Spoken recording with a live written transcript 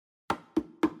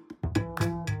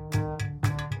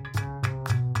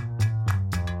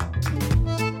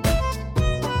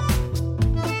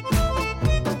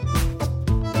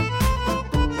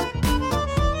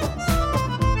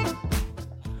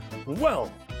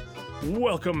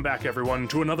Welcome back, everyone,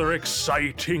 to another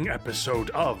exciting episode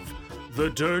of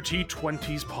the Dirty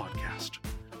 20s podcast.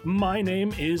 My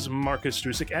name is Marcus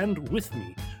Strusik, and with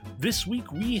me this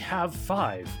week we have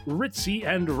 5 ritzy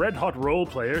and red-hot role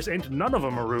players, and none of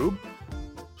them are Rube.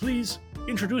 Please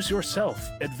introduce yourself,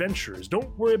 adventurers.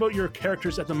 Don't worry about your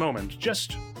characters at the moment,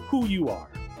 just who you are.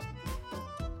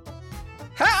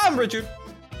 Hi, I'm Richard.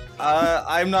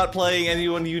 I'm not playing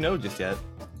anyone you know just yet.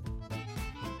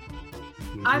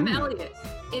 I'm Elliot.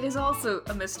 It is also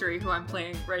a mystery who I'm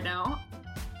playing right now.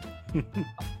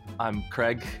 I'm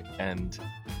Craig, and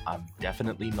I'm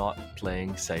definitely not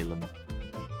playing Salem.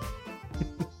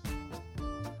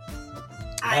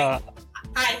 Hi,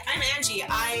 I'm Angie.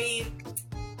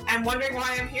 I'm wondering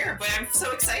why I'm here, but I'm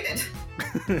so excited.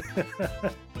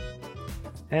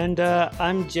 And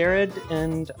I'm Jared,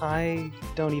 and I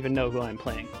don't even know who I'm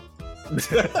playing.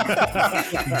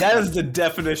 That is the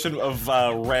definition of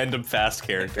random fast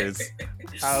characters.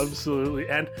 Absolutely.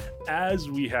 And as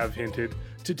we have hinted,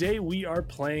 today we are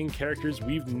playing characters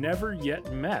we've never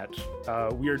yet met.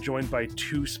 We are joined by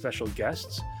 2 special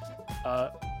guests.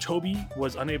 Toby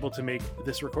was unable to make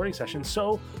this recording session,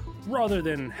 so rather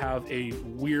than have a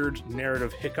weird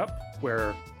narrative hiccup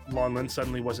where Lonlin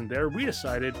suddenly wasn't there, we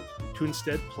decided to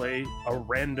instead play a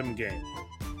random game.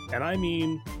 And I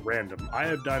mean random. I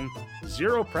have done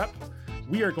 0 prep.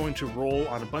 We are going to roll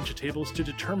on a bunch of tables to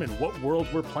determine what world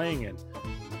we're playing in.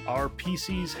 Our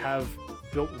PCs have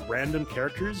built random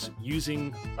characters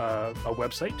using a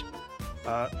website,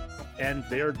 and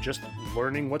they are just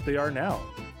learning what they are now.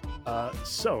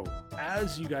 So,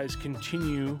 as you guys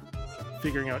continue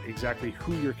figuring out exactly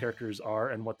who your characters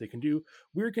are and what they can do,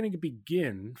 we're going to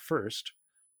begin first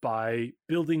by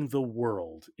building the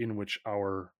world in which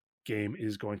our game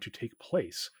is going to take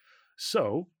place.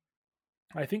 So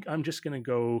I think I'm just going to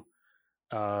go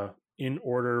in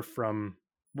order from,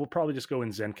 we'll probably just go in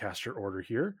Zencastr order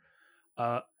here.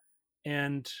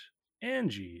 And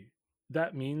Angie,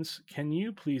 that means, can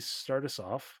you please start us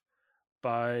off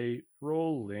by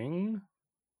rolling,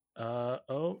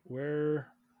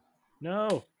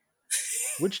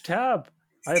 which tab?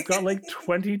 I've got like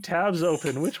 20 tabs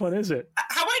open. Which one is it?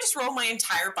 How about I just roll my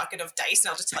entire bucket of dice and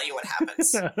I'll just tell you what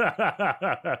happens?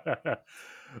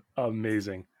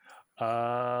 Amazing.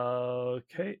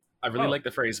 Okay. I really like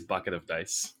the phrase "bucket of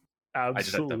dice."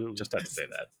 Absolutely. I just had to say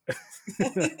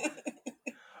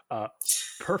that.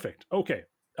 Perfect. Okay.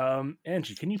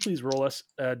 Angie, can you please roll us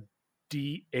a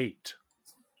D8?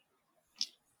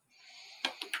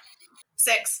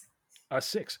 6. A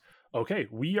 6. Okay,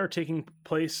 we are taking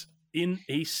place in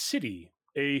a city,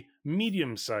 a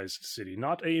medium-sized city,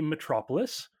 not a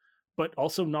metropolis, but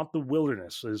also not the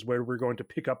wilderness, is where we're going to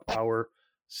pick up our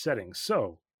setting.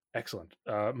 So, excellent.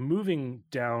 Moving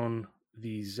down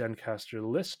the Zencastr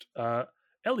list,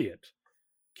 Elliot,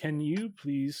 can you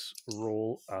please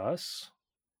roll us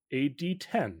a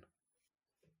D10?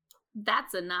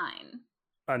 That's a 9.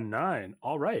 A 9.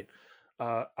 All right.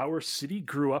 Our city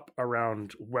grew up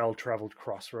around well-traveled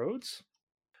crossroads.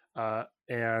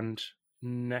 And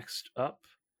next up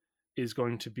is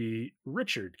going to be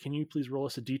Richard. Can you please roll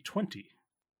us a D20?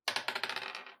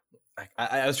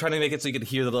 I was trying to make it so you could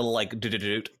hear the little like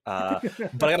doot, but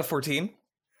I got a 14.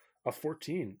 A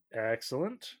 14.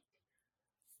 Excellent.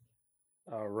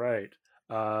 All right.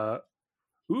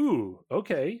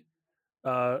 Okay.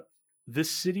 This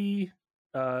city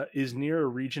is near a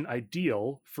region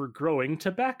ideal for growing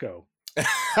tobacco.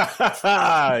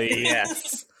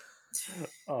 Yes.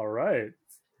 All right.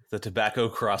 The tobacco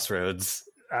crossroads.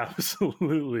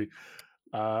 Absolutely.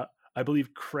 I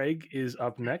believe Craig is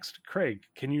up next. Craig,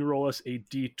 can you roll us a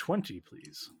D20,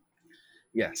 please?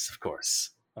 Yes, of course.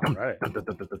 All right. I'm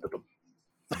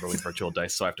rolling virtual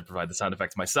dice, so I have to provide the sound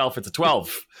effects myself. It's a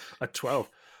 12. A 12.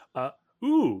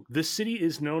 This city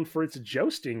is known for its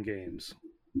jousting games.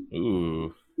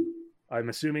 Ooh. I'm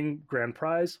assuming grand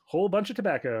prize, whole bunch of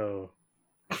tobacco.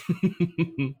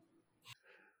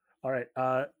 All right.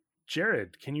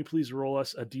 Jared, can you please roll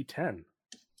us a D10?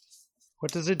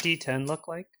 What does a D10 look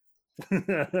like?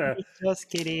 Just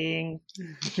kidding.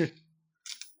 All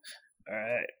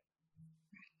right.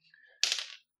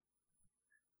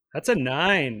 That's a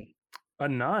 9. A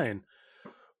 9.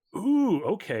 Ooh,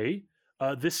 okay.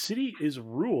 This city is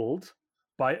ruled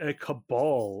by a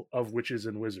cabal of witches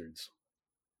and wizards.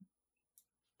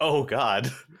 Oh,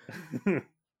 God.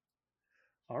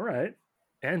 All right.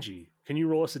 Angie, can you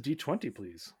roll us a D20,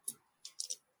 please?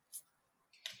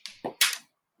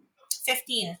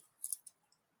 15.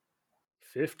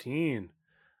 15.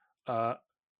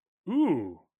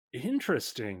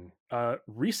 Interesting.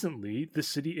 Recently, the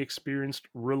city experienced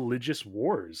religious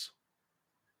wars.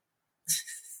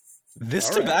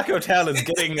 This All right. tobacco town is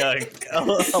getting a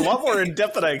lot more in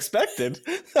depth than I expected.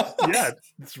 Yeah,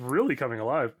 it's really coming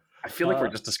alive. I feel like we're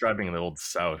just describing the old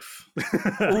South.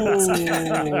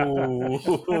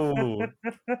 Ooh.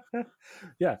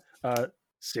 Yeah,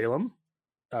 Salem,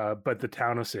 but the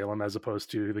town of Salem as opposed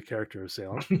to the character of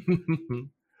Salem.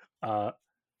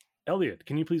 Elliot,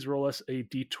 can you please roll us a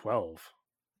d12?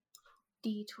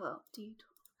 D12.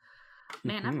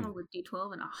 Man, I haven't rolled a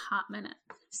D12 in a hot minute.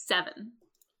 7.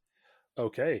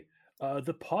 Okay.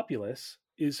 The populace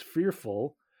is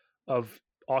fearful of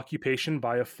occupation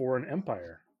by a foreign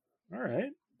empire. All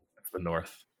right. That's the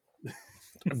North.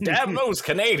 Damn those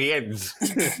Canadians!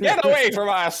 Get away from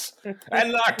us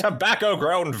and our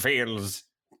tobacco-grown fields.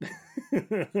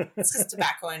 It's because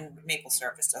tobacco and maple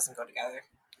syrup just doesn't go together.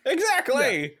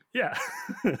 Exactly. Yeah.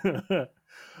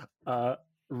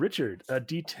 Richard, a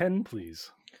d10,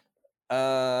 please.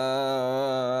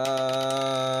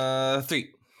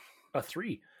 3. A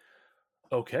 3.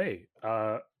 Okay.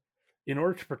 In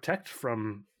order to protect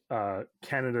from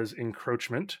Canada's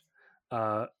encroachment,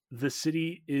 the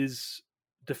city is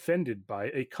defended by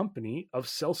a company of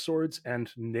sellswords and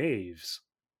knaves.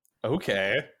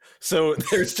 Okay. So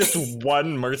there's just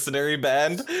one mercenary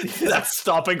band that's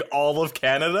stopping all of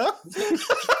Canada?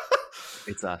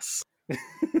 It's us.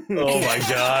 Oh my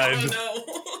god. Oh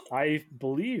no. I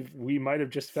believe we might have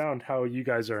just found how you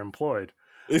guys are employed.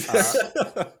 Perfect.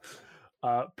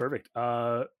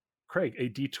 Craig, a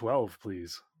d12,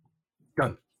 please.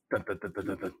 Done.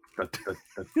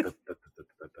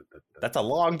 That's a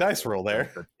long dice roll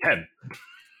there. 10.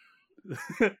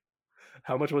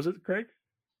 How much was it, Craig?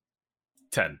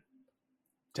 10.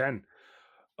 10.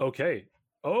 Okay.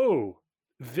 Oh,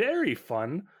 very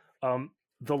fun.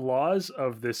 The laws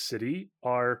of this city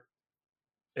are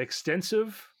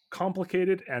extensive,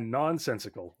 complicated, and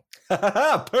nonsensical.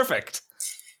 Perfect.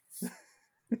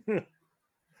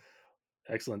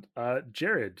 Excellent.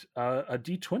 Jared, a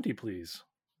d20, please.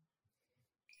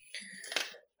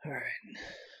 All right.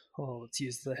 Oh, let's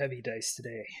use the heavy dice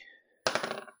today.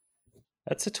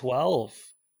 That's a 12.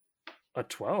 A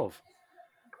 12.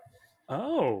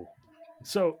 Oh.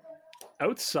 So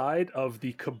outside of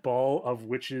the cabal of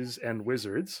witches and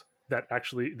wizards that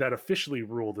officially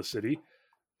rule the city,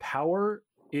 power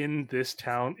in this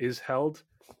town is held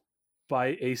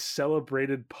by a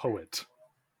celebrated poet.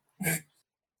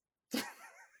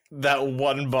 That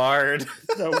one bard.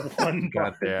 That one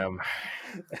bard. Goddamn.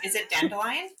 Is it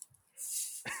Dandelion?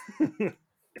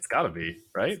 It's gotta be,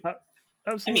 right? I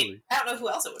Absolutely. mean, I don't know who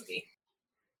else it would be.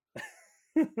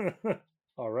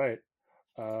 All right.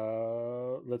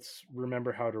 Let's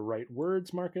remember how to write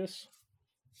words, Marcus.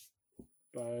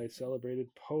 By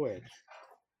celebrated poet.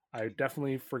 I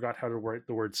definitely forgot how to write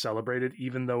the word celebrated,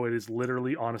 even though it is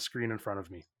literally on a screen in front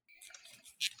of me.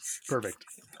 Perfect.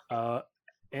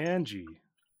 Angie,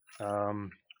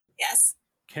 Yes.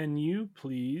 can you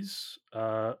please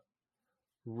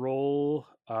roll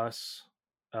us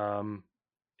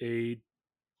a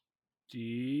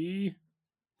D?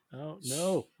 Oh,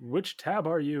 no. Which tab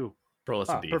are you? Roll us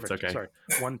a D. Perfect. It's okay. Sorry.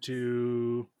 1,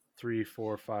 2, 3,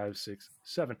 4, 5, 6,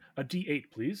 7. A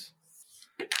D8, please.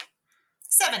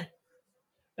 7.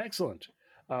 Excellent.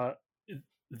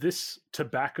 This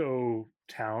tobacco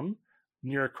town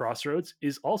near a crossroads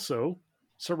is also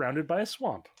surrounded by a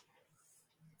swamp.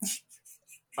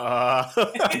 I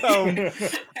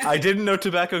didn't know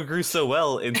tobacco grew so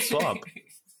well in swamp.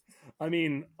 I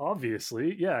mean,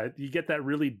 obviously, yeah, you get that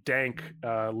really dank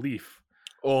leaf.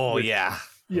 Oh, With- yeah.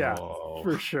 Yeah, Oh.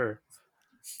 for sure.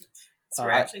 So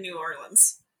we're actually New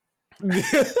Orleans.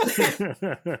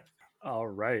 All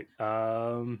right.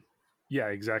 Yeah,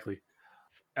 exactly.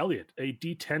 Elliot, a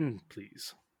D10,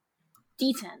 please.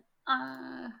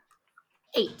 D10.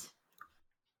 8.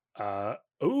 Oh,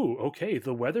 okay.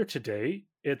 The weather today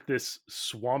at this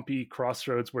swampy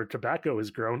crossroads where tobacco is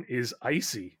grown is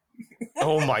icy.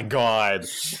 Oh my god.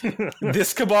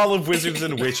 This cabal of wizards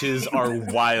and witches are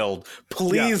wild.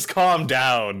 Please calm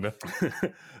down.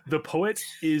 The poet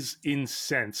is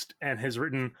incensed and has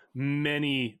written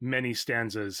many, many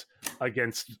stanzas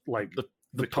against like The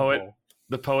poet cabal.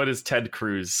 the poet is Ted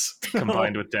Cruz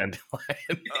combined with Dandelion.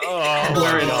 Oh,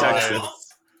 We're in God. Texas.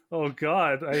 Oh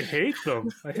God, I hate them.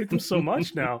 I hate them so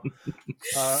much now.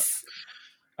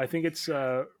 I think it's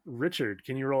Richard.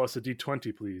 Can you roll us a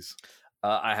d20, please?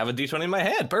 I have a d20 in my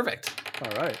hand. Perfect.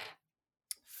 All right.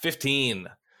 15.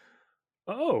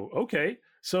 Oh, okay.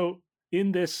 So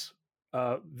in this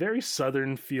very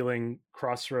southern feeling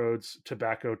crossroads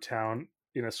tobacco town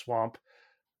in a swamp,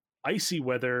 icy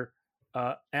weather,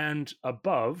 and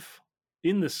above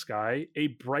in the sky, a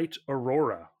bright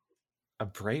aurora. A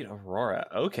bright aurora.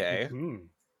 Okay. Mhm.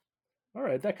 All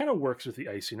right, that kind of works with the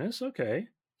iciness. Okay.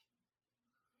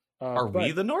 Are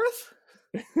we the North?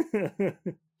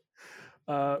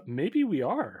 Maybe we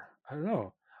are. I don't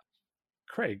know.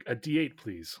 Craig, a D8,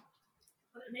 please.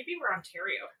 Maybe we're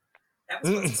Ontario. That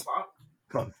was what's swamp.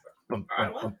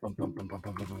 Ottawa?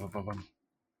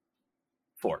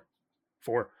 4.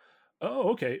 4.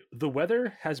 Oh, okay. The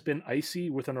weather has been icy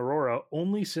with an aurora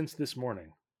only since this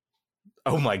morning.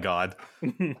 Oh my god.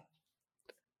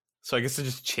 So I guess it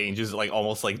just changes like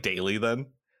almost like daily then?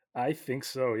 I think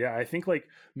so. Yeah, I think like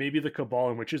maybe the Cabal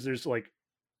and Witches, there's like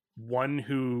one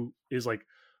who is like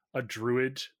a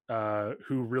druid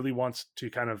who really wants to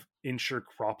kind of ensure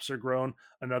crops are grown.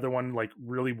 Another one like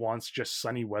really wants just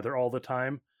sunny weather all the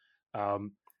time.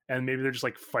 And maybe they're just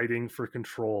like fighting for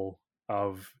control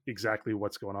of exactly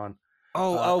what's going on.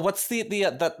 What's the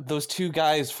that those two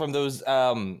guys from those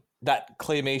that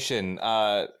claymation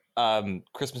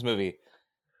Christmas movie?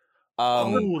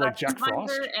 Like Jack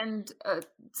Frost and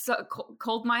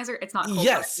Cold Miser. It's not. Cold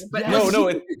Yes. Miser, but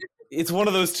No, it's one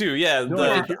of those two. Yeah. No,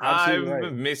 I think you're I'm absolutely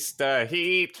right. Mr.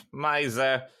 Heat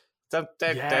Miser.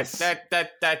 Yes. I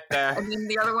mean,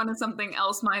 the other one is something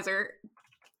else. Miser.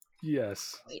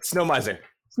 Yes. Snow Miser.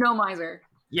 Snow Miser.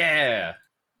 Yeah.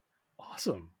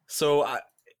 Awesome. So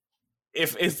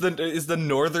if is the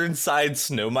northern side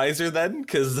Snow Miser then?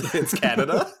 Because it's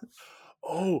Canada.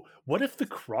 Oh, what if the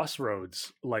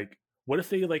crossroads, like, what if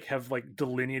they like have like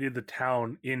delineated the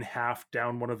town in half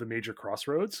down one of the major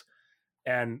crossroads,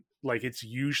 and like it's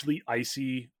usually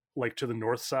icy like to the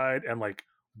north side and like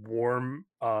warm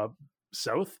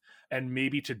south, and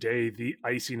maybe today the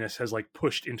iciness has like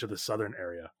pushed into the southern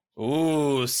area.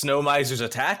 Ooh, Snow Miser's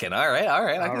attacking. All right.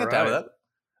 I can get down with that.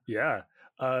 Yeah.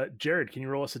 Jared, can you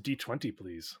roll us a d20,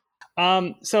 please?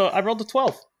 So I rolled a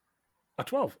 12. A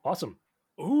 12. Awesome.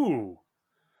 Ooh,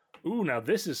 now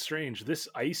this is strange. This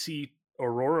icy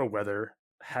aurora weather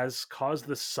has caused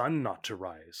the sun not to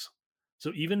rise.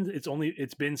 So even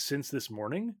it's been since this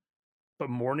morning, but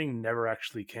morning never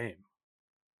actually came.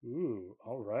 Ooh,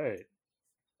 all right.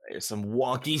 There's some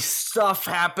wonky stuff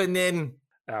happening.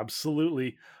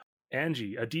 Absolutely.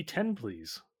 Angie, a d10,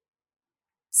 please.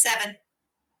 7.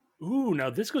 Ooh, now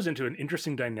this goes into an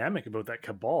interesting dynamic about that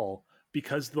cabal,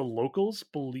 because the locals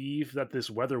believe that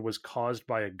this weather was caused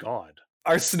by a god.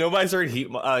 Are Snow Miser and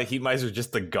Heat Miser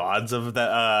just the gods of the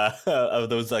of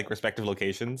those like respective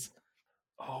locations?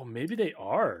 Oh, maybe they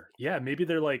are. Yeah, maybe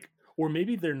they're like, or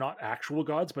maybe they're not actual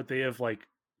gods, but they have like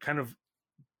kind of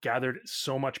gathered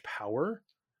so much power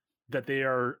that they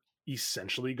are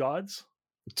essentially gods.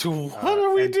 What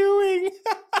are we doing?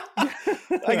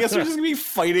 I guess we're just gonna be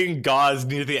fighting gods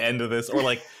near the end of this, or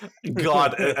like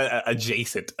god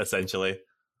adjacent, essentially.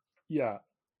 Yeah,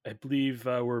 I believe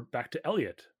we're back to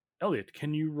Elliot. Elliot,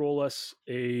 can you roll us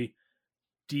a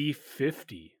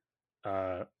D50?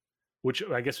 Which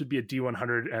I guess would be a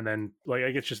D100, and then like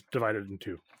I guess just divided in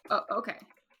two. Oh, okay.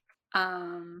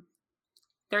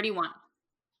 31.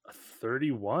 A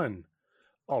 31.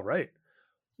 All right.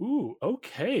 Ooh,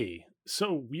 okay.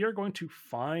 So we are going to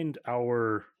find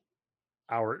our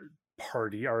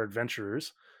party, our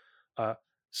adventurers,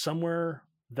 somewhere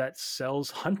that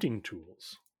sells hunting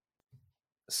tools.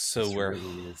 So This we're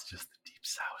really is just the deep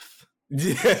south.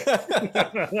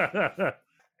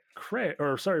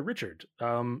 Richard,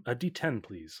 a D10,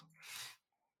 please.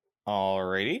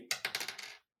 alrighty.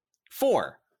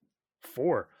 4.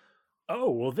 4. Oh,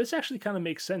 well, this actually kind of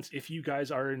makes sense if you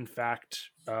guys are in fact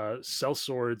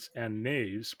sellswords and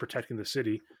knaves protecting the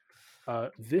city.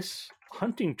 This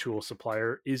hunting tool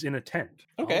supplier is in a tent.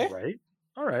 Okay.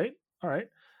 All right.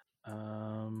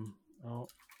 Oh,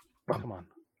 come on.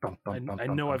 I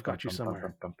know I've got you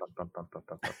somewhere.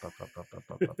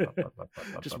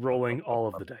 Just rolling all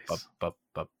of the dice.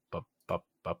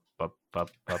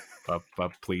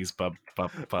 Please,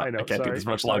 I know, I can't do this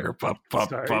much sorry. longer.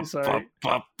 Sorry.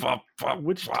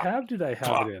 Which tab did I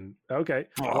have it in? Okay.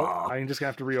 Well, I'm just gonna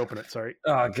have to reopen it. Sorry.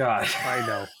 Oh god.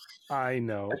 I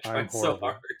know. I'm so horrible.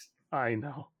 hard. I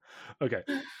know. Okay.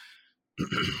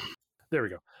 There we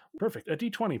go. Perfect. A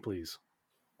D20, please.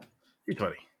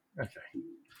 D20. Okay.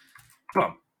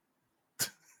 Boom.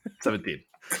 17.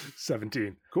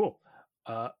 17. Cool.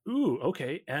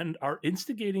 Okay. And our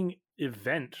instigating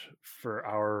event for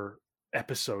our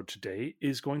episode today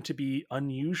is going to be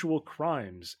unusual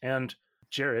crimes. And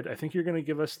Jared, I think you're going to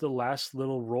give us the last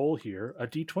little roll here. A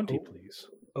D20, please.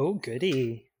 Oh,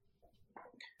 goody.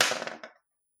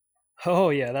 Oh,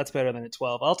 yeah, that's better than a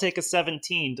 12. I'll take a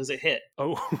 17. Does it hit?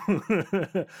 Oh,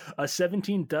 a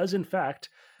 17 does, in fact,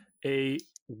 a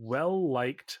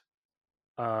well-liked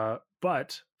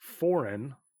but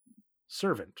foreign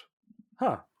servant.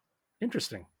 Huh.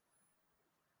 Interesting.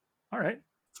 All right.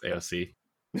 It's AOC.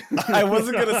 I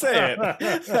wasn't gonna say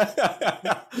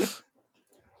it.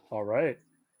 All right.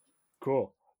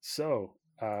 Cool. So,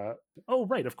 oh,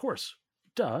 right, of course.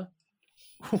 Duh.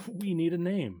 We need a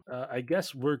name. I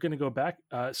guess we're going to go back.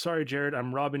 Sorry, Jared,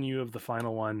 I'm robbing you of the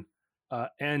final one.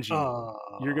 Angie,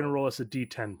 you're going to roll us a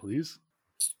D10, please.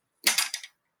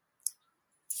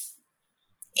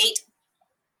 8.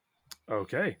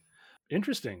 Okay.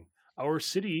 Interesting. Our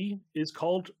city is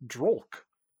called Drolk.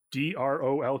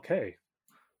 Drolk.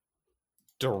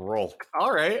 Drolk.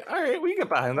 All right, we can get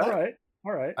behind that.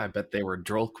 All right. I bet they were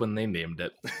drolk when they named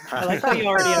it. I like how you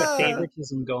already have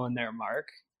favoritism going there, Mark.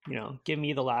 You know, give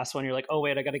me the last one. You're like, oh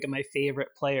wait, I got to get my favorite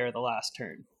player the last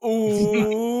turn.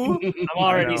 Ooh. I'm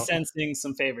already sensing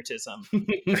some favoritism.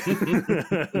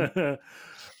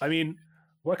 I mean,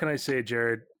 what can I say,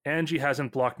 Jared? Angie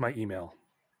hasn't blocked my email.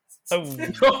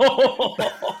 Oh.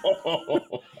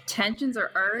 Tensions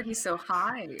are already so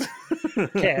high.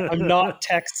 Okay, I'm not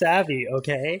tech savvy,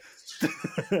 okay?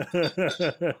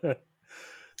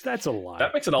 That's a lie.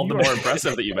 That makes it all the more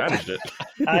impressive that you managed it.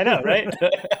 I know, right?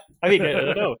 I mean, I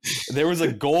don't know. There was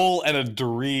a goal and a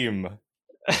dream.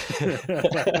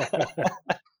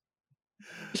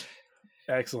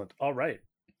 Excellent. All right.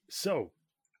 So,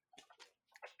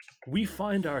 we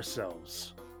find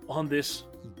ourselves on this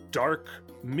dark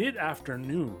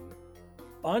mid-afternoon,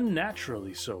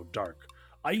 unnaturally so dark,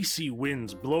 icy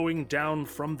winds blowing down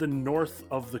from the north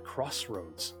of the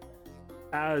crossroads,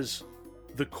 as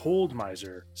the cold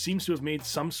miser seems to have made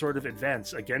some sort of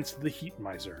advance against the heat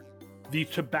miser. The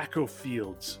tobacco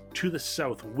fields to the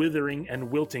south withering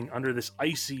and wilting under this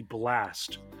icy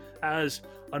blast, as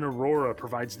an aurora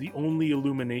provides the only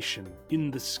illumination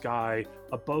in the sky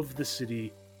above the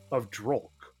city of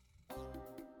Drolk.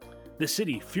 The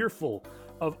city, fearful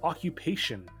of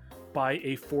occupation by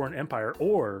a foreign empire,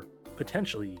 or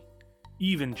potentially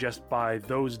even just by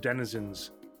those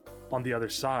denizens on the other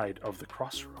side of the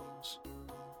crossroads.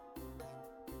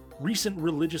 Recent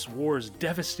religious wars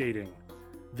devastating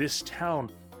this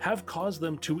town have caused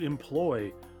them to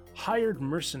employ hired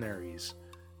mercenaries,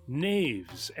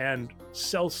 knaves, and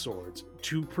sellswords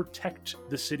to protect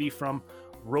the city from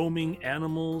roaming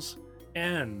animals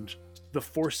and the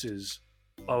forces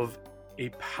of a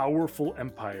powerful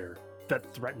empire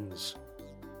that threatens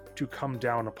to come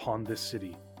down upon this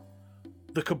city.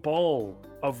 The cabal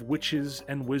of witches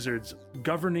and wizards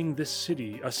governing this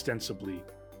city, ostensibly,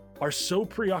 are so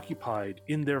preoccupied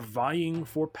in their vying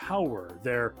for power,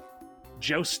 their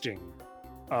jousting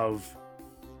of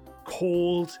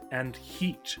cold and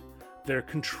heat, their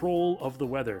control of the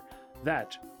weather,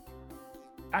 that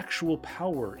actual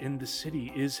power in the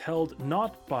city is held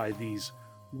not by these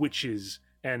witches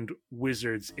and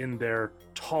wizards in their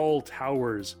tall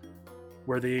towers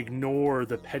where they ignore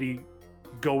the petty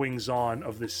goings-on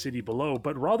of the city below,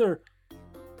 but rather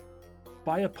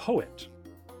by a poet,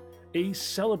 a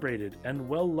celebrated and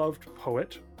well-loved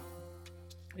poet,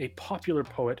 a popular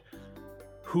poet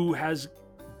who has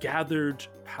gathered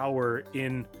power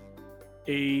in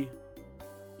a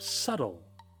subtle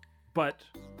but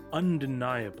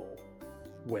undeniable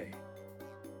way.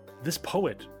 This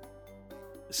poet,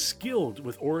 skilled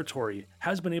with oratory,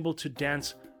 has been able to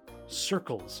dance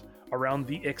circles around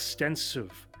the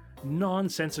extensive,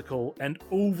 nonsensical, and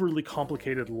overly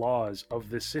complicated laws of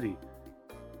this city.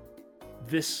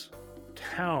 This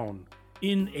town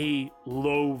in a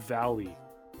low valley,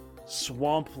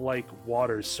 swamp-like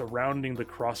waters surrounding the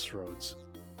crossroads,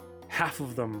 half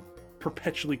of them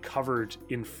perpetually covered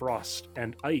in frost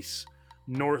and ice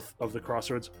north of the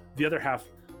crossroads, the other half,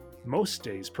 most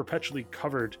days, perpetually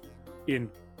covered in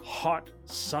hot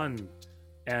sun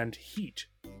and heat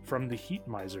from the heat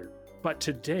miser. But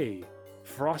today,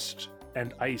 frost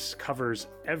and ice covers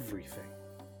everything.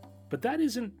 But that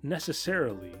isn't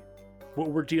necessarily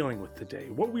what we're dealing with today.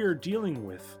 What we are dealing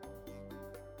with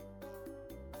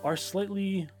are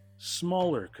slightly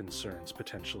smaller concerns,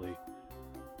 potentially.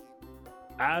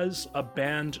 As a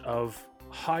band of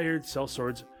hired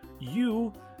sellswords,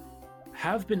 you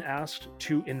have been asked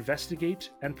to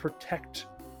investigate and protect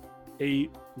a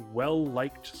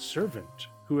well-liked servant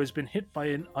who has been hit by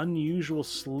an unusual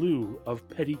slew of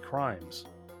petty crimes.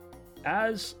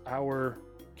 As our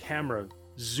camera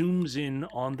zooms in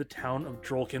on the town of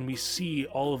Drolk and we see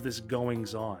all of this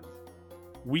goings-on,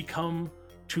 we come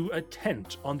to a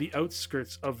tent on the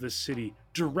outskirts of the city,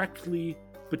 directly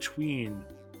between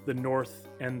the north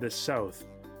and the south.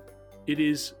 It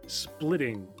is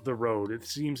splitting the road. It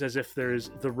seems as if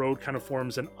the road kind of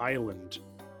forms an island,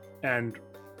 and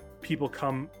people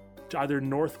come to either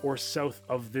north or south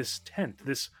of this tent,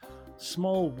 this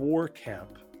small war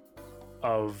camp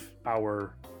of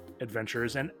our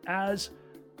adventurers. And as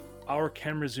our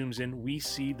camera zooms in, we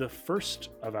see the first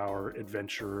of our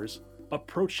adventurers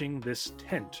approaching this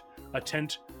tent, a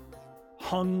tent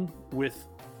hung with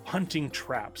hunting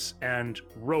traps and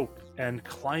rope and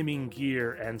climbing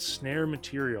gear and snare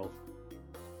material.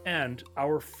 And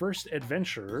our first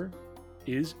adventurer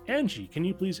is Angie. Can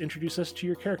you please introduce us to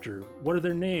your character? What are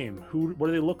their name? What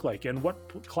do they look like? And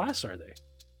what class are they?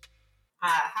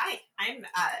 Hi, I'm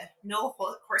Noel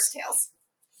Horsetails.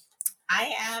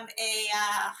 I am a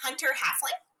hunter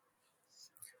halfling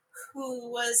who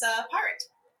was a pirate.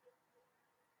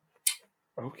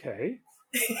 Okay.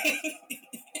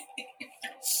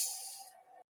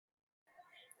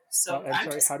 So I'm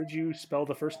sorry, how did you spell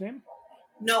the first name?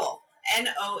 Noel,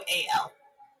 Noal.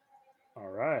 All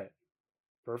right.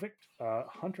 Perfect.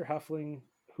 Hunter halfling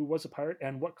who was a pirate.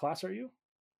 And what class are you?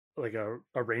 Like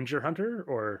a ranger hunter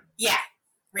or? Yeah,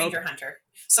 ranger Okay. hunter.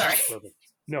 Sorry. Perfect.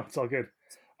 No, it's all good.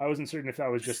 I wasn't certain if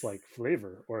that was just like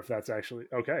flavor or if that's actually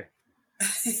okay.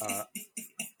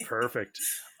 Perfect.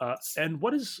 And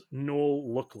what does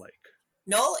Noel look like?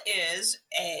 Noel is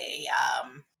a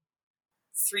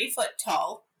 3 foot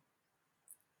tall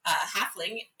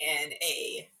halfling in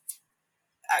a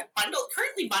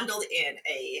currently bundled in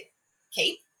a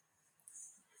cape,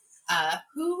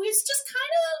 who is just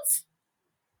kind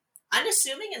of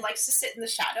unassuming and likes to sit in the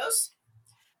shadows,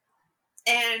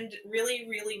 and really,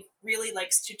 really, really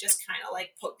likes to just kind of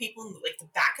like poke people in like the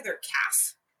back of their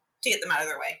calf to get them out of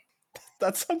their way.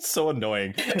 That sounds so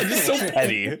annoying. And just so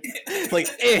petty. Like,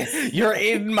 you're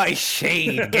in my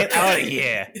shade. Get out of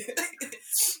here.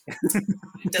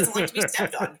 Doesn't like to be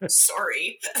stepped on.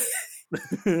 Sorry.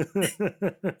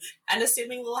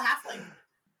 Unassuming little halfling.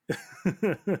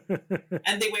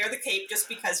 And they wear the cape just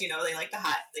because, you know, they like to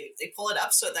they pull it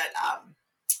up so that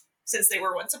since they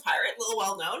were once a pirate, a little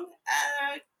well known,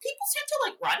 people tend to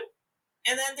like run,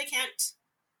 and then they can't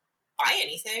buy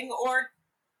anything, or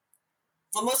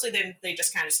well, mostly they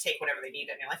just kind of just take whatever they need,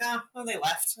 and you're like, oh, well, they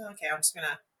left. Okay, I'm just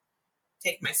gonna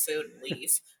take my food and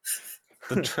leave.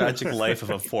 The tragic life of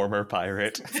a former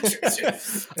pirate.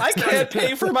 I can't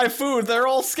pay for my food. They're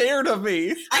all scared of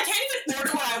me. I can't even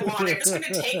order what I want. I'm just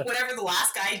gonna take whatever the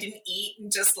last guy didn't eat and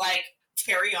just like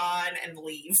carry on and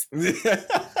leave.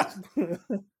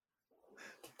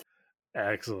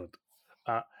 Excellent.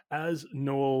 As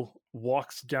Noel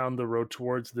walks down the road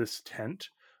towards this tent,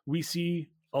 we see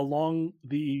along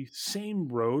the same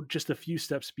road, just a few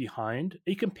steps behind,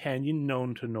 a companion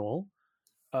known to Noel.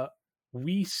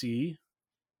 We see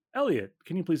Elliot.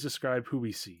 Can you please describe who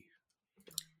we see?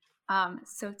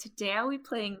 So today I'll be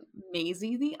playing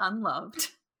Maisie the Unloved,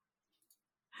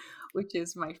 which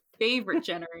is my favorite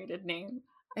generated name.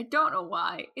 I don't know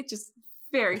why. It's just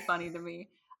very funny to me.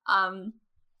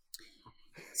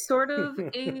 Sort of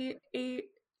a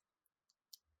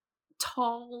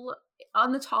tall,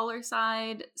 on the taller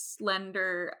side,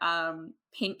 slender,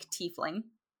 pink tiefling.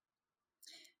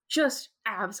 Just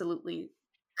absolutely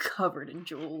covered in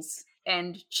jewels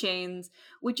and chains,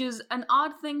 which is an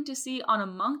odd thing to see on a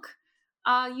monk,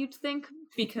 you'd think,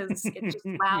 because it's just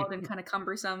loud and kind of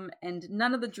cumbersome, and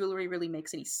none of the jewelry really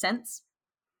makes any sense.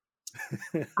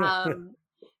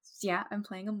 Yeah, I'm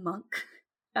playing a monk.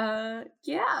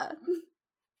 Yeah.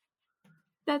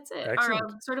 That's it. Or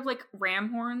sort of like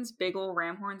ram horns, big old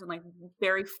ram horns, and like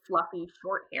very fluffy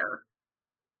short hair.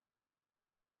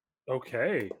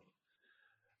 Okay.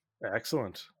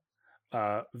 Excellent.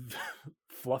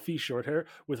 Fluffy short hair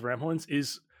with ram horns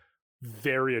is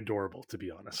very adorable, to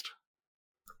be honest.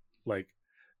 Like,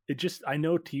 it just, I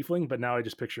know tiefling, but now I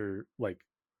just picture like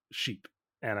sheep,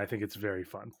 and I think it's very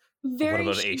fun. Very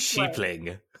what about a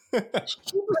sheepling?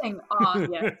 Sheepling. Oh,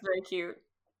 yeah, very cute.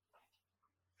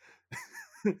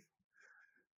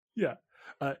 Yeah.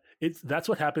 That's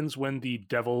what happens when the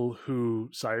devil who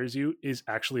sires you is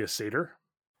actually a satyr.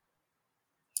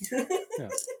 Yeah.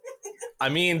 I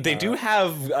mean, they do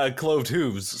have cloved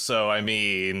hooves, so I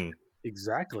mean...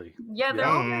 Exactly. Yeah, they're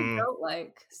all very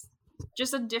goat-like.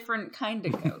 Just a different kind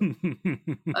of goat.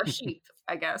 A sheep,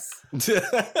 I guess.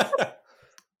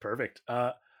 Perfect.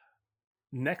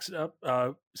 Next up,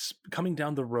 coming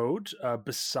down the road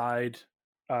beside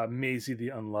Maisie the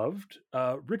Unloved,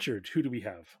 Richard, who do we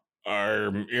have?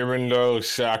 I'm Irindo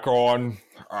Sakon.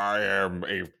 I am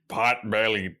a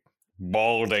pot-bellied,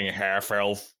 balding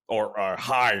half-elf, or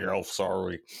high-elf,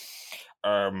 sorry.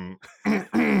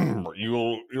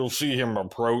 You'll see him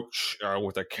approach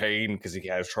with a cane because he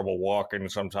has trouble walking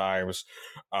sometimes.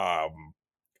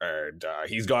 And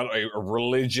he's got a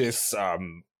religious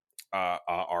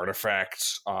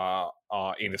artifact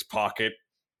in his pocket,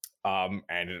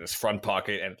 and in his front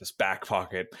pocket and in his back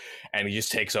pocket, and he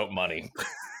just takes out money.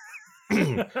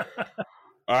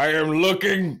 I am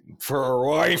looking for a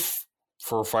wife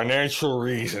for financial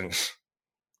reasons.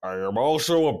 I am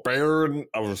also a baron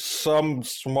of some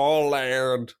small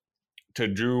land to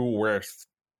do with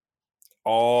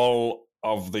all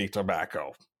of the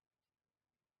tobacco.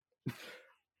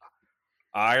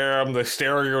 I am the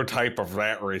stereotype of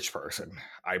that rich person.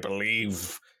 I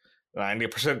believe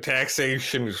 90%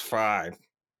 taxation is fine.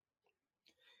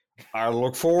 I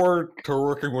look forward to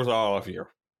working with all of you.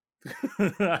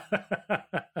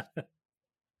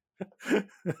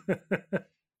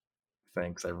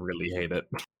 Thanks, I really hate it.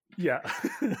 Yeah.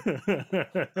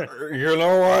 You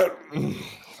know what?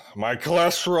 My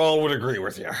cholesterol would agree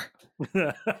with you.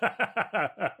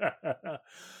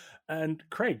 And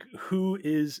Craig, who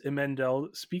is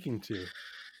Emendel speaking to?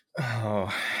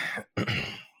 Oh,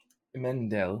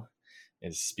 Mendel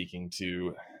is speaking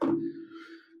to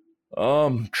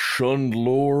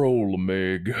Chundlor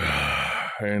Olameg,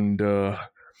 and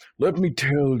let me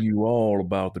tell you all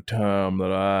about the time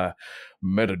that I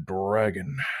met a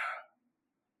dragon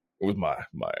with my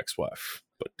ex-wife.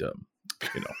 But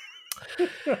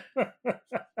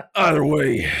either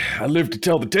way, I lived to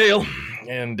tell the tale,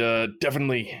 and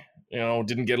definitely,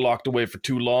 didn't get locked away for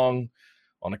too long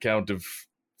on account of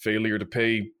failure to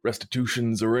pay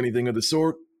restitutions or anything of the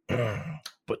sort.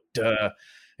 But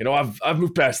I've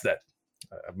moved past that.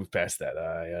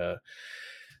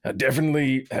 I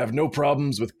definitely have no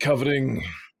problems with coveting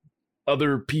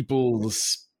other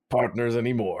people's partners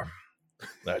anymore.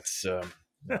 That's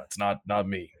it's not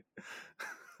me.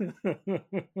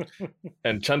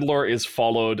 and Chundlor is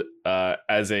followed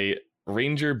as a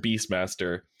ranger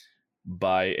beastmaster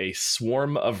by a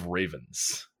swarm of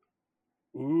ravens.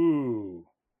 Ooh.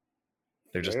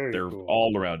 They're cool.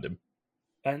 all around him.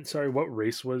 And sorry, what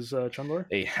race was Chundlor?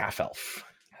 A half elf.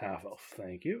 Half elf,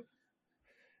 thank you.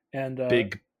 And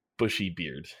big bushy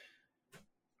beard.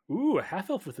 Ooh, a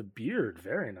half elf with a beard.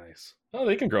 Very nice. Oh,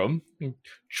 they can grow them.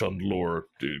 Chundlor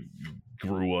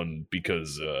grew one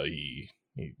because he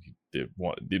had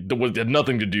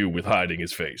nothing to do with hiding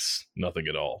his face. Nothing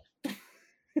at all.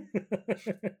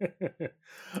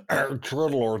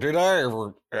 Chundlor, did I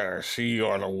ever see you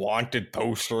on a wanted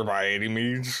poster by any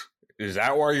means? Is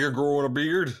that why you're growing a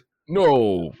beard?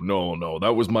 No.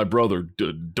 That was my brother,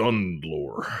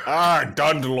 Dundlor.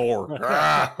 Dundlor.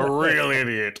 A real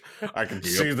idiot. I can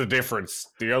see the difference.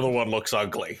 The other one looks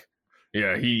ugly.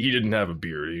 Yeah, he didn't have a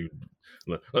beard.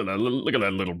 Look at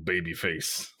that little baby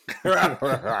face.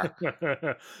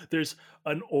 There's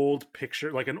an old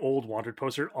picture, like an old wanted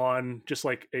poster on just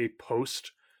like a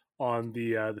post on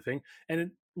the thing, and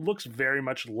it looks very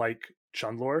much like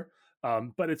Chundlor,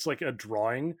 but it's like a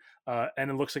drawing,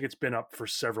 and it looks like it's been up for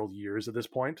several years at this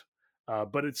point,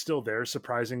 but it's still there,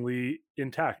 surprisingly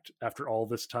intact after all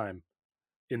this time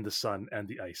in the sun and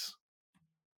the ice.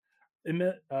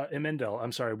 Emendel,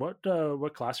 I'm sorry,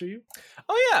 what class are you?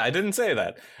 Oh yeah, I didn't say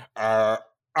that.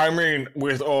 I mean,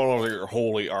 with all of your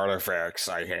holy artifacts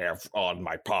I have on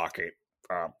my pocket,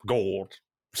 gold,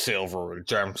 silver, and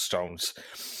gemstones,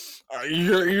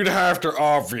 you'd have to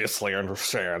obviously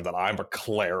understand that I'm a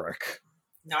cleric.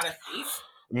 Not a thief?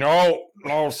 No,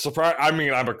 surprise. I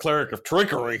mean, I'm a cleric of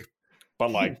trickery, but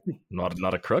like,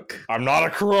 not a crook. I'm not a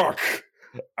crook.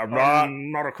 I'm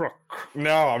not a crook.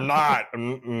 No, I'm not.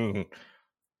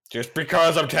 Just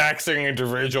because I'm taxing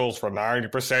individuals for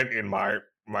 90% in my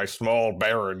small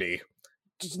barony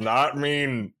does not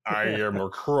mean I am a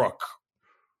crook.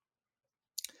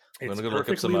 It's look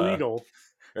perfectly at some, legal.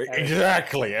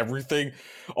 Exactly. Everything.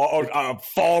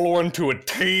 Following to a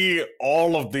T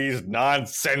all of these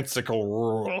nonsensical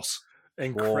rules.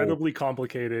 Incredibly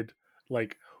complicated.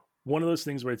 Like, one of those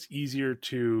things where it's easier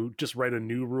to just write a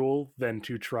new rule than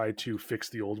to try to fix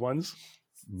the old ones.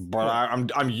 But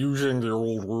I'm using the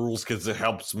old rules because it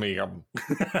helps me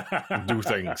do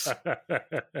things.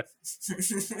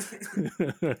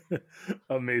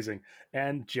 Amazing.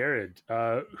 And Jared,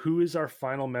 who is our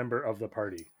final member of the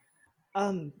party?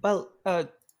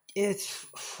 It's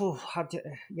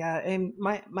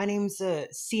my name's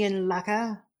Cian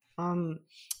Laka.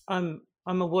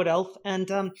 I'm a wood elf,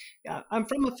 and I'm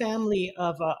from a family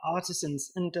of artisans,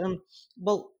 and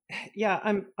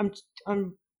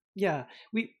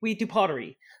we do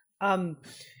pottery.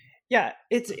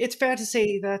 It's fair to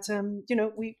say that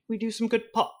we do some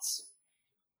good pots.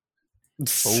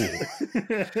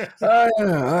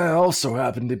 I also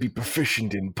happen to be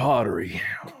proficient in pottery.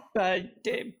 But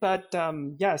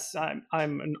yes,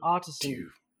 I'm an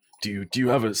artisan. Do you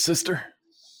have a sister?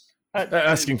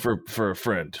 Asking for a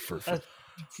friend.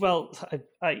 Well,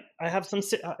 I have some.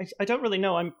 I don't really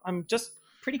know. I'm just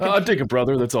pretty. I'll take a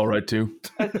brother. That's all right too.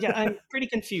 I'm pretty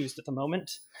confused at the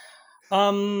moment.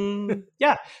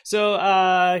 Yeah. So,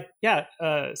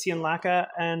 Cian Laka,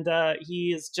 and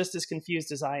he is just as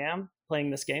confused as I am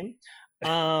playing this game.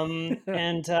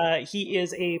 And he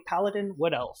is a paladin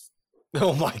wood elf.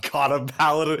 Oh my god, a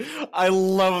paladin! I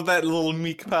love that little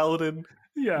meek paladin.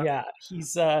 Yeah. Yeah,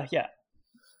 he's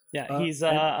he's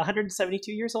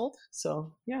 172 years old.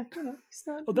 So yeah, you know, he's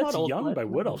not. Oh, that's not old, young but by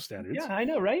not wood old. elf standards. Yeah, I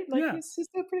know, right? Like Yeah. he's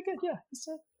doing pretty good. Yeah, he's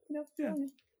Yeah.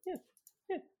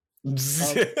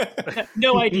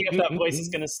 no idea if that voice is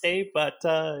going to stay, but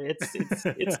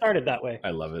it started that way.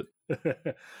 I love it.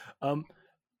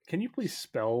 Can you please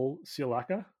spell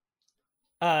Cialaka?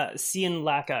 Cian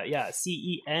Laka, yeah,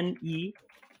 Cene,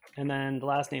 and then the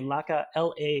last name Laka,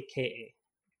 Laka.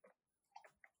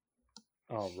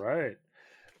 All right.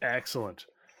 Excellent.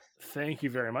 Thank you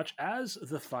very much. As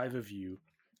the five of you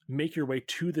make your way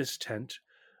to this tent,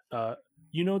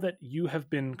 you know that you have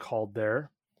been called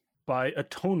there by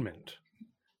Atonement,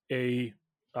 a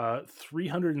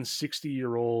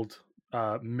 360-year-old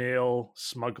male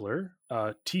smuggler,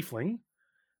 tiefling,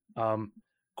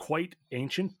 quite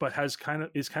ancient, but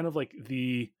is kind of like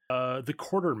the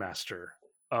quartermaster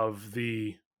of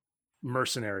the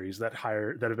mercenaries that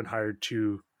have been hired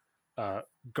to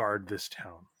guard this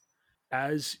town.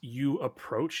 As you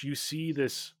approach, you see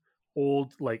this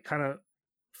old, like, kind of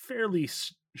fairly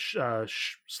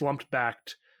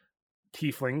slumped-backed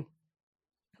tiefling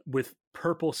with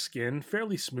purple skin,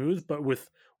 fairly smooth, but with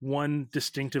one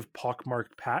distinctive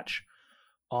pockmarked patch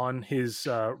on his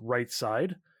right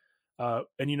side.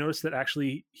 And you notice that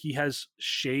actually he has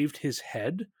shaved his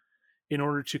head in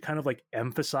order to kind of like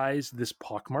emphasize this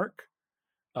pockmark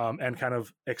and kind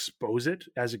of expose it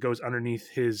as it goes underneath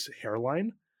his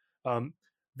hairline.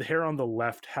 The hair on the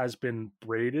left has been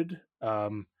braided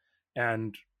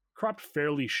and cropped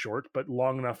fairly short, but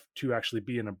long enough to actually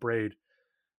be in a braid,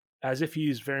 as if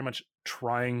he's very much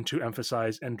trying to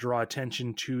emphasize and draw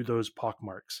attention to those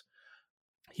pockmarks.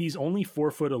 He's only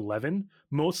 4'11",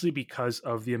 mostly because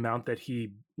of the amount that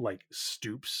he like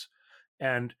stoops,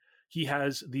 and he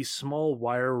has these small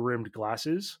wire-rimmed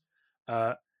glasses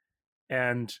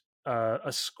and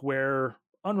a square,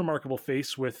 unremarkable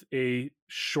face with a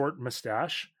short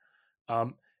mustache.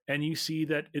 And you see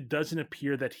that it doesn't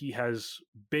appear that he has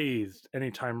bathed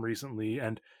anytime recently.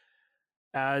 And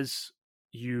as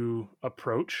you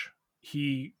approach,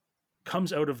 he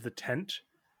comes out of the tent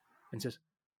and says,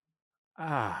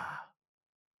 "Ah,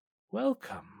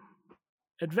 welcome.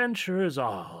 Adventurers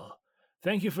all.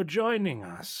 Thank you for joining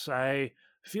us. I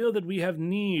feel that we have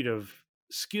need of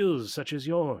skills such as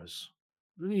yours.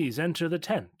 Please enter the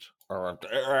tent."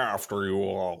 After you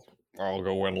all, I'll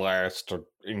go in last to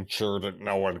ensure that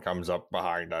no one comes up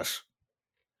behind us.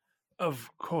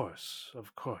 Of course.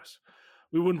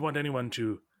 We wouldn't want anyone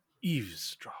to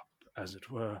eavesdrop, as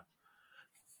it were.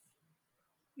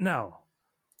 Now,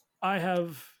 I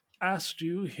have asked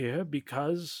you here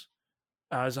because,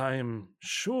 as I am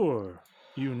sure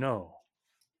you know,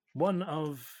 one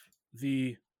of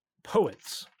the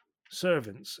poet's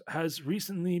servants has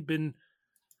recently been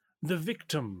the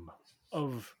victim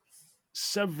of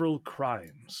several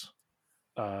crimes.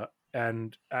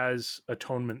 And as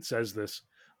Atonement says this,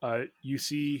 you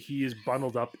see he is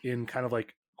bundled up in kind of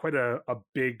like quite a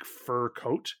big fur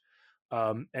coat.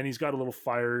 And he's got a little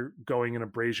fire going in a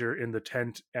brazier in the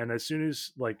tent. And as soon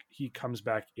as like he comes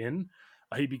back in,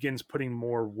 he begins putting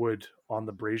more wood on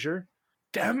the brazier.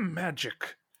 Damn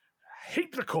magic.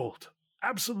 Hate the cold.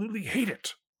 Absolutely hate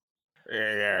it.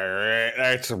 Yeah,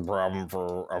 that's a problem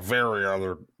for a very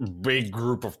other big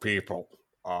group of people.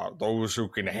 Those who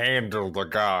can handle the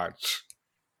gods.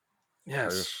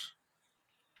 Yes.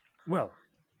 Well.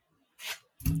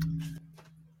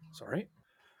 Sorry.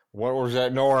 What was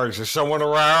that noise? Is someone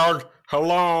around?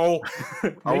 Hello?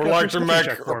 I would like to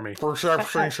make for me. a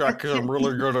perception check because I'm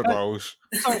really good at those.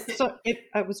 So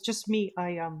it was just me.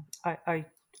 I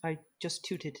just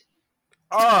tooted.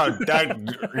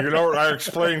 That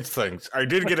explains things. I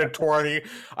did get a 20.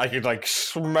 I could like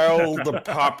smell the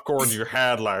popcorn you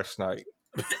had last night.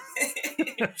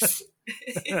 That's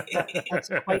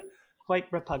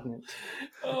quite repugnant.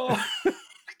 Oh,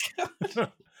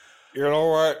 You know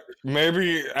what?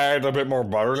 Maybe add a bit more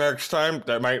butter next time.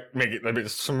 That might make it a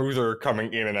bit smoother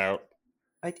coming in and out.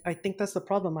 I think that's the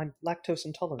problem. I'm lactose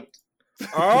intolerant.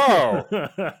 Oh,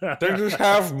 then just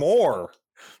have more.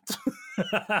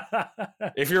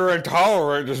 If you're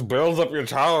intolerant, just build up your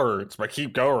tolerance, but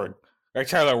keep going.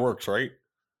 That's how that works, right?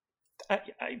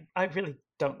 I really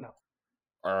don't know.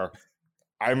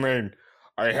 I mean,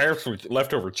 I have some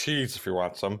leftover cheese if you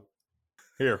want some.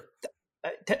 Here.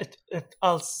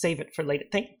 I'll save it for later.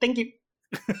 Thank you.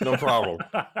 No problem.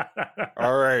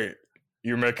 All right.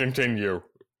 You may continue.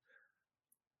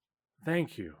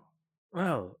 Thank you.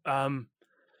 Well,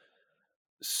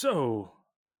 so,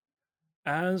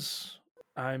 as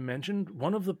I mentioned,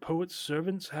 one of the poet's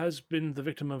servants has been the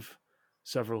victim of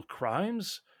several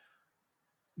crimes,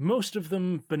 most of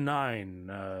them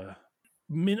benign,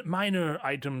 minor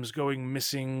items going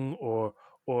missing or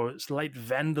slight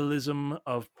vandalism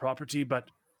of property, but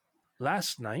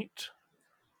last night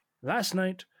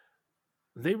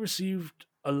they received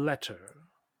a letter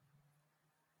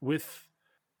with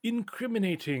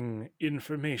incriminating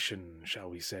information, shall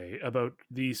we say, about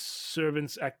the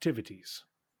servant's activities.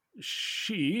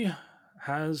 She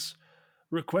has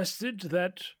requested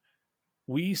that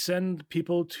we send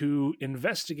people to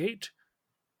investigate,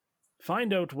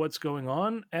 find out what's going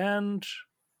on, and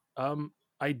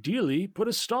ideally put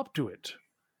a stop to it.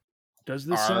 Does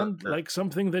this sound like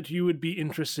something that you would be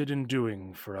interested in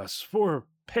doing for us? For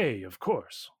pay, of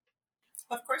course.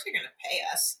 Of course you're going to pay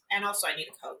us. And also I need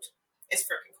a coat. It's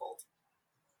freaking cold.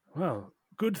 Well,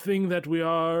 good thing that we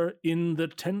are in the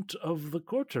tent of the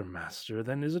quartermaster,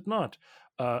 then, is it not?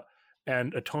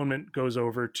 And Atonement goes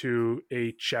over to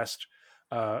a chest,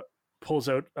 pulls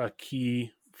out a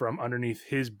key from underneath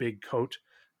his big coat,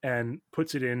 and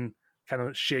puts it in, kind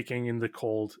of shaking in the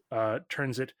cold,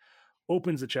 turns it,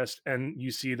 opens the chest, and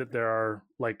you see that there are,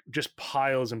 like, just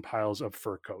piles and piles of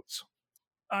fur coats.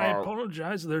 I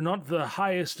apologize, they're not the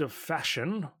highest of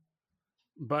fashion,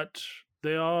 but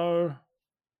they are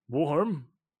warm,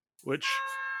 which...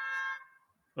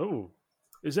 Oh,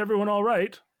 is everyone all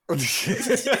right? That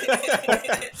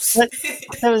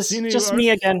was just me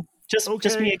again.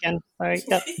 Just me again. All right.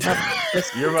 Yep.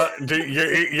 You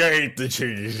ate the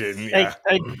cheese, didn't you?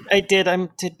 I did. I'm a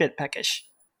tidbit peckish.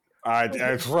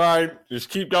 That's right. Just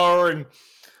keep going.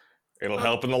 It'll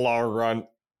help in the long run.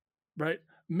 Right.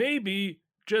 Maybe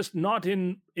just not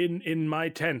in my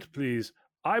tent, please.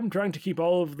 I'm trying to keep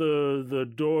all of the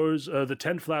doors, the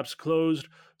tent flaps closed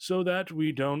so that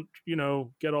we don't,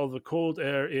 get all the cold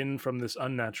air in from this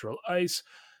unnatural ice.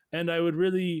 And I would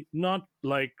really not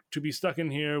like to be stuck in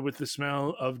here with the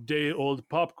smell of day-old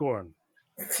popcorn.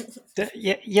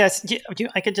 Yes,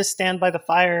 I could just stand by the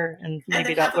fire and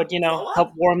maybe that would,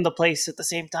 help warm the place at the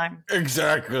same time.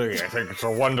 Exactly. I think it's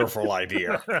a wonderful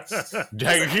idea.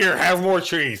 Here, have more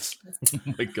cheese. Oh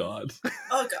my god.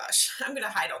 Oh gosh, I'm going to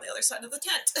hide on the other side of the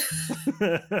tent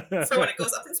for when it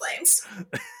goes up in flames.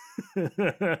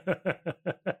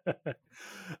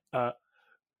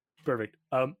 Perfect.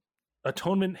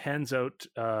 Atonement hands out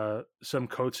some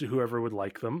coats to whoever would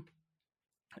like them,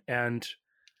 and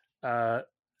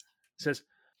says,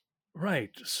 right,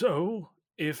 so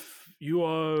if you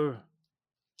are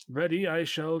ready, I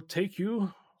shall take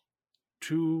you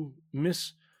to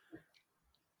Miss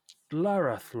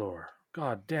Larathlor.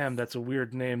 God damn, that's a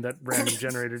weird name that random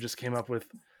generator just came up with.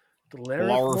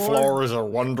 Larathlor is a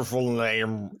wonderful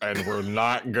name, and we're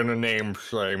not going to name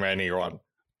shame anyone.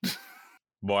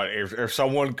 But if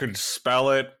someone could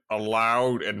spell it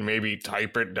aloud and maybe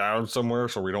type it down somewhere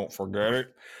so we don't forget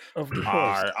it, of course.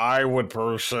 I would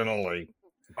personally.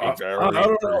 I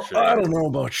don't know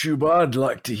about you, but I'd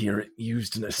like to hear it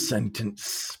used in a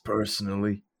sentence,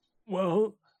 personally.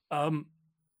 Well,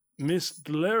 Miss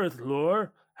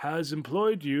Larathlor has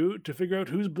employed you to figure out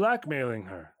who's blackmailing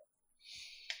her.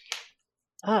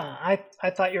 I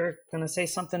thought you were going to say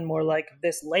something more like,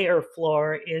 this layer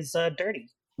floor is dirty.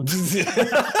 That's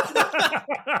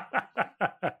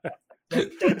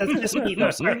just me.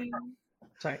 No, sorry.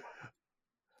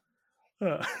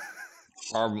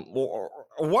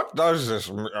 What does this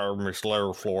Miss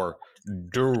Larathlor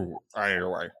do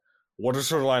anyway? What is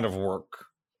her line of work?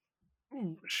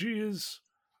 She's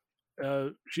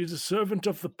a servant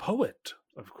of the poet,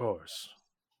 of course.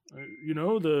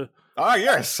 The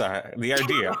yes, the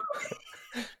idea.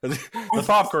 The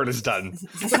popcorn is done.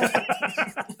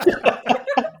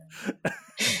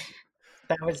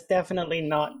 That was definitely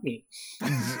not me.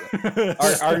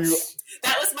 Are you?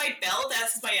 That was my bell.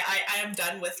 That's my. I am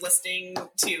done with listening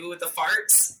to the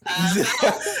farts.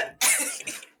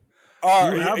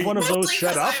 You have one of those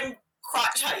set up. I'm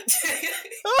crotch height.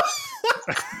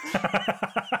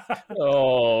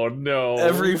 Oh no!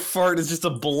 Every fart is just a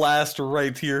blast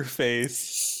right to your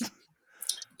face.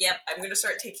 Yep, I'm gonna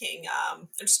start taking. I'm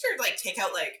just gonna take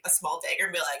out a small dagger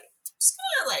and be like, just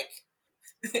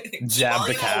gonna jab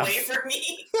the calf away from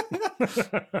me.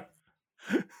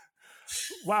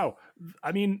 Wow,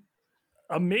 I mean,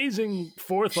 amazing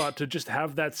forethought to just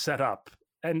have that set up,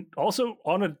 and also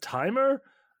on a timer.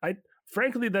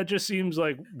 Frankly, that just seems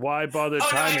like, why bother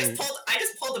timing? No, I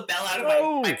just pulled a bell out of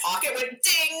my pocket. Went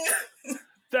ding.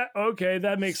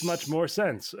 That makes much more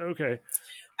sense. Okay.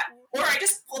 Or I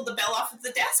just pulled the bell off of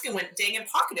the desk and went ding and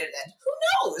pocketed it. Who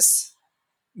knows?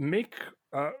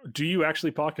 Do you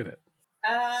actually pocket it?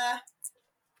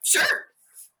 Sure.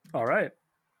 All right.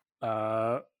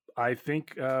 I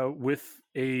think with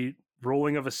a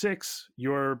rolling of a 6,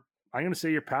 I'm going to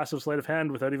say your passive sleight of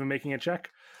hand without even making a check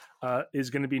is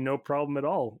going to be no problem at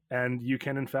all. And you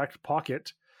can, in fact,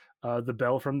 pocket the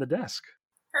bell from the desk.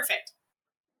 Perfect.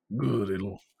 Good.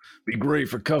 It'll be great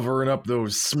for covering up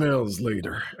those smells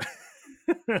later.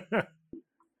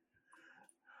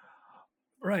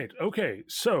 Right. Okay.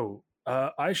 So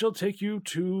I shall take you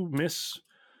to Miss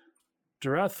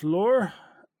Drathlor,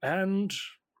 and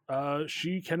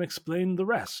she can explain the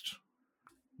rest.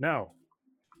 Now,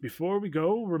 before we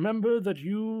go, remember that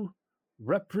you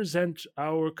represent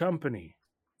our company.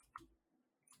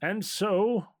 And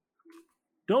so,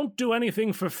 don't do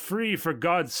anything for free, for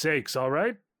God's sakes, all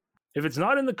right? If it's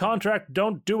not in the contract,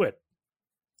 don't do it.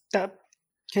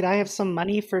 Could I have some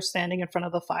money for standing in front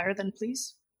of the fire then,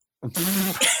 please?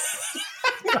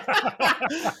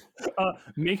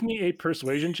 Make me a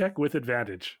persuasion check with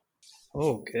advantage.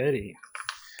 Oh, goody.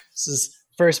 This is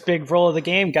first big roll of the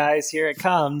game, guys. Here it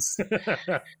comes.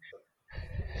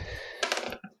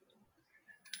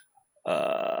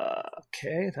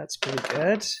 Okay, that's pretty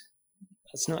good.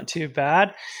 That's not too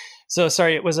bad. So,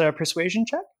 sorry, it was a persuasion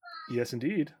check? Yes,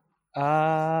 indeed.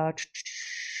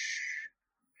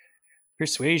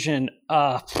 Persuasion.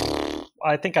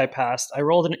 I think I passed. I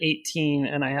rolled an 18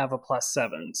 and I have a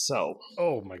 +7. So.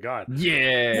 Oh my God.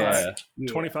 Yeah.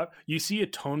 25. You see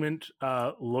Atonement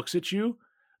looks at you.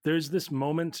 There's this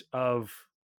moment of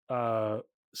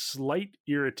slight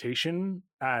irritation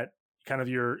at kind of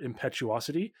your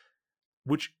impetuosity,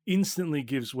 which instantly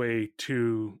gives way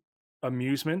to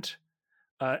amusement.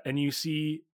 And you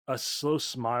see a slow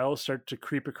smile start to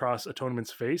creep across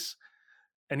Atonement's face.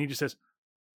 And he just says,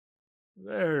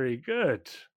 "Very good.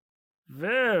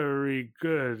 Very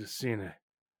good, Sine.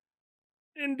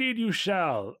 Indeed you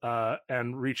shall."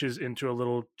 And reaches into a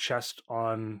little chest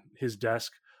on his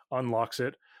desk, unlocks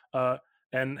it,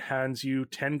 and hands you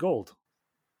 10 gold.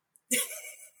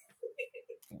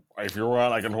 If you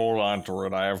want, I can hold on to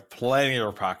it. I have plenty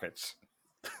of pockets.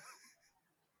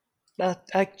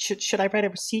 Should I write a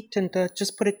receipt and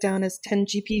just put it down as 10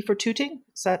 GP for tooting?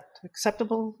 Is that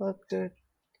acceptable?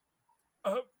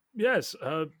 Yes,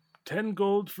 10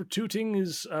 gold for tooting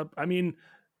is, I mean,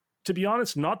 to be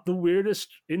honest, not the weirdest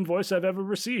invoice I've ever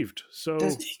received. So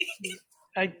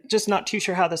I'm just not too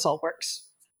sure how this all works.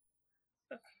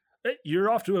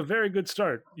 You're off to a very good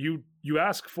start. You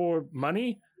ask for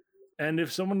money, and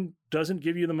if someone doesn't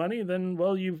give you the money, then,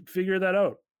 well, you figure that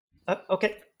out.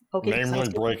 Okay. Namely,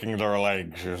 breaking their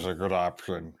legs is a good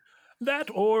option. That,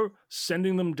 or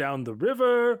sending them down the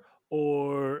river,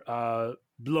 or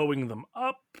blowing them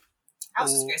up. I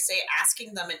was just going to say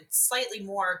asking them in slightly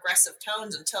more aggressive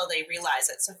tones until they realize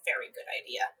it's a very good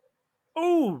idea.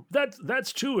 Oh,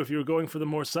 that's too, if you're going for the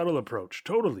more subtle approach.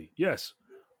 Totally, yes.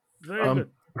 Very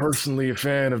good. Personally a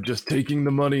fan of just taking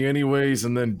the money anyways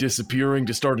and then disappearing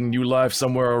to start a new life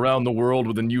somewhere around the world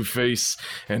with a new face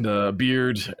and a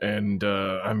beard and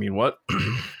I mean, what?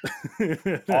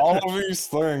 All of these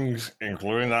things,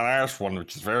 including that last one,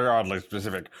 which is very oddly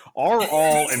specific, are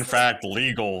all in fact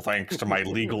legal thanks to my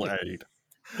legal aid.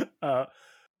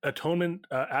 Atonement,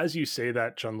 as you say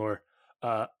that, Chunlor,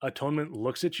 Atonement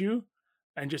looks at you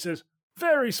and just says,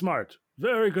 "Very smart,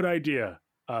 very good idea."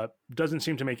 Doesn't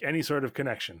seem to make any sort of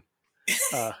connection.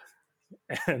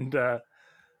 And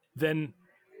then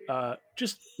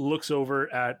just looks over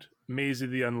at Maisie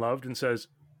the Unloved and says,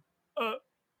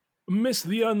 "Miss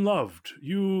the Unloved,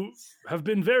 you have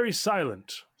been very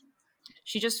silent."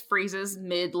 She just freezes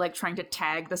mid, like, trying to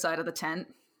tag the side of the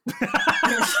tent.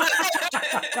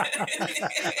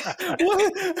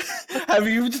 What? Have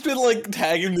you just been like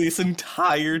tagging this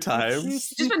entire time? She's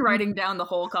just been writing down the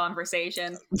whole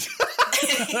conversation.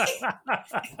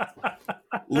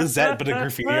 Lizette, but a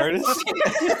graffiti artist?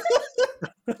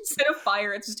 Instead of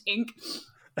fire, it's just ink.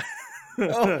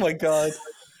 Oh my God.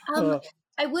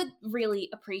 I would really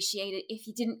appreciate it if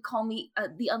you didn't call me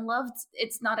the Unloved.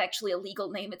 It's not actually a legal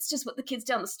name. It's just what the kids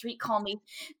down the street call me.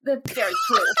 They're very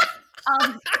cool.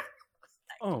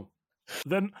 Oh,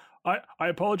 then I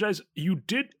apologize. You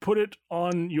did put it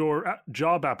on your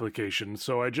job application,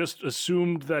 so I just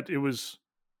assumed that it was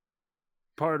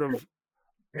part of...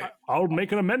 I'll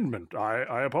make an amendment.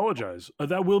 I apologize.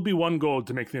 That will be 1 gold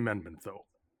to make the amendment, though.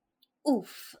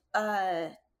 Oof.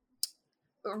 Can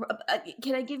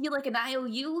I give you like an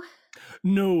IOU?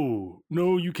 No,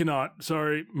 you cannot.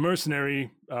 Sorry,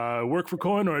 mercenary. Work for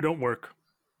coin or I don't work.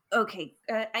 Okay,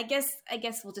 I guess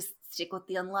we'll just stick with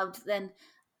the Unloved then.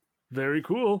 Very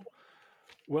cool.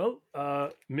 Well,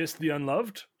 Miss the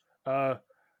Unloved,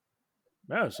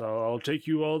 yes, I'll take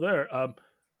you all there.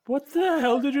 What the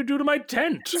hell did you do to my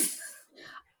tent?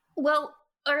 Well,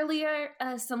 earlier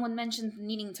someone mentioned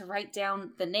needing to write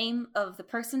down the name of the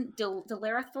person,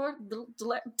 Delarathor.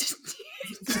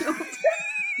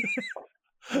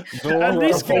 At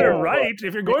least get it right.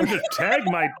 If you're going to tag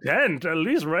my tent, at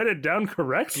least write it down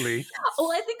correctly.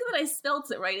 Well, I think that I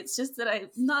spelt it right. It's just that I'm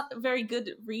not very good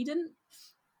at reading.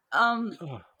 All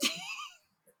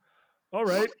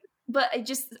right. But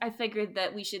I figured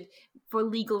that we should, for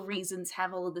legal reasons,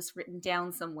 have all of this written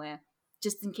down somewhere,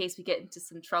 just in case we get into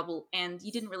some trouble. And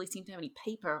you didn't really seem to have any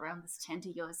paper around this tent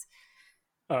of yours.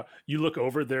 You look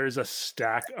over, there's a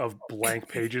stack of blank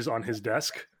pages on his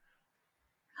desk.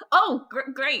 Oh,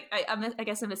 great. I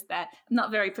guess I missed that. I'm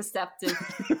not very perceptive.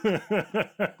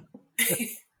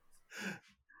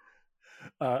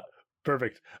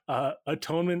 Perfect.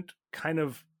 Atonement kind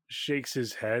of shakes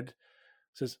his head,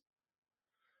 says,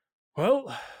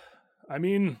 well, I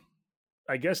mean,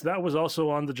 I guess that was also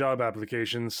on the job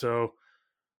application, so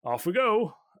off we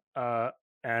go.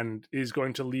 And is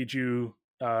going to lead you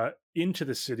into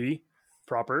the city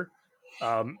proper.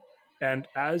 And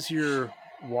as you're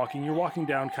walking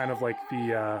down kind of like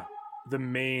the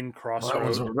main crossroad.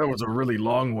 That was a really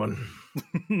long one.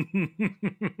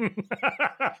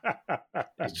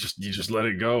 You just let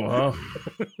it go, huh?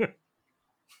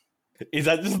 Is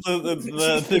that just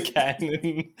the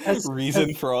canon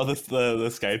reason for all this the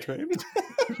SkyTrain?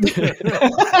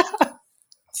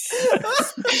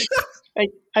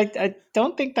 I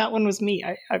don't think that one was me.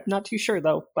 I'm not too sure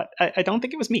though, but I don't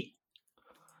think it was me.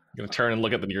 I'm gonna turn and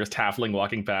look at the nearest halfling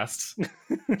walking past.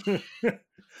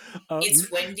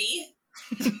 It's Wendy.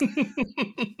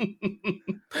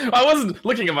 I wasn't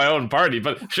looking at my own party,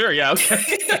 but sure, yeah, okay.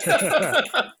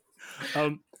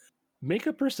 Make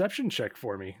a perception check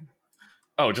for me.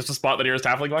 Oh, just to spot the nearest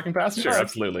halfling walking past? Sure,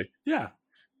 absolutely. Yeah.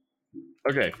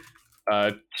 Okay.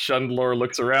 Shundlor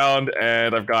looks around,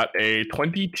 and I've got a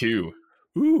 22.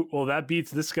 Ooh, well, that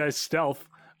beats this guy's stealth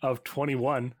of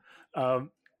 21.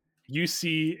 You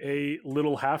see a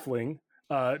little halfling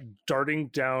darting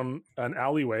down an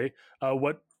alleyway.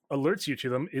 What alerts you to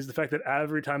them is the fact that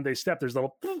every time they step, there's a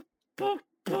little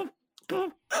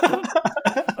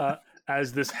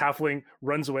as this halfling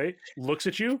runs away, looks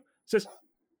at you, says,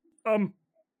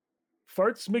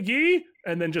 farts McGee,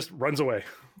 and then just runs away.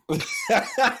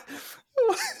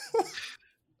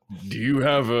 Do you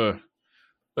have a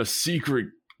secret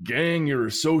gang you're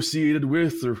associated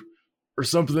with or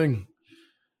something?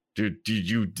 Are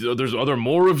there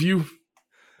more of you?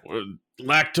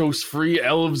 Lactose-free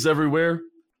elves everywhere?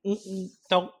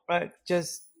 Don't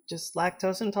just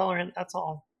lactose intolerant. That's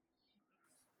all.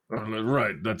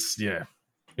 Right. That's yeah.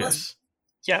 Yes.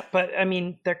 Yeah, but I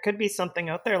mean, there could be something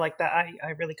out there like that. I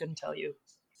really couldn't tell you.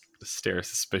 Stare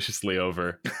suspiciously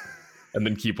over, and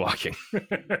then keep walking.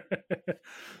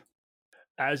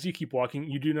 As you keep walking,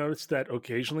 you do notice that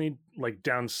occasionally, like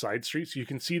down side streets, you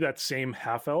can see that same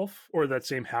half elf or that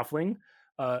same halfling,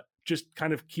 just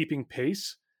kind of keeping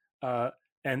pace.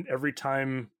 And every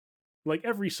time, like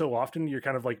every so often, you're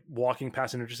kind of like walking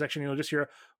past an intersection, you'll just hear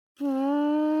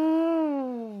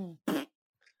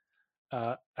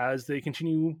as they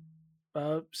continue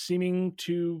seeming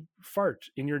to fart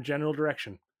in your general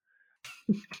direction.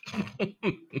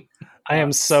 I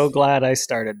am so glad I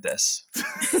started this.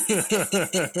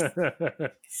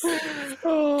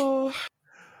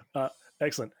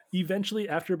 Excellent. Eventually,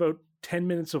 after about 10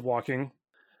 minutes of walking,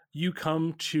 you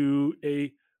come to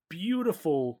a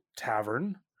beautiful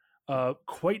tavern,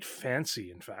 quite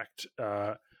fancy, in fact,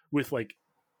 with like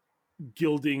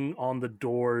gilding on the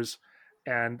doors,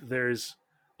 and there's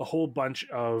a whole bunch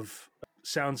of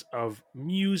sounds of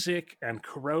music and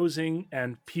carousing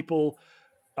and people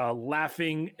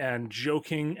laughing and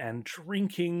joking and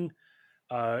drinking.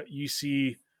 You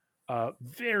see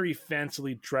very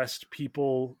fancily dressed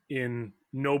people in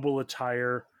noble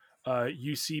attire.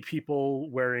 You see people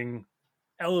wearing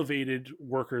elevated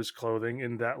workers' clothing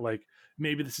in that, like,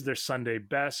 maybe this is their Sunday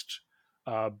best,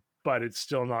 but it's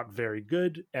still not very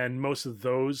good. And most of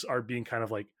those are being kind of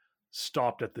like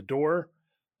stopped at the door.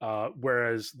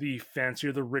 Whereas the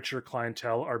fancier, the richer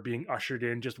clientele are being ushered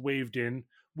in, just waved in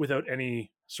without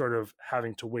any sort of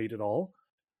having to wait at all.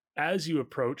 As you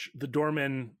approach, the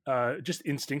doorman just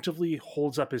instinctively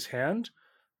holds up his hand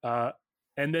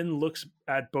and then looks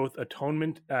at both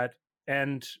Atonement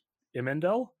and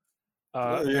Imendel.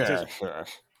 And says,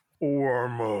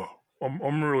 "Oh,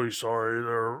 I'm really sorry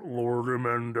there, Lord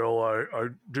Imendel. I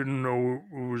didn't know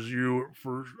it was you at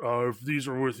first. If these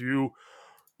are with you,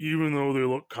 even though they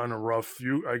look kind of rough,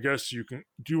 I guess you can.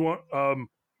 Do you want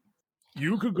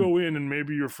you could go in and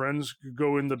maybe your friends could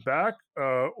go in the back,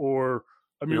 or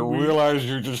I mean, You realize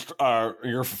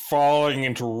you're falling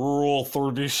into Rule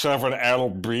 37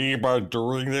 LB by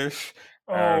doing this,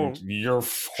 and your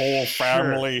whole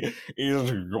family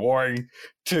is going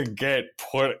to get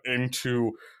put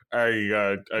into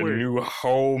a new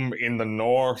home in the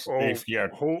north if you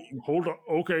hold on.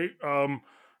 Okay.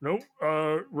 No.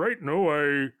 Right.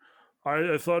 No.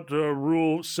 I thought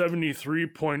Rule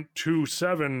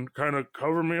 73.27 kind of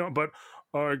covered me, but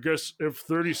I guess if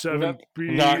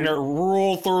 37B...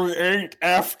 Rule 38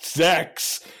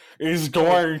 F6 is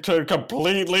going to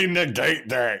completely negate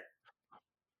that.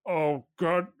 Oh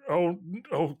God! Oh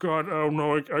God! Oh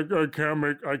no! I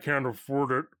can't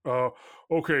afford it.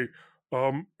 Okay.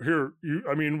 Here.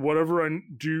 I mean, whatever I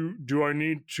do. Do I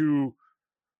need to?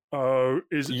 Am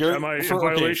I in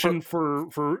violation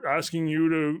for asking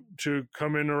you to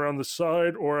come in around the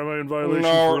side, or am I in violation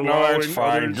for allowing that's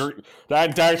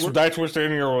fine. That's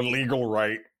within your legal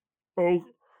right. Oh,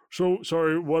 so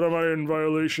sorry. What am I in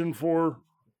violation for?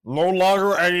 No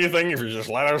longer anything if you just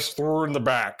let us through in the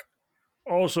back.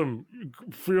 Awesome.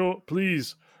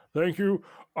 Please. Thank you.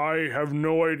 I have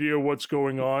no idea what's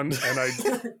going on,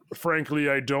 and frankly,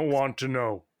 I don't want to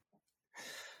know.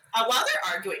 While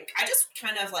they're arguing, I just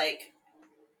kind of like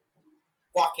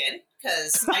walk in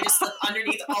because I just slip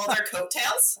underneath all their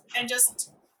coattails and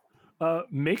just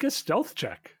make a stealth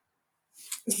check.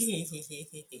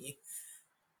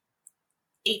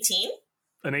 18.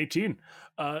 An 18.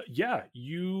 Yeah,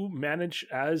 you manage,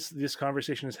 as this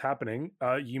conversation is happening,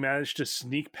 you manage to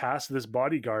sneak past this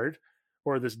bodyguard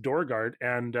or this door guard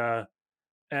and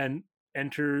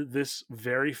enter this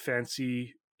very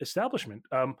fancy establishment.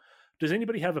 Does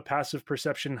anybody have a passive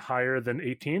perception higher than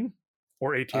 18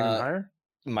 or 18 and higher?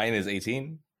 Mine is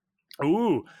 18.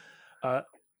 Ooh.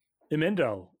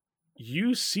 Emendel,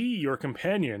 you see your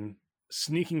companion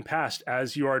sneaking past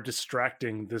as you are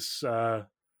distracting this door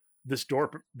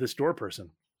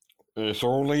person. It's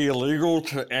only illegal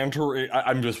to enter.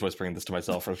 I'm just whispering this to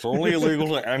myself. It's only illegal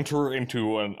to enter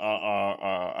into an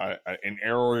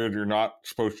area you're not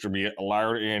supposed to be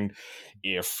allowed in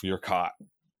if you're caught.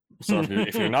 So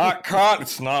if you're not caught,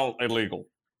 it's not illegal.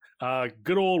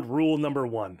 Good old rule number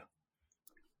 1.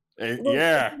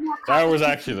 Yeah, that was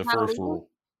actually the first rule.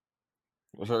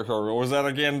 Sorry, what was that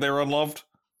again? They were unloved?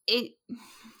 If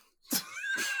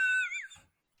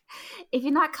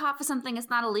you're not caught for something, it's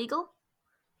not illegal?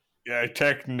 Yeah,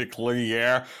 technically,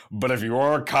 yeah. But if you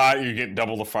are caught, you get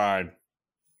double the fine.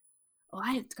 Oh,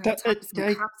 I got to talk to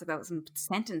some cops about some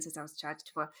sentences I was charged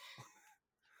for.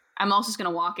 I'm also just going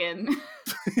to walk in.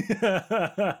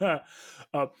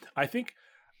 I think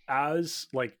as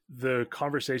like the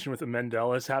conversation with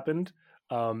Emendel has happened,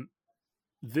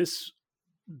 this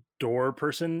door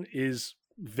person is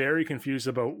very confused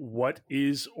about what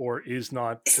is or is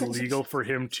not illegal for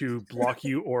him to block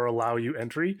you or allow you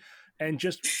entry, and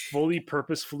just fully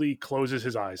purposefully closes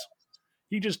his eyes.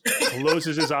 He just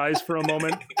closes his eyes for a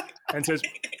moment and says,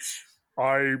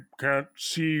 I can't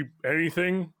see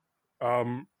anything.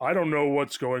 I don't know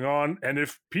what's going on, and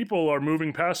if people are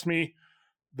moving past me,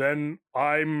 then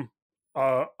I'm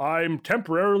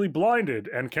temporarily blinded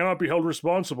and cannot be held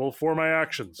responsible for my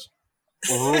actions.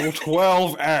 Rule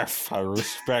 12F. I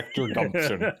respect your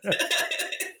gumption.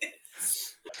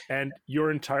 And your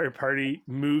entire party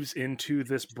moves into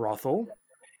this brothel.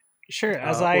 Sure.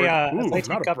 As I take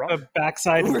up the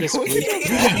backside of this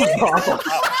brothel.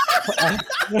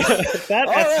 Let's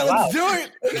do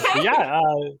it. Yeah.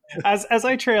 As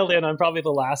I trailed in, I'm probably the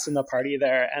last in the party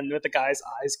there, and with the guy's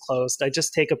eyes closed, I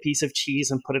just take a piece of cheese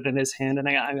and put it in his hand, and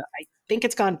I think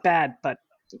it's gone bad, but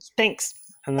thanks.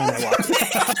 And then I walk.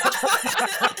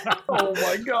 Oh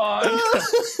my god!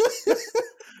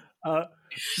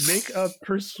 Make a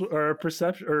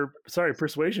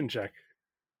persuasion check.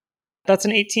 That's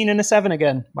an 18 and a 7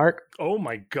 again, Mark. Oh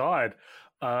my god!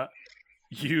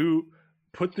 You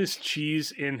put this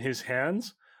cheese in his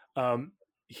hands.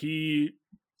 He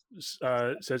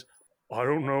says, "I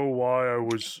don't know why I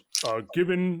was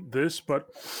given this, but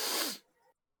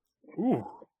ooh,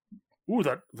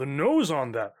 that the nose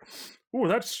on that." Oh,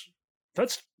 that's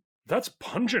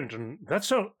pungent, and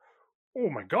that's oh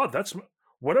my god, that's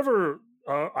whatever.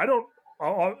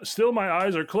 Still, my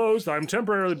eyes are closed. I'm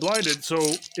temporarily blinded. So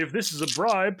if this is a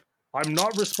bribe, I'm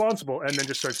not responsible. And then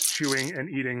just starts chewing and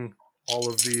eating all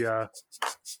of the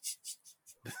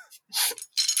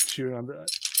chewing on the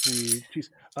cheese.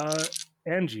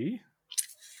 Angie.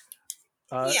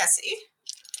 Yesy.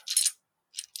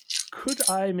 Could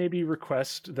I maybe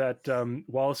request that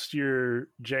whilst you're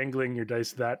jangling your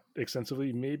dice that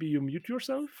extensively, maybe you mute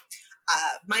yourself?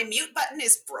 My mute button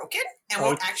is broken and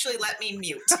won't actually let me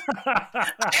mute.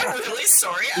 I'm really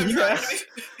sorry.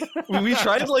 We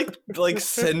tried like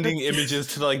sending images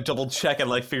to like double check and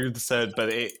like figure this out,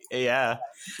 but yeah.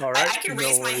 All right. I can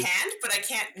raise my hand, but I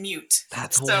can't mute.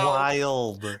 That's So,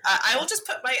 wild. I will just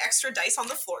put my extra dice on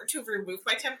the floor to remove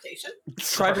my temptation.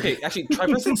 Try pressing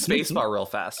spacebar real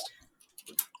fast.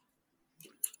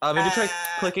 Maybe try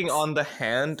clicking on the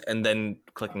hand and then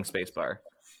clicking spacebar.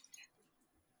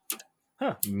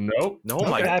 Huh. Nope. No,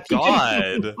 my Yeah,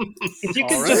 god. If you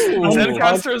could All just right.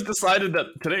 Zencaster has decided that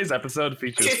today's episode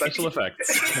features special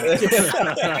effects.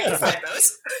 Find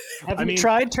those. have you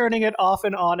tried turning it off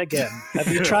and on again? Have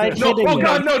you tried No, hitting oh it?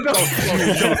 god, no.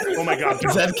 Oh my god.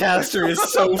 Zencaster is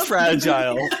so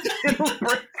fragile. It'll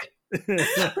break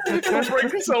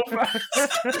so fast.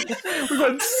 We've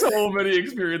had so many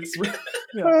experiences with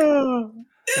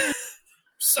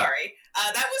Sorry.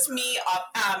 That was me.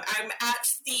 I'm at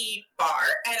the bar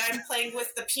and I'm playing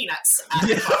with the peanuts at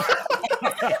the bar.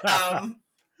 I'm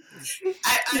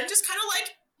just kind of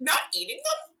like not eating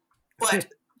them, but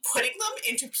putting them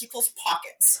into people's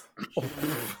pockets.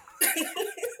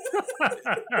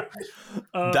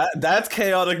 That's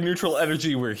chaotic neutral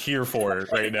energy we're here for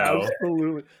right now.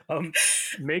 Absolutely.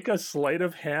 Make a sleight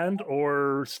of hand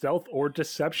or stealth or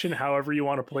deception, however you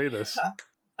want to play this.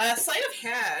 Sleight of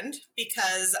hand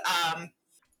because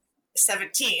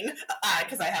 17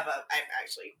 because I'm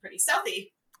actually pretty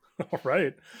stealthy. All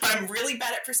right. But I'm really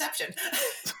bad at perception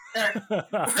or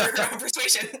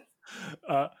persuasion.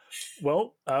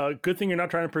 Well, good thing you're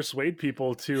not trying to persuade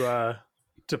people to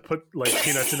put like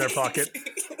peanuts in their pocket.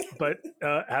 But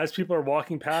as people are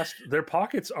walking past, their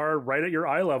pockets are right at your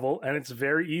eye level, and it's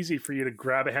very easy for you to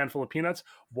grab a handful of peanuts,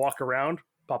 walk around,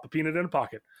 pop a peanut in a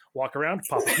pocket, walk around,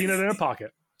 pop a peanut in a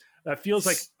pocket. That feels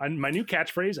like my new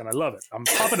catchphrase, and I love it. I'm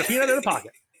popping a peanut in a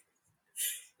pocket.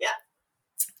 Yeah.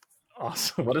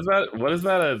 Awesome. What is that? What is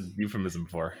that a euphemism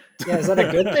for? Yeah, is that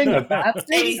a good thing? A bad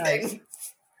thing? Anything.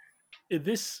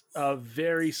 This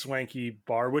very swanky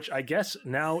bar, which I guess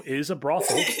now is a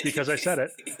brothel because I said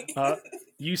it.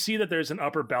 You see that there's an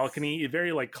upper balcony, a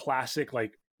very like classic,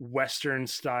 like Western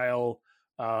style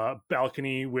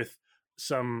balcony with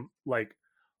some like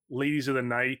ladies of the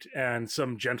night and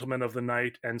some gentlemen of the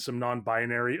night and some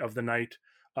non-binary of the night,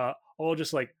 all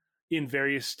just like in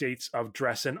various states of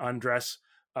dress and undress,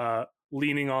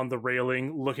 leaning on the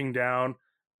railing, looking down.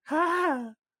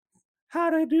 Ha!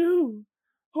 How'd I do?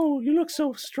 Oh, you look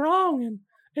so strong and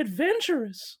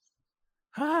adventurous.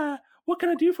 What can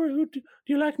I do for you? Do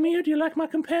you like me or do you like my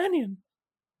companion?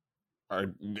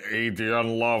 The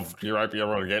unloved. You might be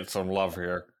able to get some love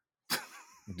here.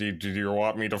 Do you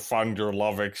want me to fund your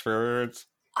love experience?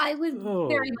 I would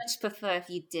very much prefer if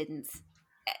you didn't.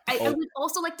 I would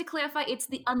also like to clarify it's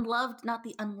the unloved, not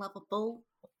the unlovable.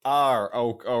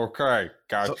 Okay.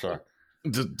 Gotcha.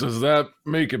 Does that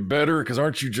make it better? Because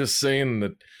aren't you just saying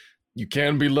that you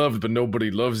can be loved, but nobody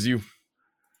loves you?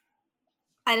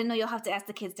 I didn't know. You'll have to ask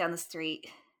the kids down the street.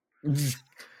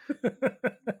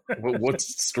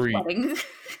 What's street? Wedding.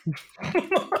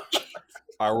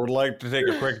 I would like to take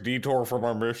a quick detour from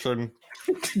our mission.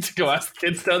 To go ask the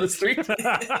kids down the street?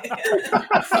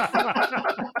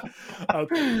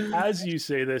 As you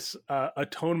say this,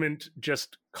 Atonement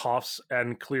just coughs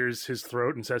and clears his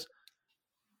throat and says,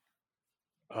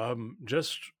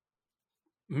 just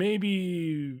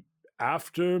maybe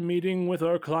after meeting with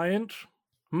our client,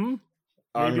 maybe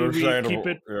we keep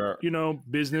it,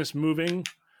 business moving.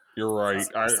 You're right.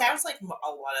 Sounds like a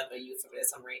lot of a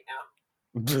euphemism right now.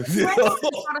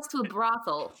 Brought us to a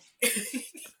brothel.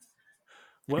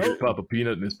 Well, pop a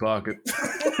peanut in his pocket.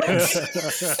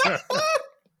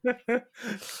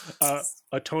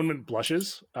 Atonement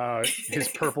blushes. His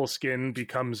purple skin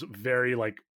becomes very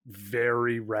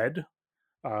red.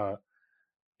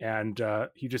 And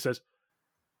he just says,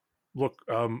 look,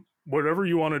 whatever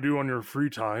you want to do on your free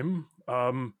time,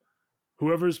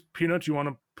 whoever's peanut you want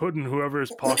to put in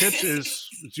whoever's pocket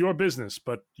it's your business,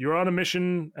 but you're on a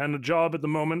mission and a job at the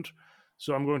moment,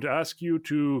 so I'm going to ask you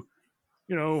to,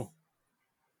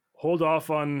 hold off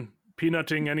on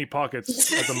peanutting any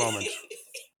pockets at the moment.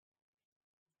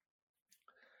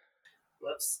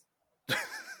 Whoops.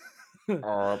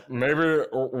 Maybe,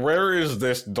 where is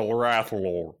this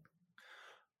Dorathlor?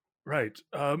 Right.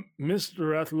 Mr.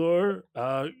 Rathlor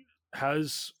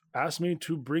has asked me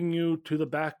to bring you to the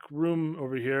back room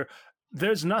over here.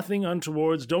 There's nothing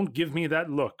untowards. Don't give me that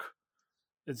look.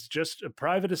 It's just a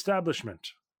private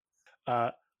establishment.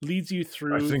 Leads you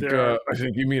through. I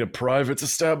think you mean a private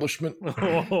establishment.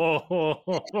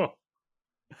 That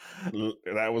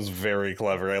was very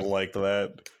clever. I liked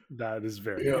that. That is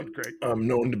very Yeah. good, Greg. I'm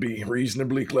known to be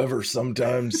reasonably clever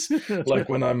sometimes, like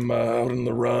when I'm out on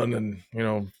the run and,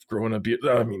 growing up.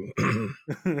 I mean,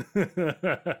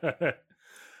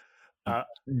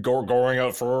 Going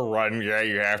out for a run, yeah,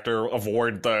 you have to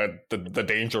avoid the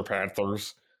danger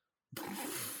panthers.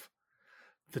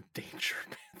 The danger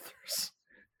panthers.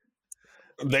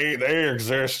 They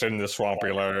exist in the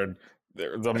swampy land.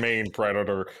 They're the main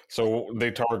predator, so they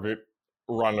target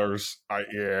runners. I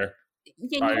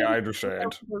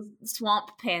understand. Those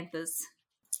swamp panthers.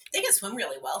 They can swim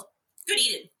really well. Good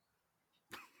eating.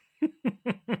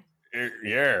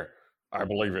 Yeah, I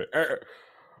believe it.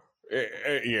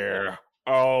 Yeah.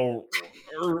 Oh,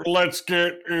 let's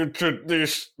get into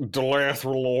this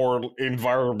Delathralor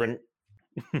environment.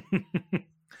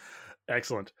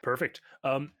 Excellent. Perfect.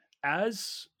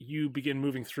 As you begin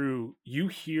moving through, you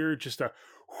hear just a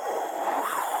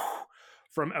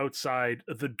from outside.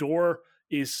 The door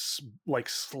is like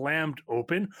slammed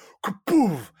open,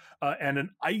 and an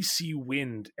icy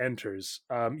wind enters.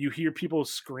 You hear people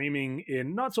screaming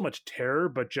in not so much terror,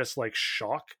 but just like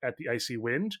shock at the icy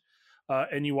wind.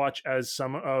 And you watch as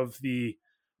some of the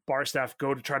bar staff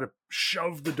go to try to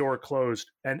shove the door closed.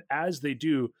 And as they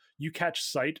do, you catch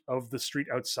sight of the street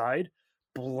outside,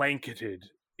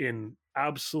 blanketed in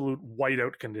absolute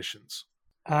whiteout conditions.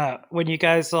 When you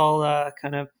guys all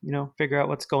kind of, figure out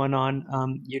what's going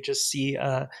on, you just see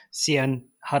Cian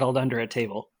huddled under a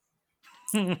table.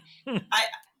 I'm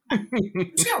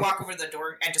just gonna walk over to the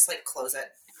door and just like close it.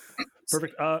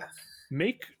 Perfect.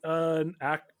 Make an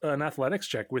athletics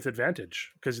check with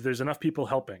advantage because there's enough people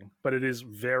helping, but it is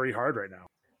very hard right now.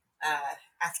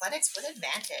 Athletics with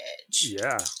advantage.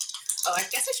 Yeah. Oh, I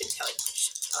guess I should tell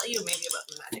you maybe about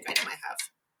the magic item I have.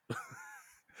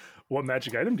 What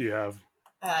magic item do you have?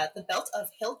 The Belt of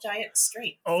Hill Giant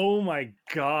Strength. Oh my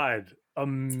god.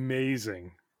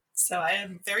 Amazing. So I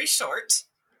am very short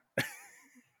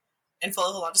and full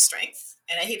of a lot of strength,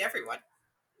 and I hate everyone.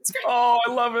 It's great. Oh,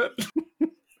 I love it.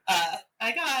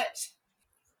 I got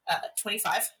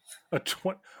 25.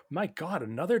 My god,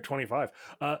 another 25.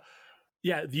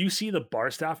 Yeah, you see the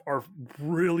bar staff are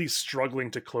really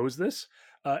struggling to close this,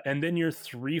 and then your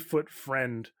 3-foot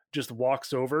friend just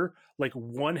walks over, like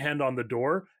one hand on the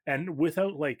door, and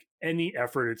without like any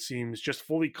effort, it seems, just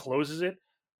fully closes it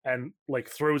and like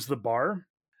throws the bar,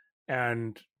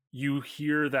 and you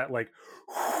hear that like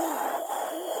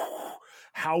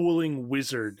howling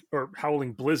wizard or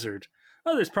howling blizzard.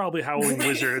 Oh, there's probably howling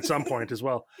wizard at some point as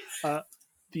well.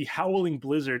 The howling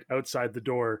blizzard outside the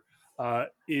door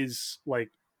is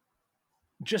like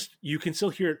just, you can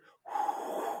still hear it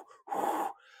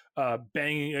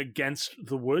banging against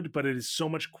the wood, but it is so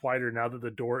much quieter now that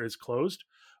the door is closed.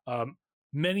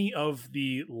 Many of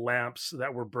the lamps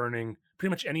that were burning, pretty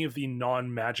much any of the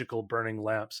non-magical burning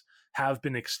lamps, have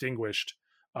been extinguished.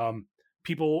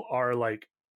 People are like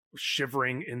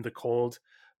shivering in the cold,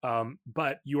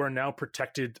 but you are now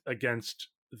protected against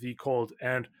the cold.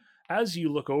 And as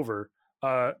you look over,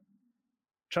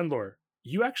 Chundlor,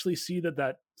 you actually see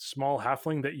that small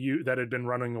halfling that had been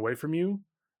running away from you,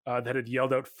 that had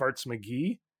yelled out "Farts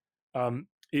McGee,"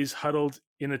 is huddled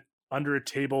under a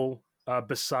table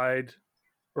beside,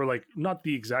 or like not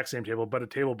the exact same table, but a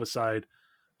table beside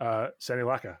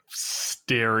Sanilaka.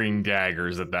 Staring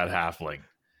daggers at that halfling.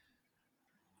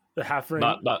 The halfling,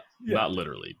 not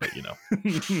literally, but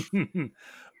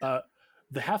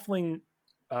the halfling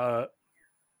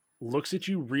looks at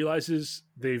you, realizes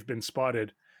they've been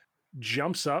spotted,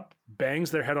 jumps up,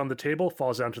 bangs their head on the table,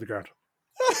 falls down to the ground.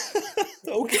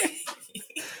 Okay.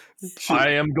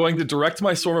 I am going to direct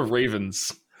my swarm of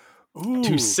ravens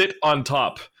to sit on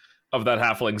top of that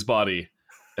halfling's body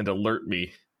and alert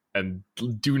me, and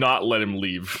do not let him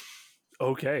leave.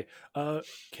 Okay.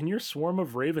 Can your swarm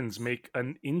of ravens make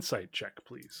an insight check,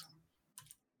 please?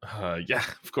 Yeah,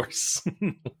 of course.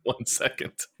 1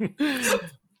 second.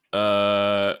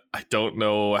 I don't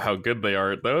know how good they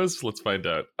are at those. Let's find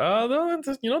out.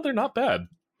 They're not bad.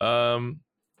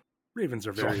 Ravens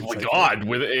are very. Oh my god!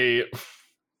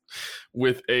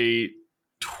 With a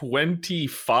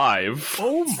 25.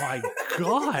 Oh my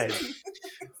god!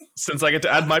 Since I get to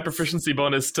add my proficiency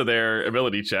bonus to their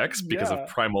ability checks because of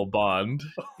Primal Bond.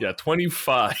 Yeah,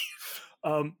 25.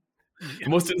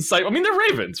 Most insightful. I mean, they're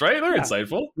ravens, right? They're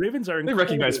insightful. Ravens are. They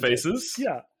recognize faces.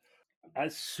 Yeah.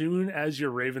 As soon as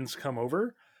your ravens come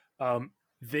over,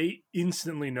 they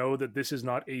instantly know that this is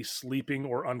not a sleeping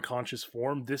or unconscious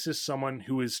form. This is someone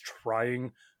who is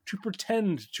trying to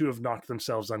pretend to have knocked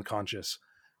themselves unconscious.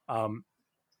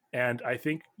 And I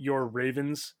think your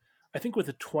ravens, with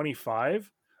a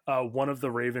 25, one of the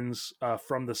ravens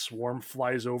from the swarm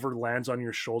flies over, lands on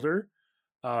your shoulder,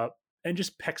 and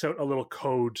just pecks out a little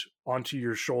code onto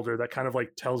your shoulder that kind of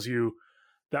like tells you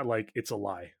that like it's a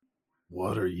lie.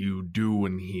 What are you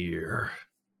doing here?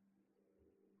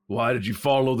 Why did you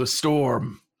follow the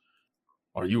storm?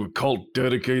 Are you a cult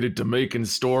dedicated to making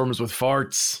storms with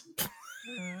farts?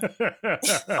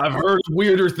 I've heard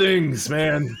weirder things,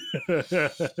 man.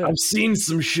 I've seen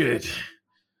some shit.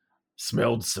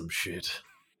 Smelled some shit.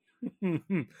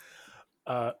 You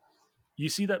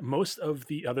see that most of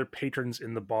the other patrons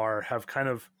in the bar have kind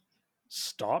of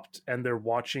stopped and they're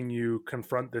watching you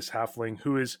confront this halfling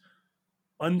who is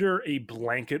under a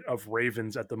blanket of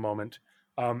ravens at the moment.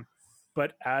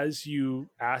 But as you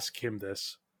ask him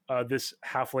this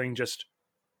halfling just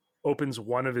opens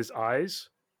one of his eyes,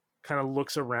 kind of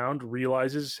looks around,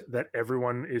 realizes that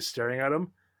everyone is staring at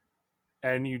him,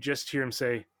 and you just hear him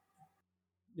say,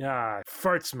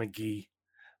 farts, McGee.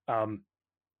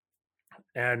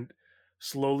 And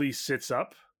slowly sits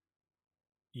up.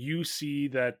 You see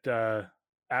that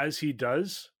as he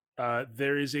does,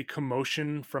 there is a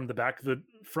commotion from the back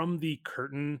from the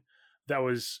curtain that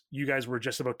was you guys were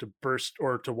just about to burst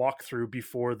or to walk through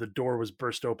before the door was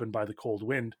burst open by the cold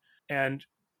wind, and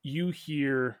you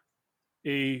hear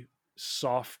a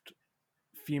soft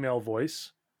female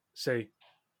voice say,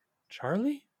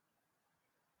 Charlie,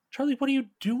 what are you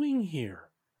doing here?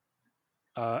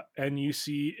 And you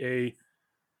see a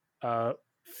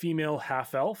female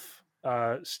half elf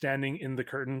standing in the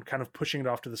curtain, kind of pushing it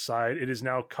off to the side. It is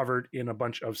now covered in a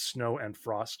bunch of snow and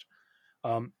frost.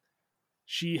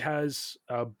 She has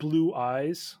blue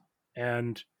eyes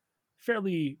and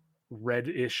fairly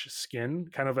reddish skin,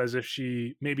 kind of as if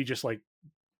she maybe just like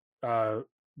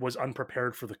was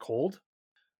unprepared for the cold,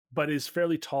 but is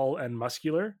fairly tall and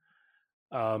muscular.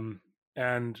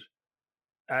 And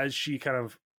as she kind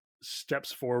of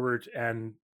steps forward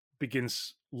and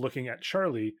begins looking at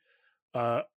Charlie,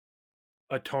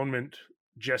 Atonement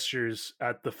gestures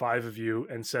at the five of you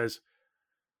and says,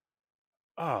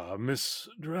 Miss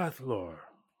Drathlar.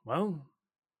 Well,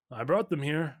 I brought them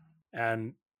here.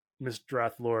 And Miss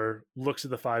Drathlar looks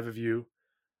at the five of you,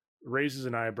 raises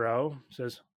an eyebrow,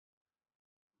 says,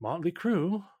 Motley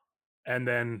crew, and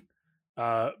then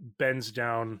bends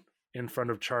down in front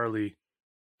of Charlie.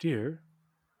 Dear,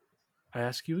 I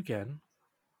ask you again,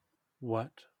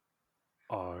 what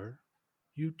are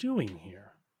you doing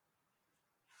here?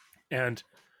 And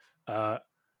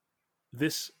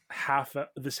this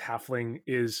halfling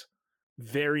is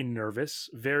very nervous,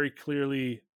 very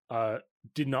clearly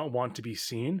did not want to be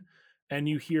seen, and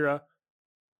you hear a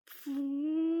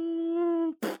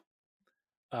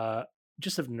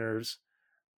just of nerves,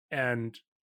 and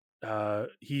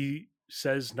he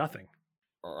says nothing.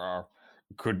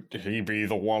 Could he be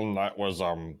the one that was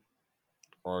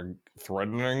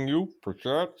threatening you,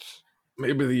 perchance?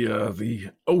 Maybe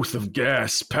the Oath of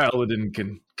Gas paladin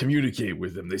can communicate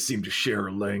with them. They seem to share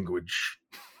a language.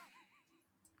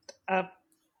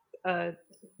 What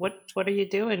are you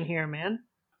doing here, man?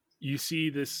 You see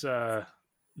this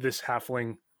this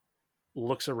halfling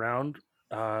looks around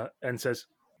and says,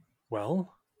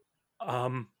 "Well,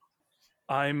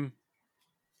 I'm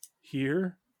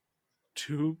here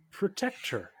to protect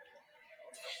her."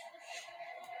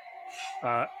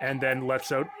 And then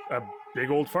lets out a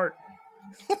big old fart.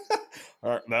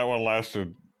 That one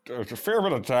lasted a fair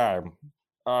bit of time.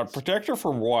 Protect her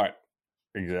from what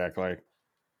exactly?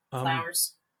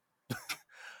 Flowers.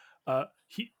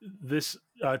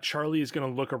 Charlie is going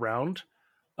to look around,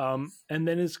 and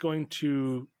then is going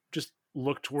to just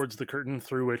look towards the curtain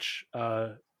through which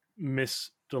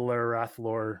Miss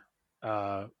Delarathlar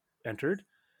entered,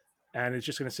 and it's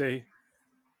just going to say,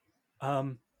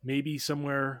 maybe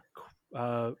somewhere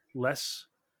less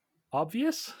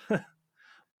obvious,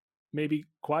 maybe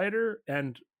quieter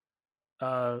and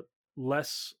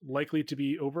less likely to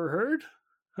be overheard.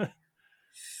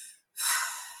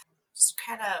 Just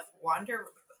kind of wander.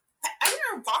 I'm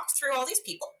going to walk through all these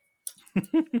people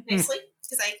nicely,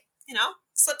 because I,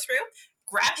 slip through,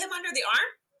 grab him under the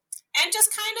arm, and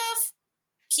just kind of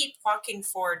keep walking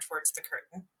forward towards the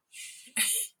curtain.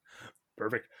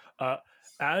 Perfect.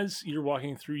 As you're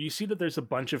walking through, you see that there's a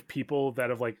bunch of people that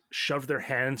have like shoved their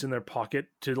hands in their pocket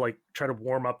to like try to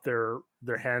warm up their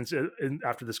hands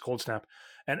after this cold snap.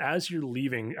 And as you're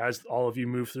leaving, as all of you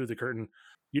move through the curtain,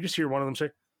 you just hear one of them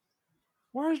say,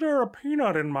 "Why is there a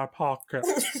peanut in my pocket?"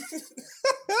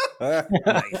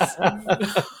 Nice.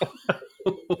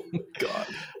 God.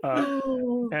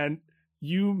 And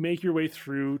you make your way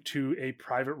through to a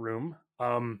private room,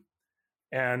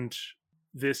 and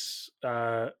this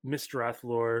Mr.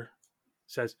 Athlor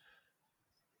says,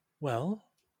 "Well,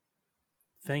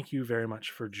 thank you very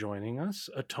much for joining us,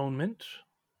 Atonement.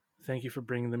 thank you for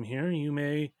bringing them here. You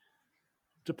may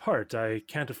depart. I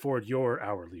can't afford your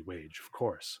hourly wage, of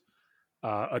course.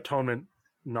 Atonement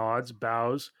nods,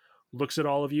 bows, looks at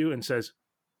all of you, and says,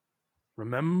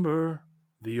 remember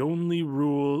the only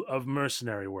rule of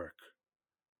mercenary work.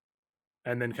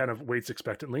 And then kind of waits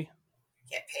expectantly.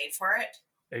 Get paid for it.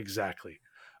 Exactly.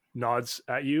 Nods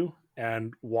at you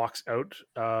and walks out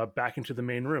back into the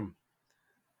main room.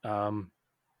 And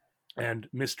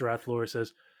Mr. Athlor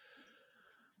says,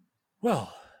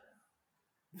 well,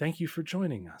 thank you for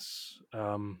joining us.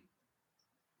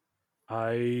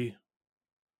 I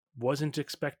wasn't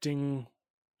expecting,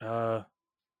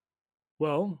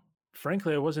 well,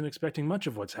 frankly, I wasn't expecting much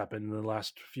of what's happened in the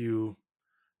last few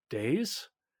days.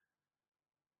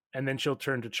 And then she'll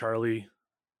turn to Charlie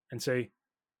and say,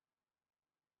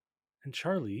 and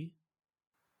Charlie,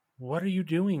 what are you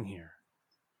doing here?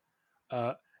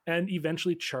 And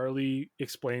eventually Charlie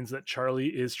explains that Charlie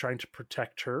is trying to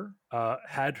protect her,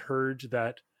 had heard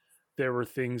that there were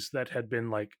things that had been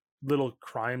like little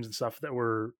crimes and stuff that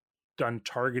were done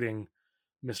targeting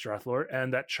Mr. Athlor,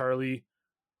 and that Charlie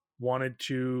wanted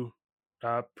to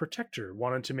protect her,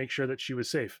 wanted to make sure that she was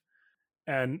safe.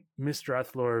 And Mr.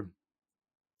 Athlor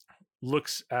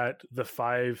looks at the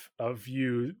five of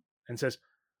you and says,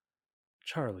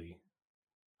 Charlie,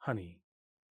 honey,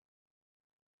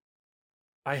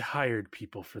 I hired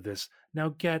people for this.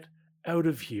 Now get out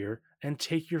of here and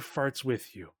take your farts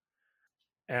with you.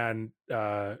 And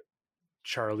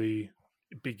Charlie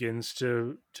begins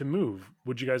to move.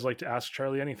 Would you guys like to ask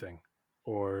Charlie anything?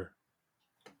 Or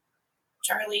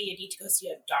Charlie, you need to go see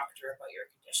a doctor about your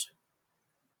condition.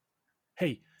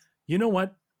 Hey, you know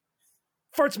what?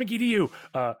 Farts Mickey to you.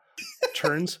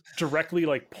 Turns directly,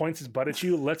 like points his butt at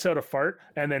you, lets out a fart,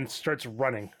 and then starts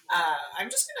running. I'm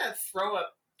just gonna throw a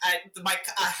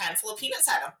handful of peanuts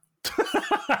at him.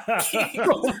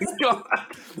 Oh my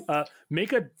god.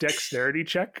 Make a dexterity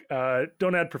check.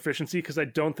 Don't add proficiency because I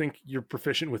don't think you're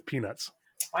proficient with peanuts.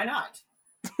 Why not?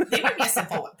 They might be a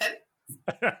simple weapon.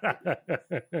 I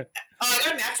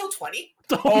got a natural 20.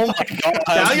 Oh my god!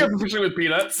 Now you're proficient with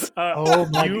peanuts. Oh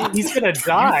my god, he's gonna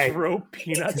die. You throw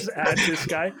peanuts at this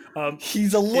guy.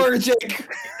 He's allergic.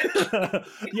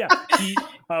 Yeah, he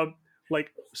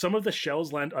like some of the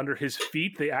shells land under his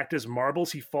feet. They act as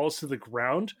marbles. He falls to the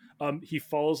ground. He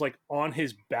falls like on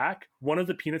his back. One of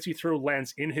the peanuts you throw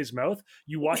lands in his mouth.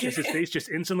 You watch as his face just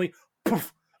instantly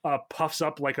poof, puffs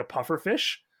up like a puffer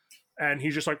fish, and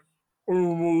he's just like,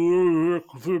 "Oh,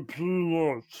 the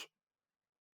peanuts.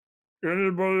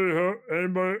 Anybody help?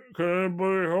 Can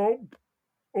anybody help?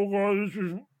 Oh god, this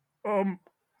is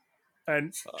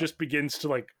and just begins to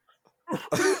like."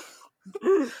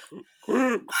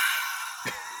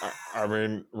 I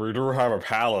mean, we do have a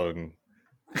paladin.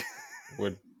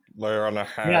 Would lay on a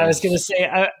hand. Yeah, I was gonna say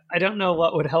I don't know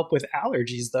what would help with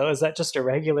allergies though. Is that just a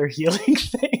regular healing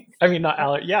thing? I mean, not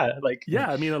allergy. Yeah, like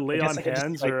yeah. I mean, a lay on I just,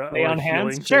 hands like, or lay or on a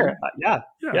hands. healing Sure. thing.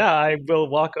 Yeah. I will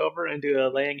walk over and do a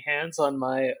laying hands on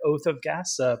my oath of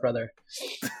gas brother.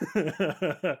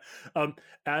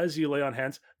 As you lay on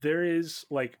hands, there is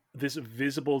like this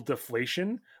visible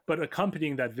deflation, but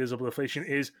accompanying that visible deflation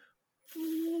is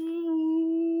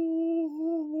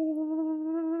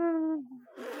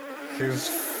His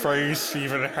face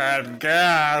even had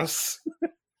gas.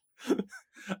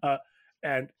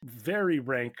 And very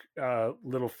rank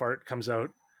little fart comes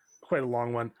out, quite a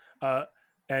long one.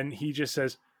 And he just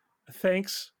says,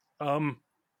 thanks.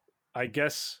 I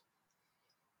guess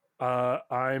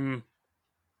I'm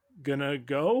gonna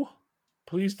go.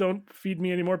 Please don't feed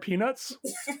me any more peanuts.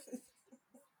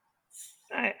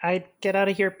 I'd get out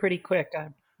of here pretty quick.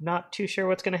 I'm not too sure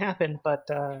what's going to happen, but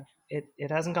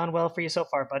it hasn't gone well for you so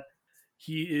far. But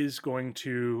he is going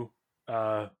to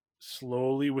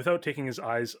slowly, without taking his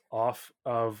eyes off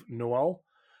of Noel,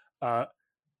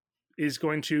 is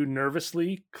going to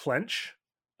nervously clench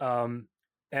and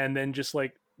then just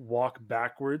like walk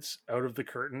backwards out of the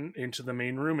curtain into the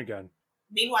main room again.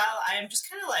 Meanwhile, I am just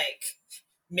kind of like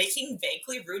making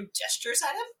vaguely rude gestures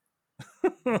at him.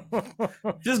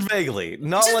 Just vaguely,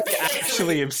 not Just like vaguely.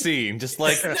 actually obscene. Just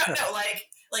like No,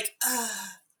 like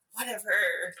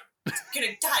whatever. Gonna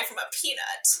die from a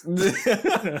peanut.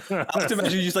 I have to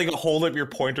imagine you just like hold up your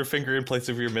pointer finger in place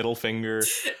of your middle finger,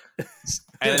 and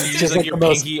then you Just use like like your the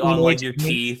most pinky on like teenage your thing.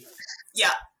 teeth. Yeah.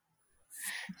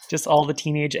 just all the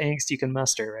teenage angst you can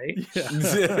muster, right?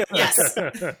 Yes.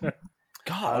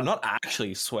 God, I'm not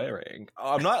actually swearing.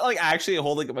 I'm not like actually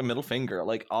holding up my middle finger.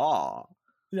 Like, ah.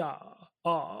 Yeah.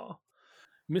 Aw.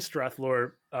 Mr.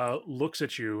 Athlor looks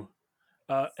at you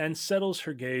and settles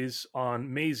her gaze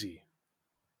on Maisie.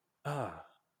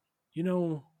 You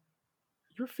know,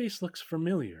 your face looks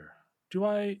familiar.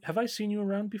 have I seen you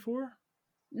around before?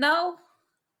 No.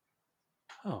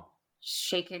 Oh.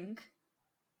 Shaking.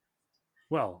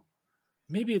 Well,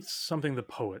 maybe it's something the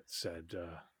poet said.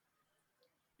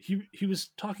 He was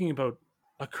talking about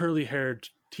a curly-haired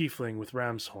tiefling with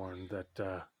ram's horn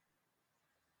that,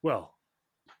 well,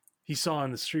 he saw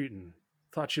in the street and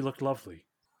thought she looked lovely.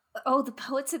 Oh, the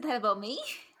poet said that about me?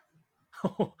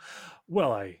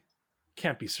 Well, I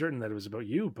can't be certain that it was about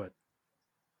you, but it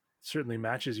certainly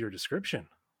matches your description.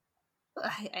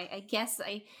 I guess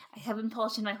I have been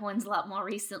polishing my horns a lot more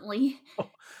recently.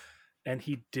 And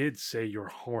he did say your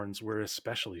horns were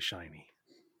especially shiny.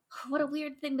 What a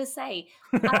weird thing to say.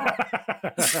 The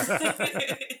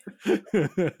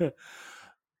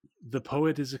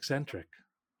poet is eccentric,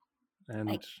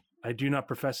 and I do not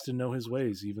profess to know his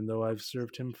ways, even though I've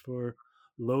served him for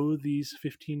these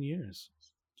 15 years.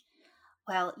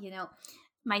 Well,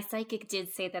 my psychic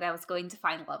did say that I was going to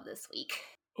find love this week.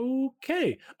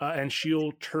 Okay. And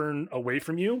she'll turn away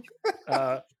from you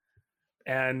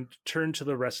and turn to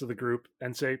the rest of the group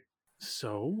and say,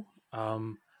 so,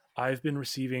 I've been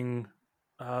receiving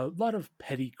a lot of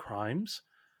petty crimes,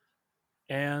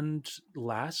 and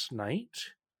last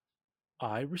night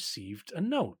I received a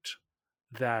note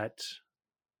that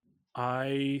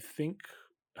I think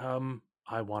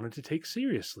I wanted to take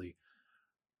seriously.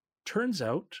 Turns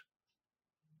out,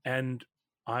 and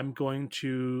I'm going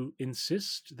to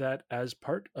insist that as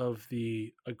part of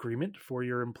the agreement for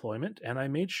your employment, and I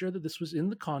made sure that this was in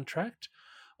the contract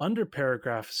under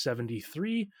paragraph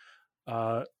 73,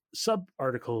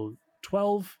 sub-article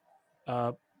 12,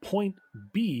 point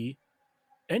B,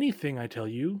 anything I tell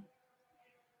you,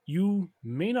 you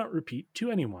may not repeat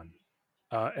to anyone.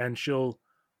 And she'll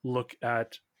look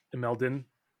at Imelden.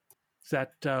 Is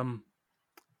that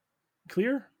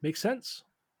clear? Makes sense?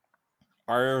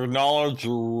 I acknowledge the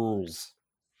rules.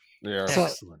 Yeah.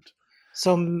 Excellent.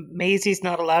 So Maisie's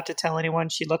not allowed to tell anyone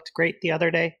she looked great the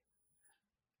other day?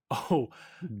 Oh,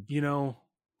 Yeah,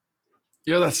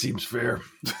 that seems fair.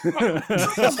 I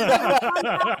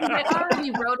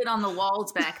already wrote it on the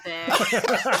walls back there.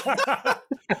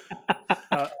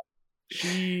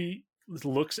 She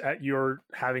looks at your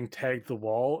having tagged the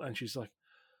wall, and she's like,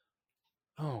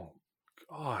 oh,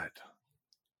 God.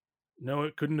 No,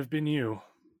 it couldn't have been you.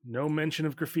 No mention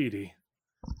of graffiti.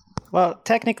 Well,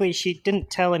 technically, she didn't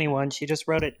tell anyone. She just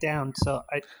wrote it down. So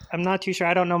I'm not too sure.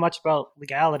 I don't know much about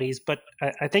legalities, but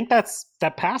I think that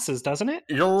passes, doesn't it?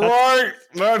 You're right.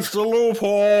 That's the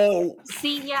loophole.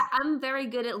 See, yeah, I'm very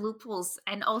good at loopholes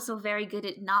and also very good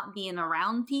at not being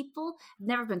around people. I've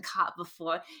never been caught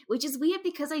before, which is weird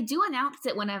because I do announce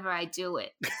it whenever I do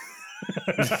it.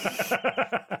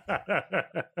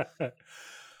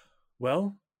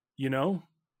 Well,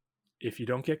 if you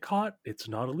don't get caught, it's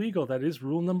not illegal. That is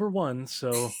rule number 1.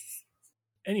 So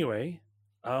anyway,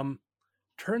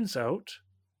 turns out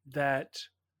that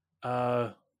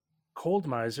Cold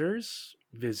Miser's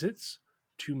visits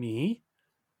to me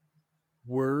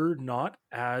were not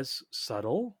as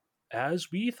subtle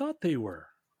as we thought they were.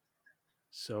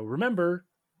 So remember,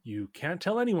 you can't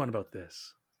tell anyone about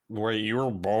this. Wait, you were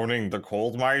boning the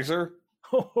Cold Miser?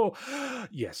 Oh,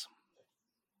 yes.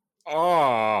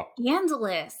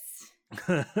 Scandalous.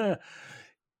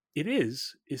 It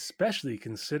is, especially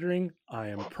considering I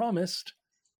am promised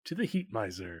to the Heat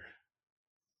Miser.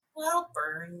 Well,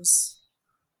 burns.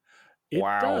 It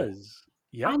Wow. does.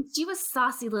 Yep. Aren't you a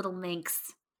saucy little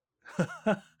minx?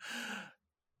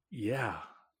 Yeah.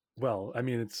 Well, I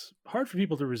mean, it's hard for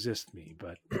people to resist me,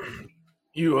 but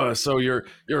You so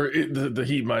the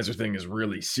Heat Miser thing is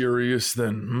really serious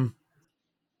then?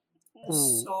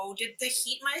 So did the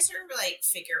Heat Miser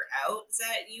figure out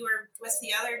that you were with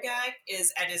the other guy?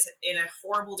 Is in a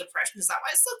horrible depression? Is that why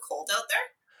it's so cold out there?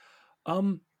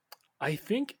 I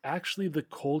think actually the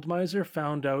Cold Miser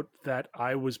found out that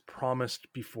I was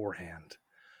promised beforehand.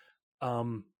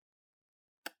 But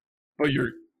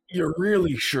you're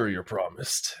really sure you're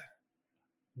promised?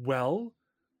 Well,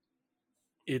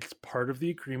 it's part of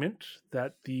the agreement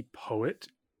that the poet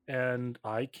and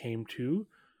I came to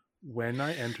when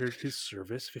I entered his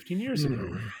service 15 years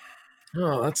ago.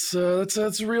 Oh, that's a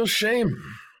real shame.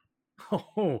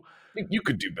 Oh, You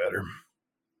could do better.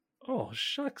 oh,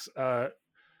 shucks.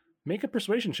 Make a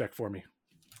persuasion check for me.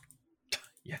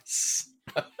 Yes.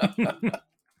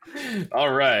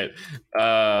 All right.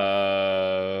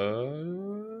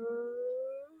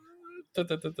 I'm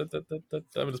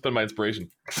gonna spend my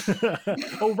inspiration.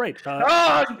 Oh, right.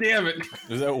 Damn it!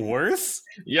 Is that worse?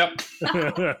 Yep.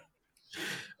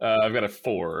 I've got a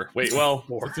 4. Wait, well,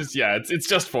 4. it's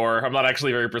just 4. I'm not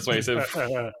actually very persuasive.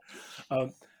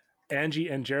 Angie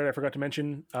and Jared, I forgot to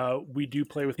mention, we do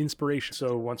play with inspiration.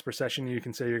 So once per session, you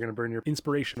can say you're going to burn your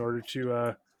inspiration in order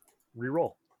to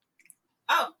re-roll.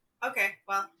 Oh, okay.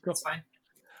 Well, Cool. that's fine.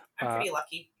 I'm pretty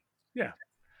lucky. Yeah.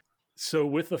 So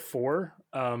with the 4,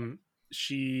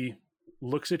 she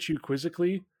looks at you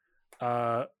quizzically,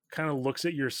 kind of looks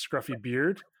at your scruffy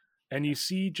beard, and you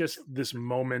see just this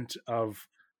moment of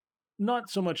not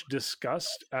so much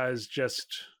disgust as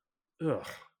just ugh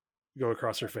go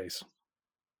across her face.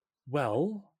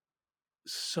 Well,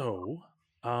 so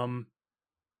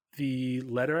the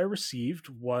letter I received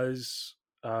was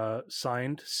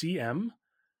signed CM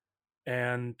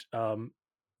and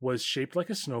was shaped like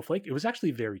a snowflake. It was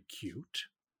actually very cute,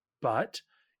 but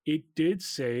it did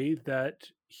say that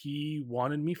he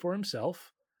wanted me for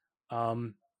himself,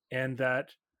 and that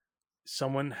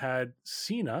someone had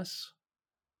seen us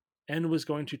and was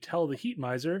going to tell the Heat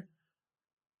Miser,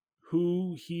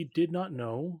 who he did not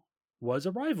know was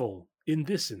a rival in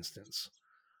this instance.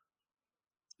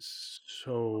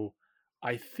 So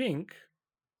I think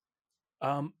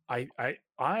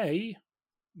I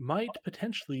might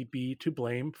potentially be to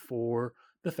blame for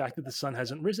the fact that the sun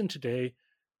hasn't risen today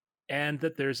and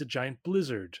that there's a giant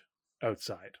blizzard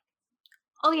outside.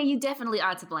 Oh yeah, you definitely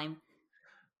are to blame.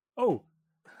 Oh,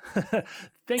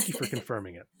 thank you for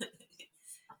confirming it.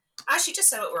 She just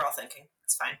said what we're all thinking.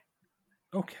 It's fine.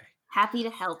 Okay. Happy to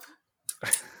help.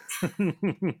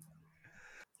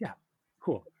 Yeah,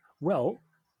 cool. Well,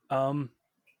 I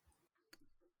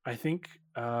think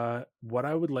what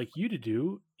I would like you to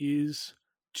do is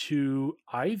to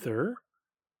either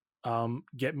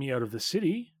get me out of the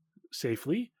city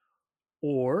safely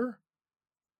or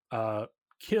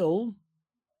kill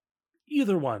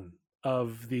either one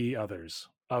of the others,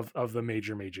 of the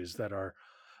major mages that are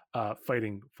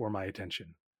fighting for my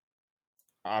attention.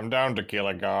 I'm down to kill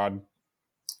a god.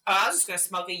 I was just going to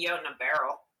smuggle you out in a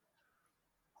barrel.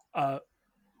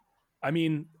 I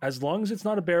mean, as long as it's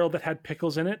not a barrel that had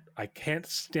pickles in it, I can't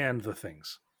stand the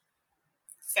things.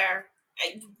 Fair.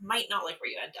 I might not like where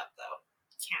you end up, though.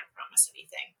 Can't promise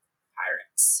anything.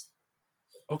 Pirates.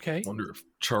 Okay. Wonder if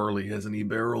Charlie has any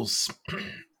barrels.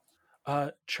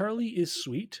 Charlie is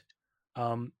sweet.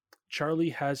 Charlie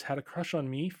has had a crush on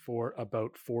me for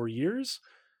about 4 years,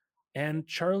 and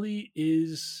Charlie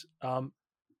is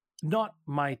not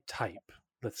my type.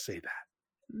 Let's say that.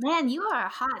 Man, you are a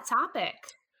hot topic.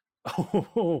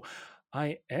 Oh,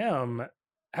 I am.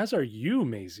 As are you,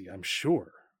 Maisie, I'm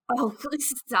sure. Oh,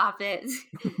 please stop it.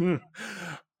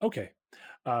 Okay.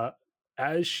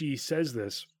 As she says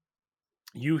this,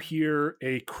 you hear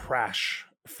a crash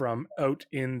from out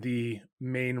in the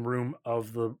main room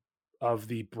of the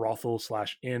brothel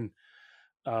 / inn,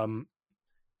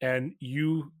 and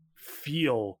you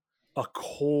feel a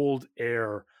cold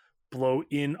air blow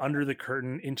in under the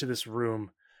curtain into this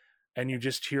room, and you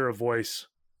just hear a voice,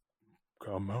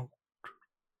 "Come out,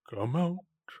 come out,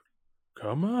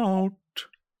 come out,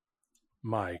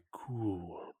 my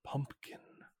cool pumpkin."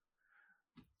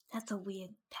 That's a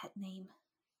weird pet name.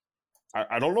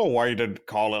 I don't know why you didn't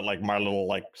call it like my little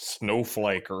like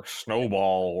snowflake or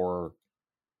snowball or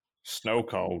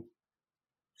snowcoat.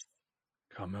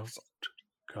 Come out,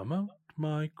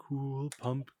 my cool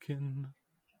pumpkin.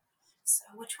 So,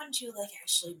 which one do you like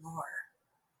actually more?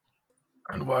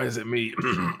 And why is it me?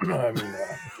 I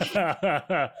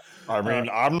mean,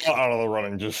 I'm not out of the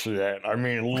running just yet. I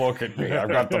mean, look at me. I've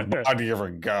got the body of a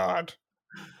god.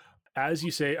 As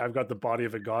you say, I've got the body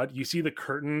of a god, you see the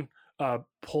curtain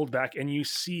pulled back, and you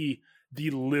see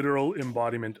the literal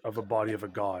embodiment of a body of a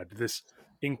god. This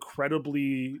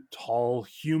incredibly tall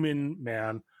human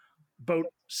man, about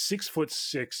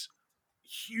 6'6",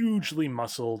 hugely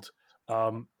muscled,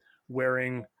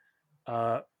 wearing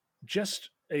just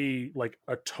a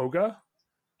toga,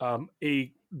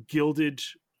 a gilded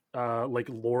like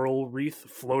laurel wreath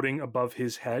floating above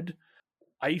his head,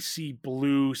 icy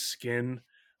blue skin,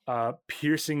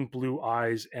 piercing blue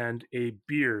eyes, and a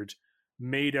beard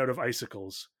made out of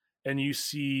icicles. And you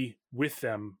see with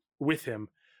him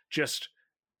just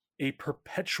a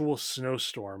perpetual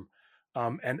snowstorm.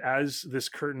 And as this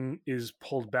curtain is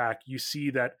pulled back, you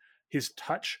see that his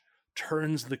touch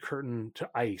turns the curtain to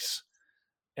ice,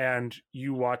 and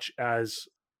you watch as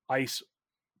ice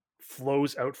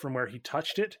flows out from where he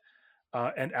touched it.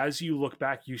 And as you look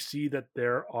back, you see that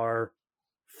there are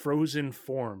frozen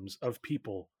forms of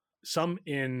people, some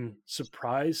in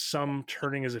surprise, some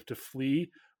turning as if to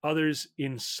flee, others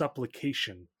in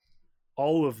supplication,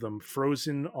 all of them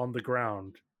frozen on the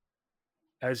ground,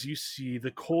 as you see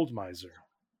the Cold Miser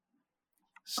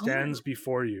stands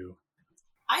before you.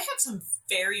 I have some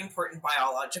very important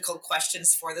biological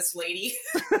questions for this lady.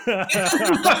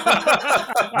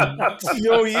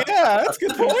 Yo, yeah, that's a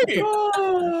good point.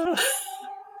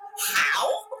 How?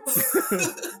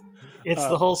 It's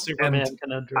the whole Superman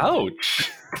conundrum.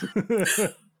 Ouch.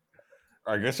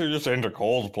 I guess you're just into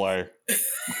Coldplay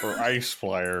or Ice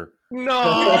Player. No.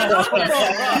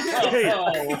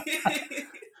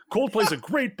 Coldplay's a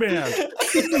great band.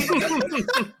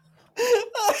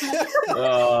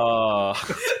 Oh.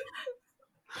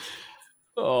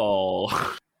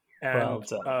 And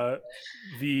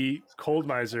the cold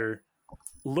miser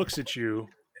looks at you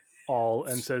all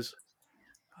and says,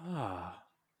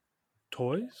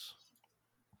 toys?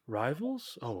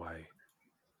 Rivals? Oh, I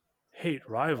hate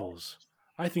rivals.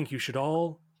 I think you should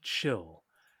all chill.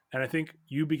 And I think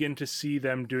you begin to see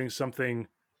them doing something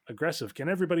aggressive. Can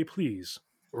everybody please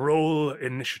roll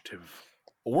initiative?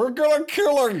 We're gonna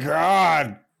kill a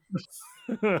god.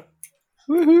 Woohoo!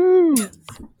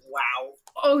 Wow.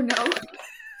 Oh no.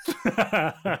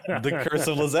 The Curse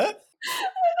of Lizette?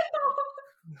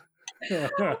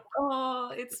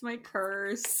 Oh, it's my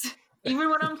curse. Even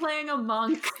when I'm playing a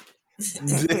monk.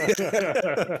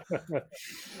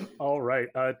 All right,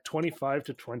 25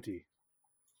 to 20.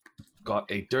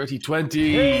 Got a dirty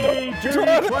 20. Hey,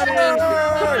 dirty 20!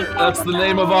 That's the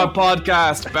name of our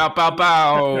podcast. Bow, bow,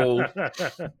 bow.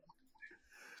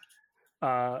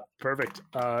 Perfect.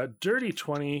 Dirty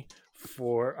 20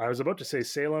 for, I was about to say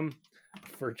Salem,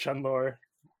 for Chunlor.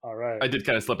 All right. I did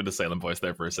kind of slip into Salem voice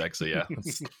there for a sec, so yeah.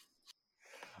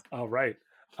 All right.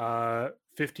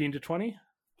 15 to 20?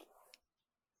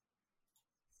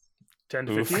 10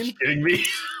 to 15? Are you kidding me?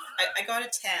 I got a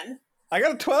 10. I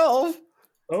got a 12.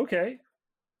 Okay.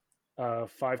 5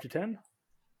 to 10?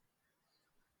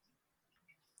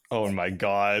 Oh my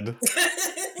god.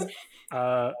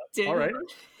 All right.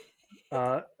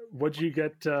 What'd you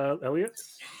get, Elliot?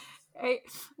 I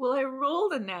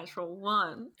rolled a natural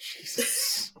 1.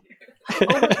 Jesus.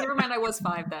 Oh, never mind. I was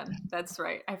 5 then. That's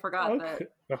right. I forgot that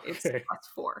it's Okay.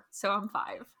 +4, so I'm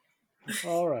 5.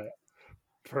 All right.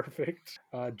 Perfect.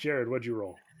 Jared, what'd you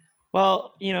roll?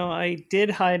 Well, I did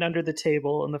hide under the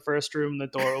table in the first room. The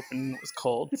door open was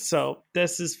cold. So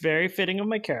this is very fitting of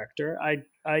my character. I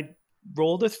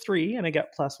rolled a 3 and I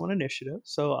got +1 initiative.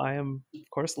 So I am, of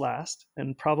course, last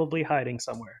and probably hiding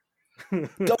somewhere.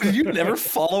 Did you never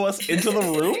follow us into the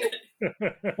room?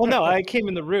 Well, no, I came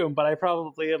in the room, but I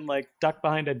probably am like ducked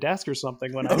behind a desk or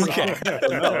something when I saw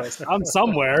it. I'm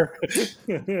somewhere.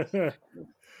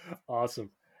 Awesome.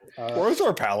 Where's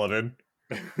our paladin?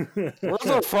 Where's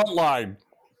our front line?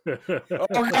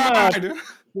 Oh god!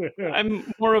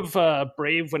 I'm more of a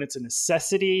brave when it's a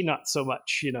necessity, not so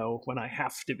much, when I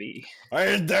have to be.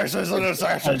 This is a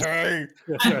necessity. Okay.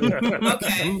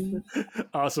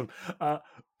 Awesome.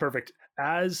 Perfect.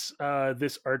 As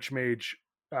this archmage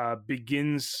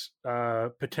begins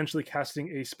potentially casting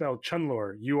a spell,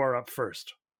 Chunlor, you are up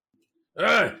first.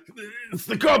 It's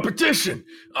the competition.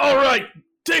 All right,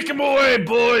 take him away,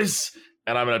 boys.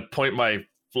 And I'm going to point my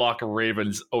flock of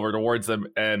ravens over towards them,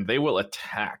 and they will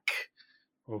attack.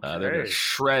 Okay. They're going to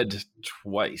shred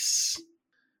twice.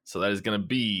 So that is going to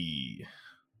be...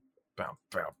 Bow,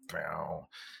 bow, bow.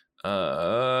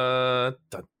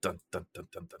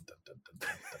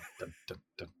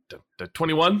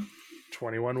 21.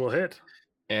 21 will hit.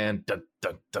 And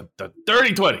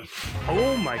dirty 20.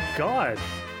 Oh my god.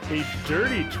 A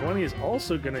dirty 20 is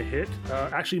also going to hit.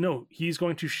 Actually, no, he's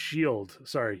going to shield.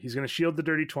 Sorry, he's going to shield the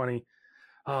dirty 20.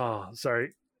 Oh,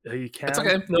 sorry. He can. It's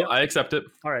okay. No, Yep. I accept it.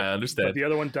 All right. I understand. But the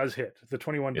other one does hit. The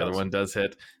 21 The does. other one does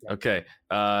hit. Yep. Okay.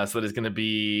 So that is going to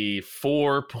be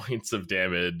 4 points of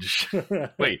damage.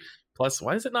 Wait. Plus,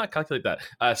 why does it not calculate that?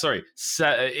 Sorry.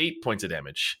 8 points of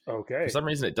damage. Okay. For some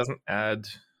reason, it doesn't add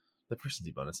the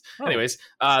proficiency bonus. Oh. Anyways,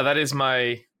 that is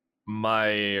my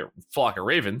flock of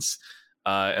ravens.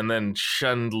 And then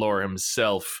Chunlor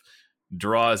himself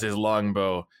draws his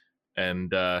longbow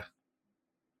and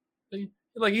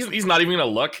he's not even gonna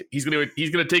look. He's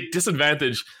gonna take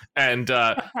disadvantage and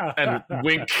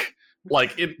wink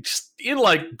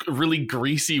in really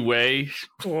greasy way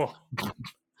Oh.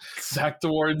 back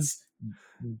towards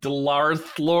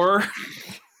Delarthlor.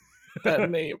 That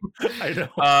name. I know.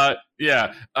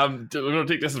 Yeah. I'm gonna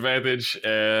take disadvantage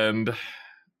and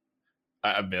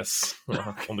I miss.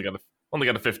 Only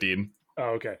got a 15. Oh,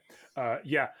 okay.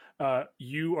 Yeah.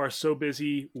 You are so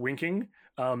busy winking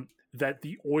that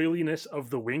the oiliness of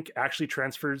the wink actually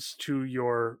transfers to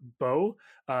your bow,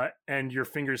 and your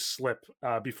fingers slip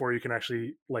before you can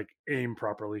actually aim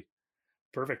properly.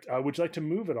 Perfect. Would you like to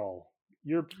move at all?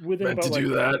 You're within Meant about to do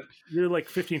that. You're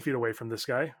 15 feet away from this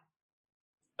guy.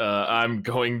 I'm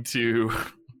going to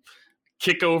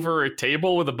kick over a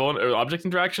table with a object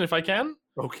interaction if I can.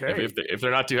 Okay. If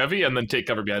they're not too heavy, and then take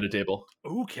cover behind a table.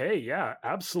 Okay, yeah,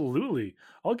 absolutely.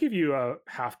 I'll give you a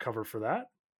half cover for that.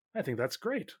 I think that's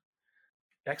great.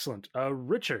 Excellent.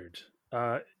 Richard,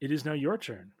 it is now your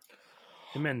turn.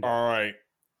 Amanda. All right.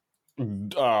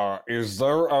 Is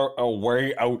there a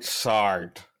way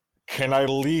outside? Can I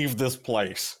leave this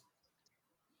place?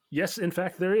 Yes, in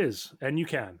fact, there is, and you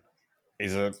can.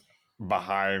 Is it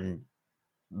behind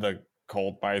the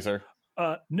cold miser?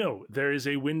 No, there is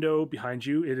a window behind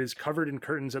you. It is covered in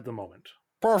curtains at the moment.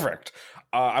 Perfect.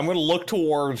 I'm going to look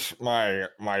towards my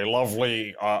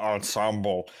lovely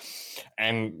ensemble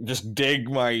and just dig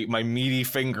my meaty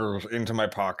fingers into my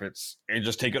pockets and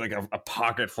just take it like a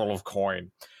pocket full of coin.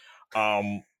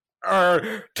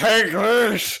 Take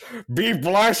this! Be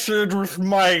blessed with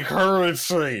my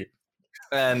currency!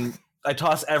 And I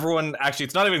toss everyone. Actually,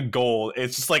 it's not even gold.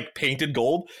 It's just like painted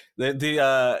gold. You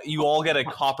all get a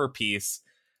copper piece,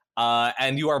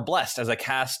 and you are blessed as I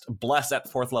cast Bless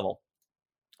at 4th level.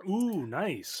 Ooh,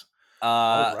 nice.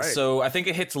 Right. So I think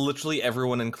it hits literally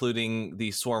everyone, including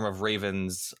the swarm of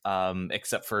ravens,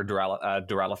 except for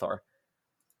Duralathor.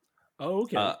 Oh,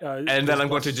 okay. And then I'm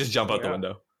going to just jump out the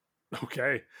window.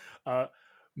 Okay.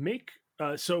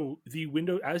 So the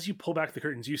window, as you pull back the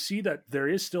curtains, you see that there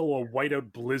is still a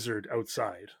whiteout blizzard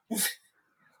outside.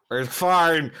 It's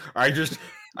fine. I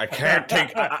can't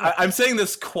take... I'm saying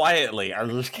this quietly. I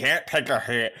just can't take a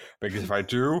hit, because if I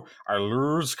do, I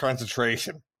lose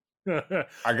concentration.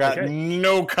 I got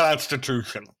no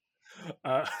constitution.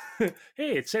 Hey,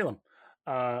 it's Salem.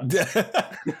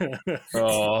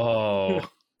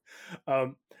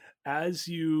 As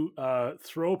you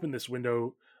throw open this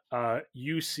window,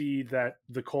 you see that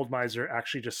the cold miser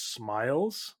actually just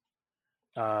smiles,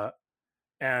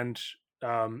 and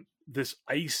this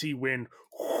icy wind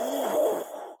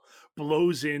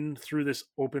blows in through this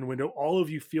open window. All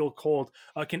of you feel cold.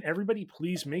 Can everybody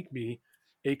please make me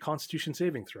a Constitution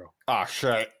saving throw? Ah,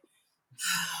 shit.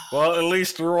 Well, at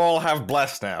least we all have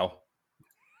blessed now.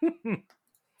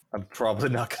 I'm probably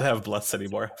not going to have bless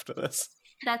anymore after this.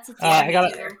 That's a I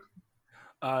got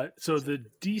either. So the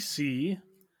DC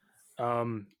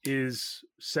is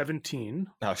 17.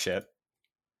 Oh, shit.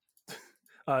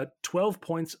 12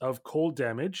 points of cold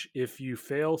damage if you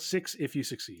fail, 6 if you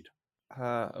succeed.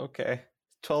 Okay.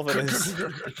 12 it is.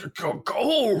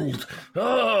 Gold!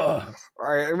 All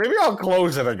right, maybe I'll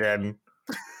close it again.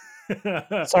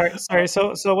 Sorry.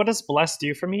 So what does bless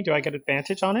do for me? Do I get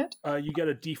advantage on it? You get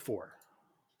a D4.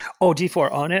 Oh,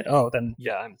 D4 on it? Oh, then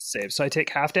yeah, I'm saved. So I take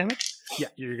half damage? Yeah,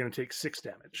 you're going to take 6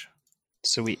 damage.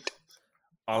 Sweet.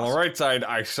 On the right side,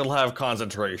 I still have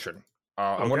concentration.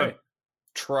 I'm going to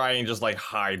try and just like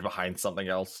hide behind something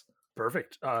else.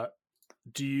 Perfect.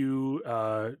 Do you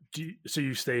so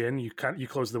you stay in, you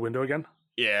close the window again?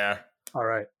 Yeah. All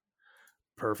right.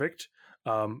 Perfect.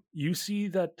 You see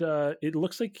that it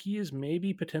looks like he is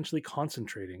maybe potentially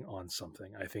concentrating on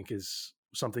something, I think is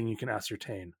something you can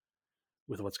ascertain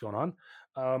with what's going on.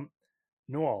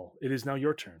 Noel, it is now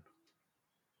your turn.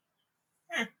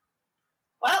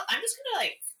 Well, I'm just gonna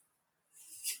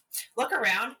look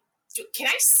around. Can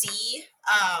I see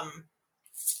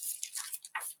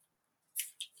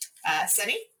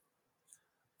Senny?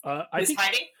 I think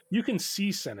hiding? you can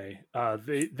see Sene.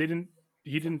 They didn't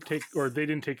take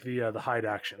the hide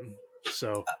action.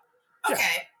 So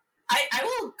okay, I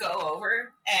will go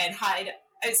over and hide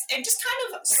and just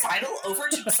kind of sidle over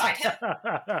to beside him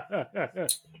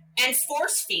and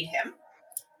force feed him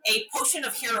a potion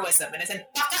of heroism, and I said,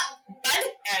 "Buck up, bud,"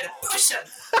 and push him.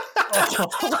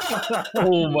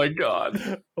 Oh my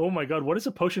god! Oh my god! What does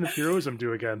a potion of heroism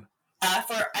do again?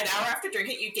 For an hour after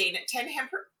drinking, you gain 10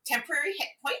 temporary hit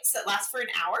points that last for an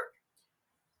hour.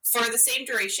 For the same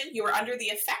duration, you are under the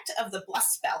effect of the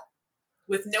bless spell,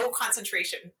 with no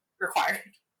concentration required.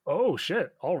 Oh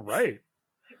shit! All right.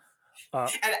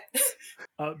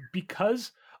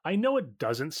 Because I know it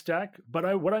doesn't stack, but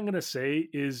what I'm going to say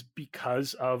is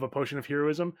because of a potion of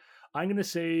heroism, I'm going to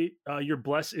say your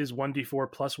bless is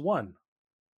 1d4 plus 1.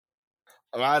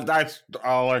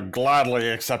 I'll gladly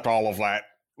accept all of that.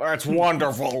 That's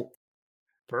wonderful.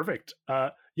 Perfect.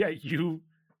 Yeah, you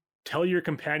tell your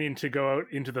companion to go out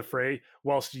into the fray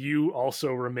whilst you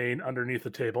also remain underneath the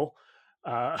table.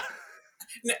 Yeah,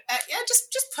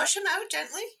 just push him out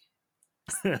gently.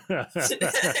 Go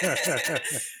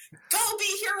be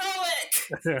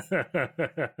heroic.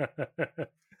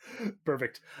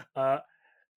 Perfect.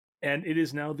 And it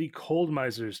is now the cold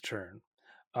miser's turn.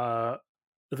 The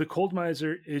cold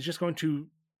miser is just going to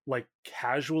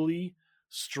casually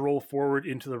stroll forward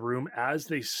into the room. As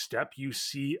they step, you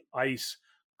see ice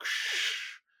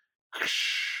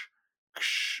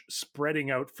spreading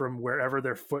out from wherever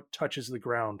their foot touches the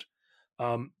ground.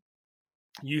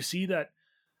 You see that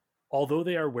although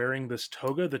they are wearing this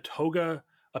toga, the toga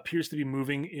appears to be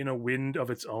moving in a wind of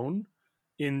its own,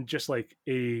 in just like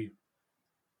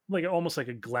almost like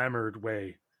a glamoured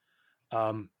way.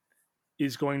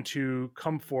 Is going to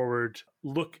come forward,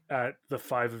 look at the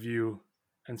five of you,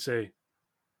 and say,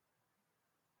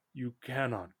 "You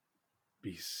cannot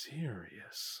be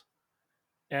serious."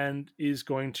 And is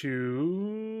going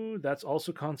to... That's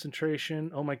also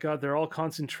concentration. Oh my god, they're all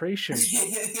concentration.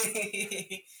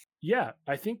 Yeah,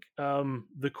 I think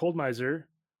the Cold Miser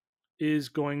is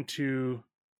going to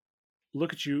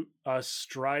look at you,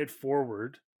 stride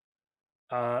forward,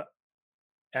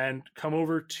 and come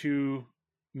over to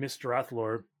Miss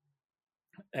Drathlor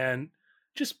and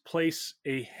just place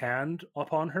a hand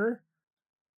upon her,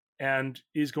 and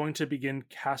is going to begin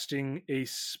casting a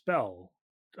spell.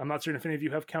 I'm not certain if any of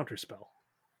you have counterspell.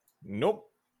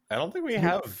 Nope. I don't think we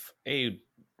have a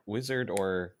wizard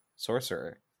or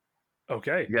sorcerer.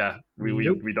 Okay. Yeah, we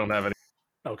don't have any.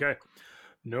 Okay.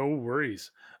 No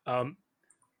worries.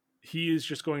 He is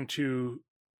just going to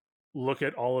look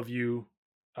at all of you,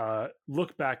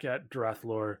 look back at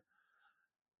Drathlor,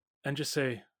 and just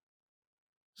say,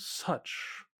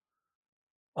 "Such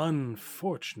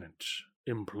unfortunate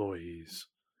employees."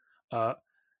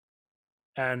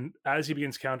 And as he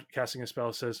begins casting a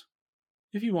spell, says,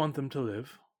 "If you want them to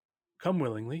live, come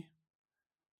willingly."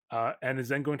 And is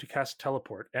then going to cast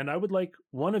teleport. And I would like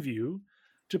one of you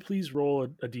to please roll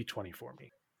a d20 for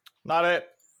me. Not it.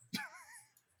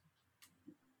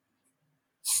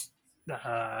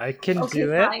 I can Okay,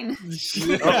 do it. fine.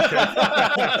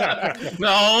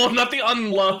 No, not the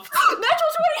unloved.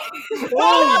 Natural 20!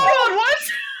 Oh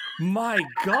my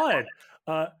god!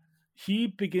 He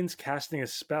begins casting a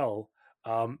spell,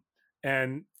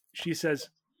 and she says,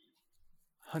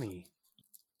 "Honey,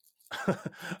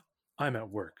 I'm at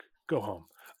work. Go home."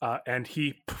 And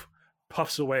he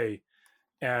puffs away,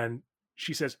 and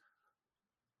she says,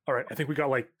 "All right, I think we got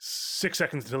like 6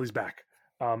 seconds until he's back."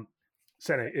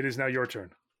 Sene, it is now your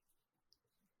turn.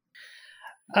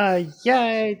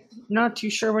 Yeah, I'm not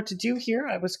too sure what to do here.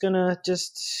 I was gonna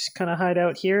just kind of hide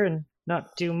out here and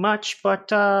not do much,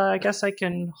 but I guess I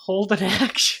can hold an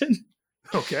action.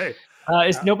 Okay.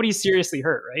 Nobody's seriously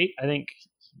hurt, right? I think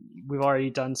we've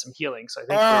already done some healing, so I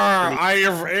think. I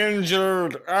have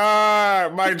injured.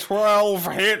 My 12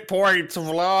 hit points of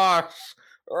loss.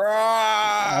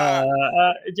 Yeah.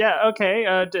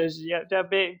 Okay.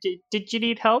 Did you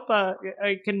need help? I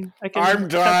can. I'm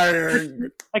dying.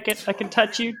 I can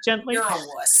touch you gently. You're a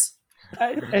wuss.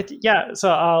 Yeah.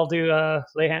 So I'll do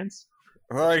lay hands.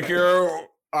 Thank you.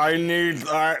 I need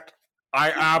that.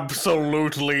 I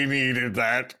absolutely needed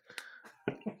that.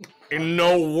 In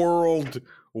no world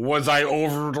was I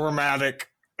over dramatic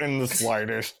in the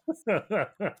slightest.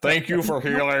 Thank you for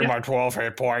healing my 12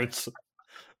 hit points.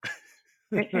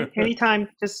 Anytime.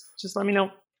 Just let me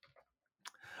know.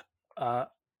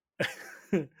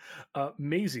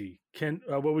 Maisie,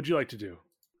 what would you like to do?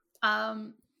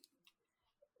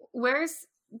 Where's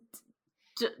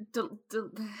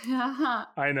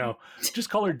I know. Just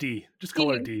call her D. Just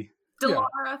call her D.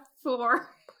 Delara Thor?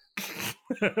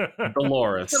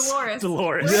 Dolores.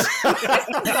 Dolores.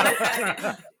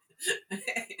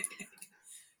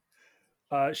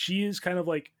 She is kind of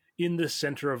like in the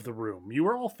center of the room. You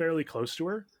are all fairly close to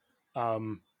her.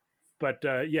 But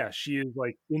yeah, she is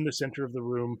like in the center of the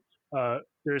room.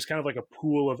 There's kind of like a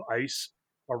pool of ice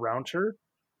around her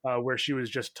where she was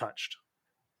just touched.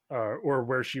 Or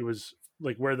where she was,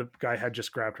 like where the guy had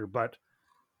just grabbed her. But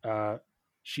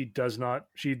she did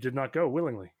not go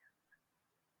willingly.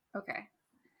 Okay.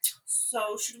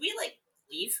 So, should we,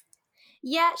 leave?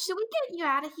 Yeah, should we get you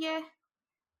out of here?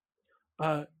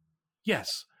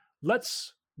 Yes.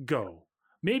 Let's go.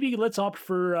 Maybe let's opt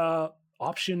for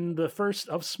option the first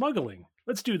of smuggling.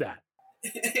 Let's do that.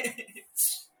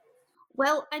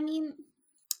 Well, I mean,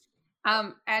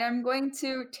 and I'm going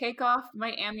to take off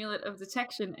my amulet of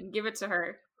detection and give it to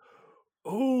her.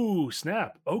 Oh,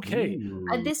 snap. Okay.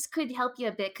 This could help you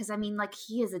a bit, because, I mean,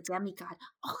 he is a demigod.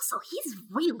 Also, he's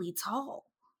really tall.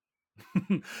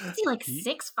 Is he,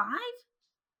 6'5"?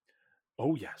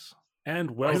 Oh, yes.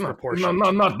 And well He's proportioned.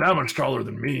 not that much taller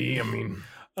than me. I mean,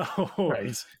 Oh,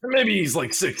 right. Maybe he's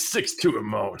like 6'2" at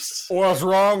most. What's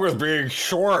wrong with being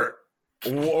short?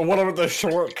 What about the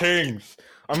short kings?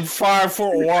 I'm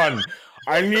 5'1".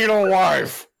 I need a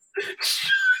wife.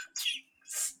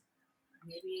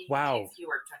 Maybe Wow. if you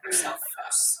worked on yourself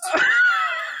first.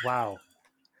 wow.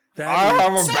 I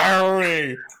have a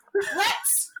bounty.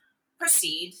 Let's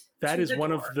proceed. That to is the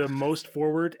one door. of the most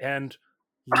forward and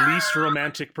least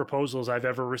romantic proposals I've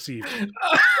ever received.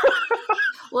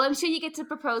 Well, I'm sure you get to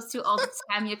propose to all the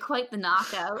time. You're quite the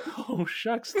knockout. Oh,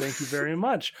 shucks. Thank you very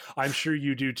much. I'm sure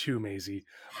you do too, Maisie.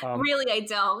 Really, I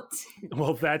don't.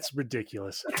 Well, that's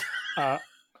ridiculous.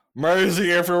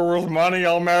 Maisie, if you're worth money,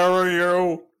 I'll marry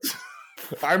you.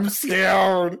 I'm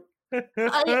scared.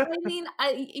 I mean,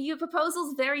 your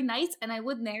proposal's very nice, and I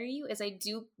would marry you, as I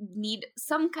do need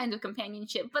some kind of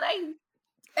companionship. But I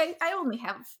only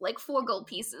have like 4 gold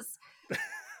pieces.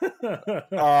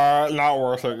 Not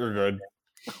worth it. You're good.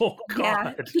 Oh,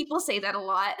 God. Yeah, people say that a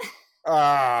lot.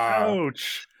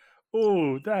 Ouch.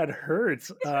 Oh, that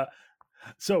hurts.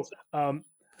 I'm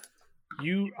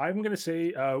going to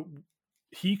say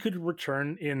he could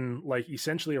return in like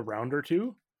essentially a round or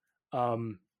two.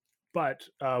 But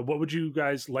what would you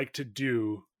guys like to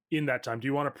do in that time? Do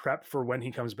you want to prep for when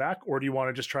he comes back, or do you want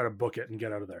to just try to book it and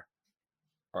get out of there?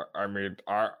 I mean,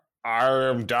 I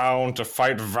am down to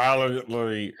fight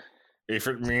valiantly if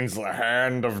it means the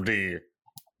hand of D.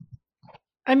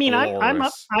 I mean, I'm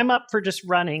Dolores. up for just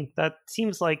running. That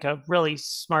seems like a really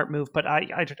smart move, but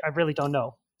I really don't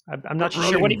know. I'm not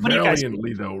sure. What do you guys?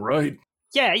 Valiantly, though, right?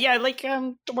 Yeah. Like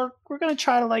we're gonna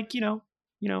try to like you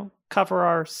know cover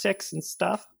our 6 and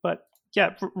stuff, but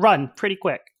yeah, run pretty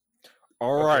quick.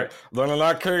 All right, then in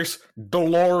that case,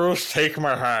 Dolores, take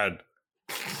my hand.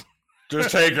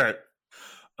 Just take it.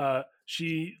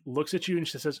 She looks at you and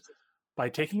she says, "By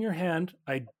taking your hand,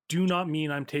 I do not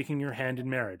mean I'm taking your hand in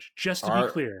marriage. Just to be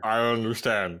clear." I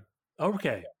understand.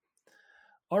 Okay.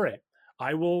 All right.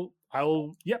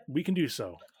 Yep, we can do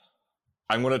so.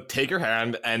 I'm going to take your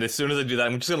hand, and as soon as I do that,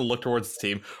 I'm just going to look towards the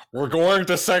team. We're going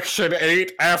to Section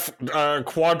 8F,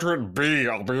 Quadrant B.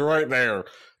 I'll be right there.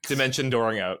 Dimension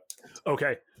dooring out.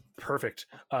 Okay, perfect.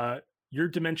 Your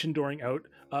dimension dooring out.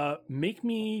 Make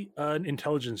me an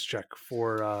intelligence check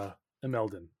for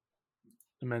Emendel.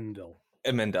 Emendel.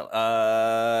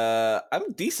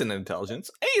 I'm decent in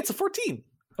intelligence. Hey, it's a 14.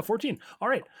 A 14. All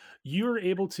right. You're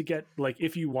able to get, like,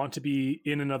 if you want to be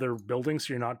in another building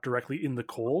so you're not directly in the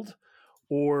cold,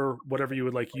 or whatever you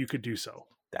would like, you could do so.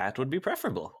 That would be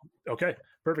preferable. Okay,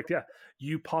 perfect. Yeah.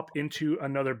 You pop into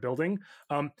another building,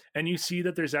 and you see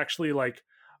that there's actually like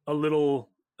a little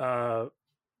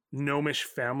gnomish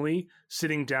family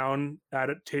sitting down at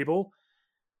a table.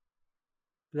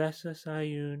 Bless us,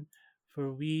 Ayun,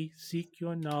 for we seek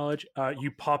your knowledge.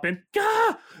 You pop in.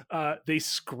 Gah! They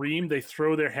scream. They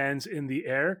throw their hands in the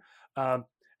air, and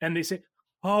they say,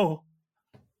 "Oh,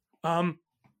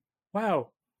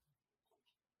 wow.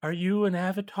 Are you an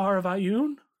avatar of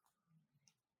Ayun?"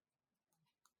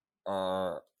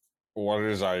 What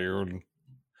is Ayun?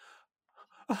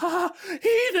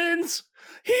 Heathens!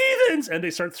 Heathens! And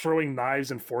they start throwing knives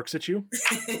and forks at you.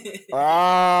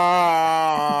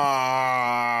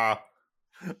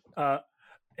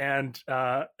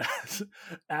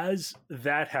 As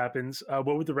that happens,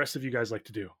 what would the rest of you guys like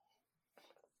to do?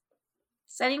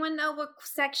 Does anyone know what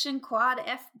section Quad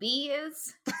FB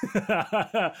is?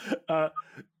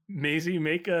 Maisie, you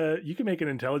can make an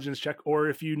intelligence check, or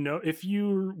if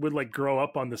you would like grow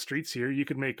up on the streets here, you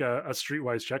could make a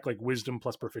streetwise check, like wisdom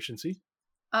plus proficiency.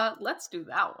 Let's do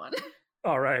that one.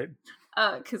 All right.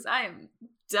 Because I am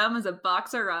dumb as a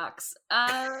box of rocks.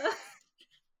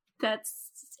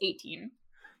 That's 18.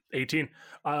 18.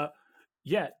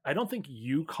 Yeah, I don't think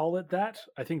you call it that.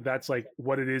 I think that's like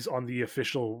what it is on the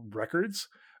official records.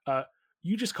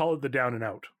 You just call it the down and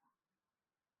out.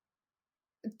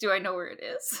 Do I know where it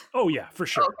is? Oh yeah, for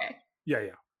sure. Okay.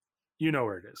 Yeah. You know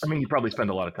where it is. I mean, you probably spend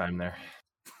a lot of time there.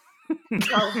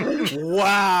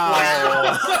 Wow.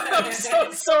 I'm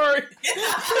so sorry.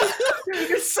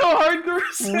 It's so hard to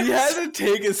resist. We had to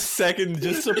take a second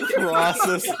just to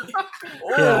process.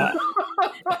 Yeah.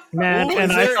 Man, Ooh,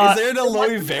 and is thought, there an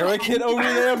aloe vera kit over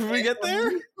there when we get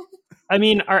there? I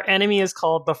mean, our enemy is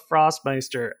called the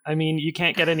Frostmeister. I mean, you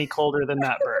can't get any colder than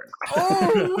that bird.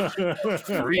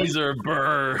 Freezer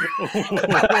burr.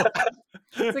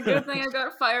 It's a good thing I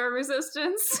got fire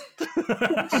resistance.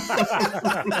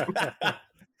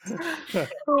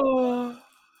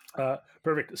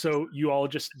 Perfect. So you all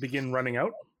just begin running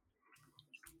out?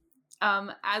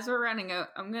 As we're running out,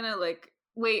 I'm gonna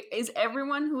wait, is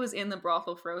everyone who was in the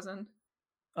brothel frozen?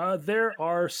 There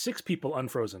are 6 people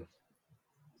unfrozen.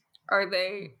 Are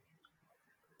they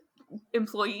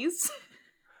employees?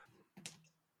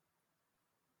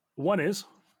 One is.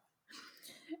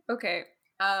 Okay.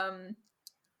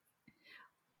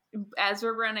 As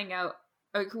we're running out,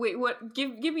 wait, what?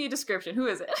 Give me a description. Who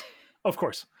is it? Of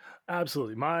course.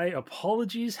 Absolutely. My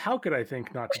apologies. How could I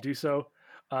think not to do so?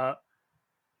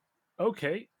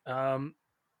 Okay.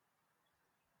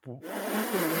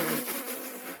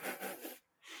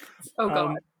 Oh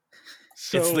god.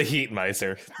 So, It's the heat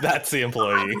miser. That's the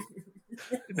employee.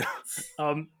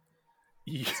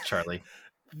 It's Charlie.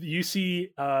 You see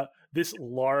this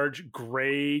large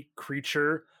gray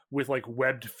creature with like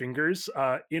webbed fingers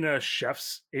in a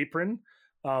chef's apron,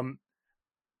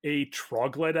 a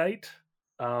troglodyte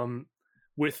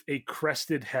with a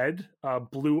crested head,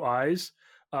 blue eyes,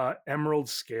 emerald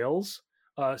scales,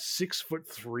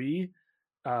 6'3",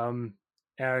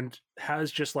 and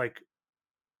has just like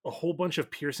a whole bunch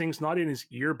of piercings, not in his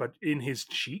ear but in his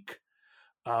cheek,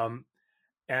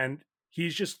 and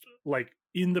he's just like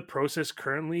in the process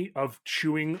currently of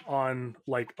chewing on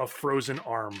like a frozen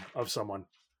arm of someone.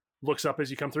 Looks up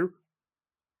as you come through.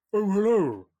 Oh,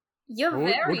 hello. You're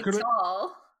What very could I-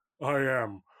 tall. I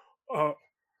am.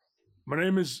 My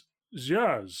name is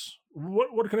Ziaz.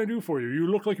 What can I do for you? You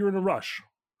look like you're in a rush.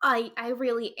 I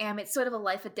really am. It's sort of a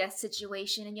life or death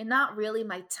situation, and you're not really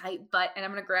my type, but... And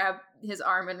I'm going to grab his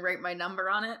arm and write my number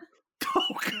on it.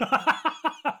 Oh, God.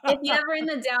 If you're ever in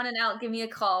the down and out, give me a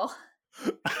call.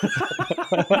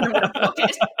 I'm gonna book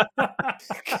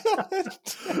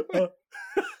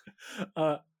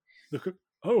it.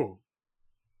 Oh,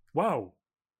 wow.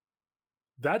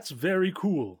 That's very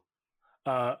cool.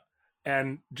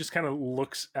 And just kind of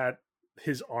looks at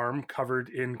his arm covered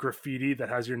in graffiti that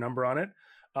has your number on it.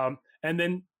 And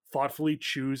then thoughtfully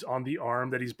chews on the arm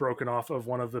that he's broken off of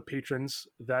one of the patrons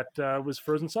that was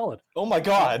frozen solid. Oh my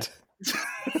god.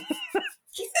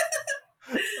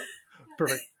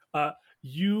 Perfect.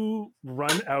 You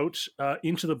run out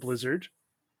into the blizzard.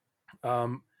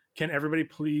 Can everybody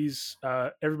please,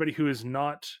 everybody who is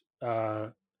not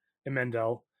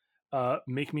Emendel,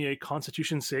 make me a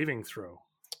Constitution saving throw?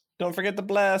 Don't forget the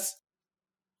bless.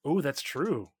 Oh, that's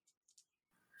true.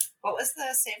 What was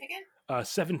the save again?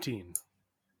 17.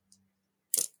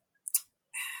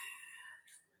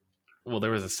 Well,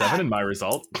 there was a 7 in my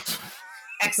result.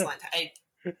 Excellent. I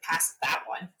passed that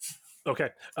one. Okay.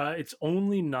 It's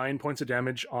only 9 points of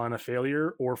damage on a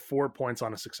failure or 4 points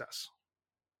on a success.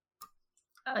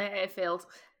 I failed.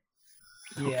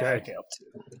 Yeah, Okay. I failed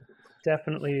too.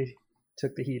 Definitely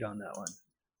took the heat on that one.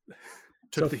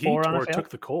 Took So the heat 4 on a or fail? took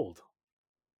the cold?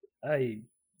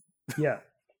 Yeah,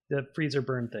 the freezer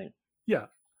burn thing. Yeah.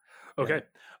 Okay.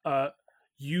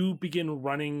 You begin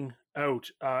running out.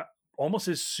 Almost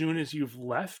as soon as you've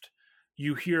left,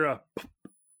 you hear a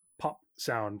pop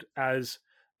sound as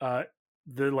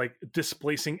the like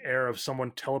displacing air of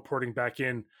someone teleporting back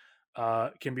in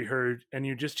can be heard, and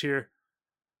you just hear,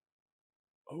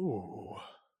 "Oh,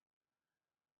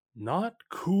 not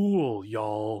cool,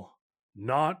 y'all.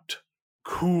 Not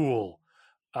cool."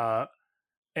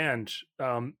 And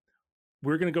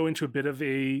we're going to go into a bit of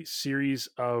a series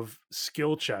of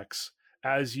skill checks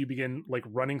as you begin like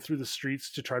running through the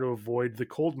streets to try to avoid the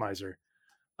cold miser.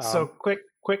 So quick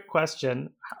question.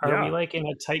 Are yeah. we like in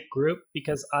a tight group?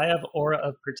 Because I have Aura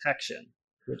of Protection,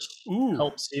 which Ooh.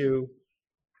 helps you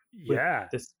with Yeah.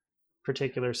 this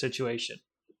particular situation.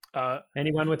 Uh,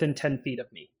 Anyone within 10 feet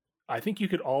of me. I think you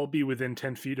could all be within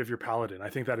 10 feet of your paladin. I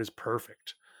think that is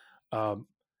perfect.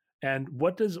 And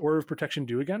what does Aura of Protection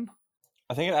do again?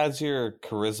 I think it adds your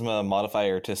charisma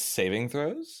modifier to saving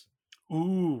throws.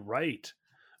 Ooh, right.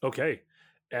 Okay,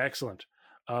 excellent.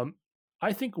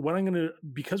 I think what I'm going to,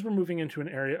 because we're moving into an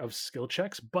area of skill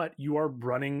checks, but you are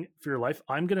running for your life,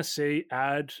 I'm going to say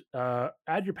add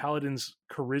your paladin's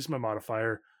charisma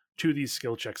modifier to these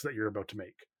skill checks that you're about to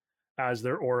make, as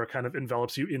their aura kind of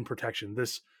envelops you in protection.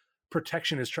 This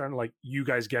protection is trying to like you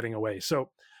guys getting away.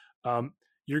 So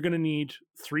you're going to need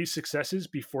 3 successes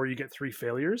before you get 3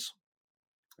 failures.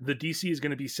 The DC is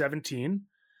going to be 17,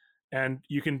 and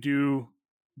you can do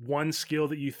one skill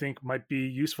that you think might be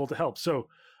useful to help. So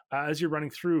as you're running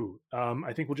through,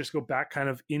 I think we'll just go back kind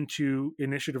of into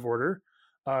initiative order.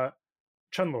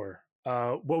 Chunlor,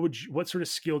 what sort of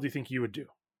skill do you think you would do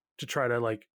to try to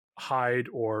like hide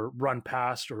or run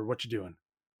past, or what you doing?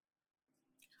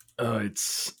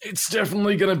 It's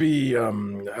definitely gonna be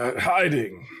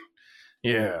hiding.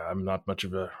 Yeah, I'm not much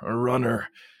of a runner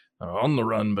on the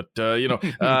run, but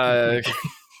I'm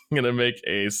gonna make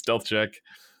a stealth check.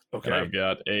 Okay. And I've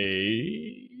got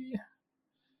a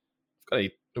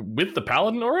with the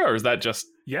paladin aura, or is that just?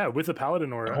 Yeah, with the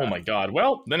paladin aura. Oh my god!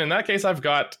 Well, then in that case, I've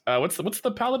got what's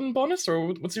the paladin bonus,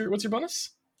 or what's your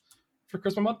bonus for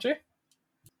charisma mod, Jay?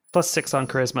 +6 on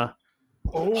charisma.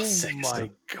 Oh +6. my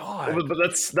god! But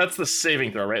that's the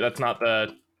saving throw, right? That's not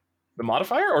the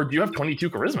modifier, or do you have 22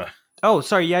 charisma? Oh,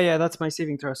 sorry. Yeah, that's my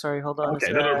saving throw. Sorry, hold on.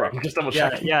 Okay, no problem. Just double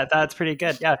checking. Yeah, that's pretty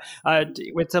good. Yeah,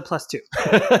 it's a +2.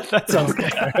 That sounds Okay.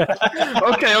 good.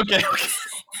 okay.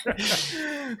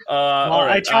 All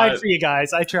right. I tried for you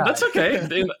guys. I tried. That's okay.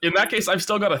 In that case, I've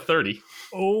still got a 30.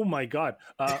 Oh my god.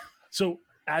 So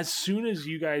as soon as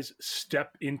you guys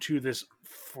step into this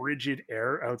frigid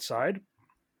air outside,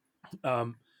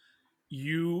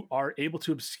 you are able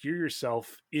to obscure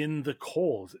yourself in the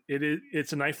cold.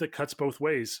 It's a knife that cuts both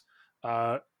ways.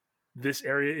 This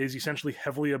area is essentially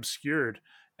heavily obscured,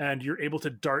 and you're able to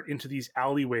dart into these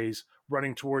alleyways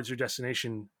running towards your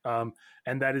destination.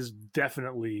 And that is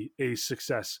definitely a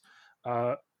success.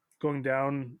 Going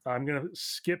down, I'm going to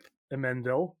skip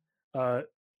Emendil.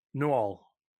 Noel,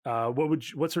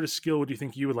 what sort of skill would you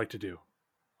think you would like to do?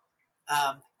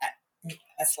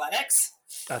 Athletics.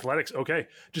 Athletics, okay.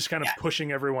 Just kind of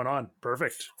pushing everyone on.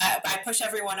 Perfect. I push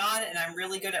everyone on, and I'm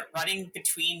really good at running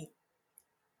between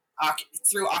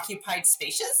through occupied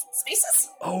spaces.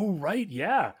 Oh, right,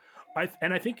 yeah. I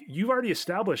think you've already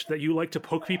established that you like to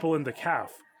poke people in the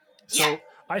calf. So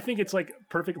I think it's like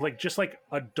perfect, like just like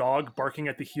a dog barking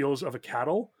at the heels of a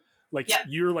cattle. Like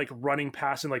you're like running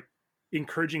past and like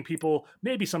encouraging people,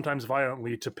 maybe sometimes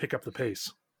violently, to pick up the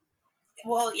pace.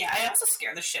 Well, yeah, I also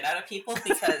scare the shit out of people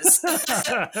because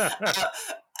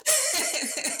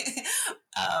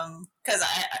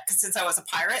since I was a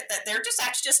pirate, that they're just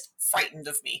actually just frightened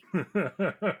of me.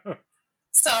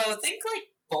 So think like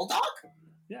bulldog.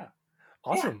 Yeah,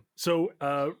 awesome. Yeah. So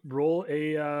roll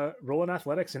an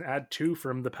athletics and add 2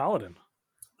 from the paladin.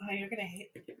 Oh, you're gonna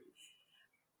hate.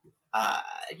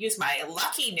 Use my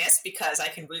luckiness because I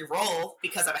can re-roll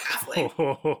because I'm a halfling.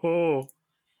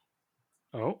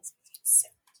 Oh.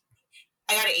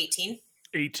 I got an 18.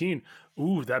 18.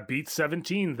 Ooh, that beats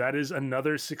 17. That is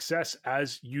another success.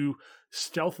 As you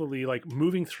stealthily, like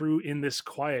moving through in this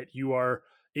quiet, you are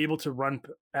able to run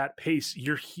at pace.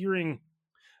 You're hearing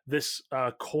this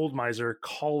cold miser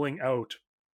calling out,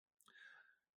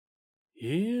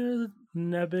 "Here,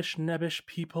 nebbish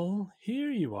people.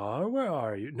 Here you are. Where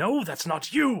are you? No, that's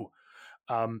not you."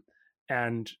 And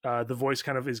the voice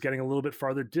kind of is getting a little bit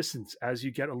farther distance as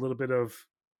you get a little bit of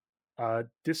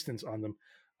distance on them.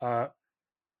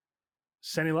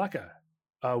 Senilaka,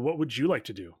 what would you like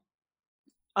to do?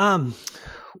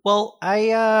 Well,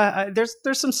 I there's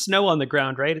some snow on the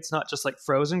ground, right? It's not just like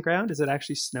frozen ground. Is it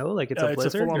actually snow? Like it's a blizzard?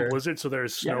 It's a full-on blizzard, so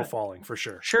there's snow falling for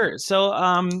sure. Sure. So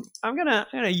I'm gonna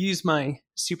use my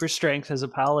super strength as a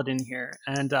paladin here,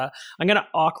 and I'm gonna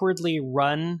awkwardly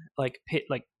run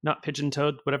not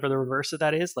pigeon-toed, whatever the reverse of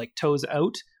that is, like toes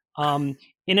out.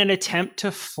 In an attempt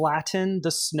to flatten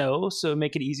the snow, so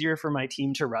make it easier for my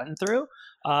team to run through.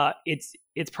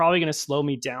 It's probably going to slow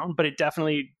me down, but it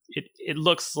definitely it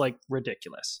looks like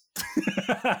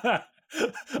ridiculula.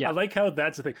 Yeah. I like how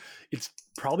that's the thing. It's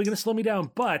probably going to slow me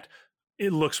down, but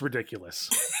it looks ridiculous.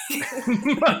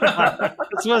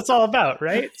 That's what it's all about,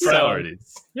 right?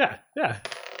 Priorities. So, yeah.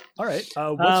 All right.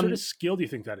 What sort of skill do you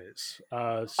think that is?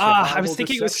 I was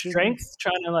thinking it was strength,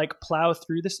 trying to like plow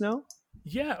through the snow.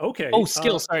 Yeah. Okay. Oh,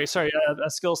 skill. Sorry. A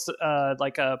skill,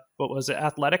 what was it?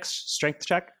 Athletics, strength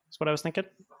check. That's what I was thinking.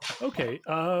 Okay.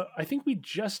 I think we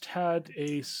just had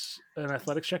an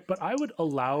athletics check, but I would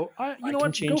allow. You know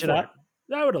what? Change it up.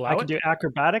 I would allow. I can do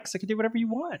acrobatics. I can do whatever you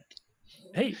want.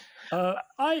 Hey,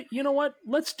 you know what?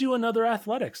 Let's do another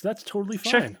athletics. That's totally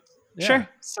fine. Sure. Yeah. Sure.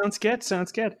 Sounds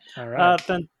good. All right.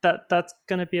 Then that's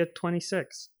gonna be a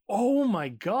 26. Oh my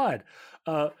god.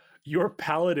 Your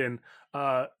paladin,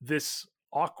 this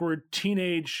awkward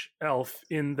teenage elf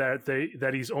in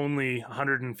that he's only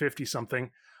 150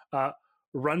 something,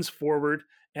 runs forward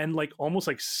and like almost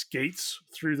like skates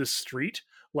through the street,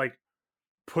 like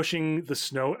pushing the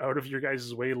snow out of your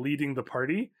guys' way, leading the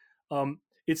party.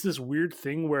 It's this weird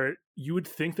thing where you would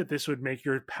think that this would make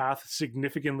your path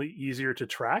significantly easier to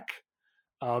track,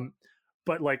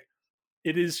 but like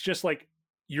it is just like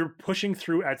you're pushing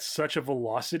through at such a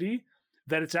velocity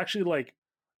that it's actually like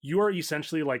you are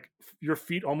essentially like your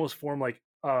feet almost form like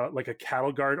a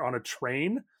cattle guard on a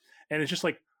train, and it's just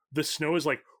like the snow is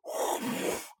like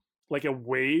a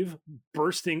wave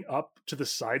bursting up to the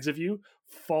sides of you,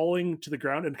 falling to the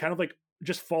ground, and kind of like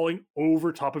just falling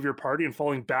over top of your party and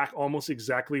falling back almost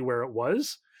exactly where it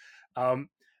was.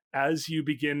 As you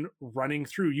begin running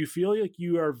through, you feel like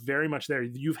you are very much there.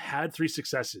 You've had 3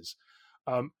 successes.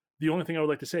 The only thing I would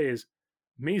like to say is,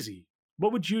 Maisie,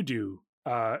 what would you do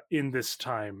in this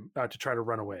time to try to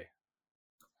run away?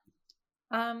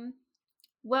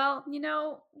 Well,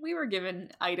 we were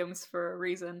given items for a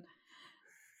reason.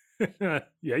 Yeah,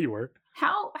 you were.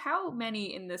 How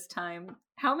many in this time?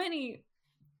 How many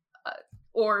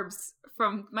orbs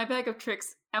from my bag of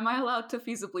tricks am I allowed to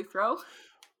feasibly throw?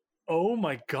 Oh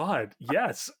my god!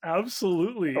 Yes,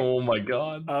 absolutely. Oh my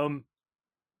god.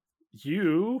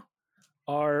 You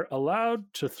are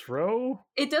allowed to throw.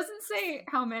 It doesn't say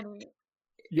how many.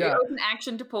 Yeah. It was an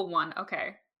action to pull one.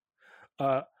 Okay.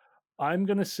 I'm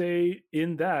going to say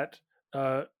in that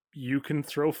you can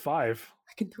throw 5.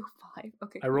 I can throw 5.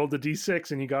 Okay. I rolled a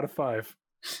d6 and you got a 5.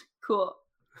 Cool.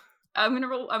 I'm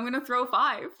gonna throw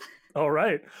 5. All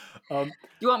right. Do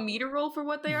you want me to roll for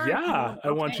what they are? Yeah,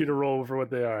 I want Okay. you to roll for what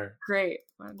they are. Great.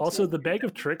 1, Also, 2, the bag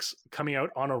of tricks coming out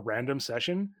on a random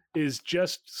session is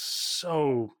just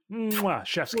so mwah,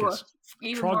 chef's Cool. kiss.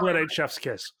 even more. Troglodyte chef's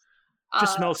kiss.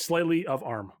 Just Uh, smells slightly of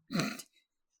arm.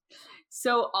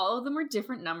 So all of them are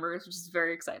different numbers, which is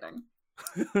very exciting.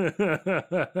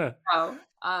 Oh,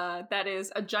 that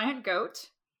is a giant goat,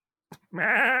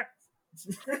 Meh.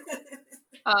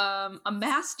 a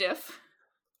mastiff,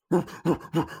 an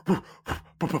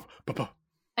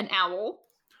owl,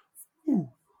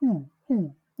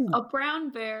 a brown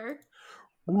bear,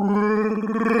 and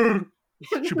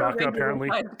a Chewbacca, apparently.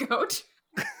 regular-sized goat.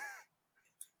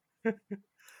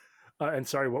 And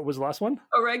sorry, what was the last one?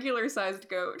 A regular-sized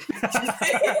goat.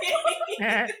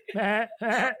 And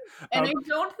I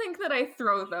don't think that I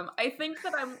throw them. I think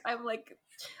that I'm like,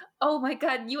 oh my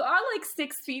god, you are like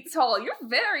 6 feet tall. You're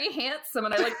very handsome,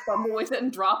 and I like fumble with it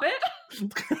and drop it.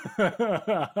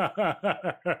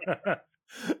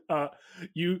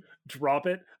 You drop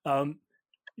it.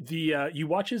 You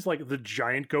watch as like the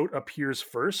giant goat appears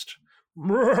first.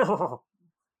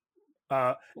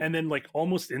 And then like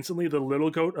almost instantly the little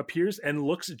goat appears and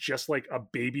looks just like a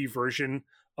baby version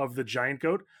of the giant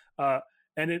goat.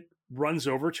 And it runs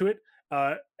over to it.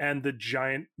 And the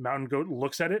giant mountain goat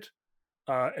looks at it.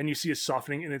 And you see a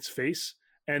softening in its face.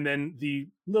 And then the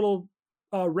little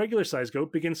regular sized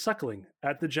goat begins suckling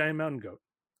at the giant mountain goat.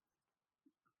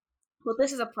 Well,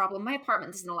 this is a problem. My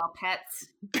apartment doesn't allow pets.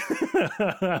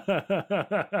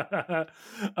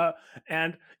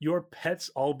 And your pets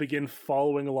all begin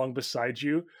following along beside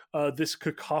you. This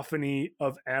cacophony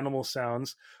of animal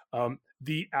sounds.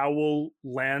 The owl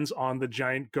lands on the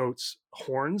giant goat's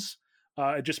horns.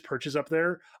 It just perches up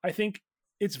there. I think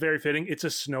it's very fitting. It's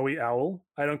a snowy owl.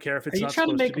 I don't care if it's Are you not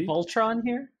trying to supposed make Voltron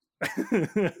here?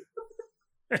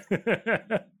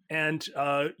 And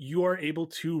you are able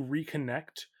to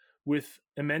reconnect with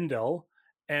Emendel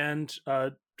and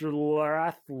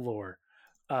Drathlor.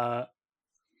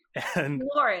 And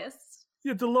Dolores.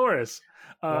 yeah, Dolores.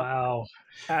 Wow.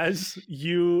 As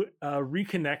you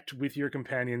reconnect with your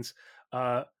companions,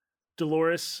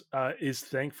 Dolores is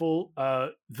thankful.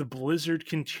 The blizzard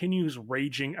continues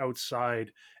raging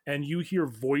outside, and you hear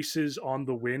voices on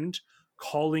the wind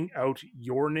calling out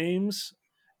your names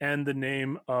and the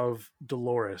name of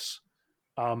Dolores.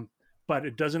 But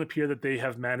it doesn't appear that they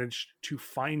have managed to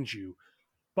find you.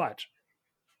 But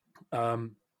the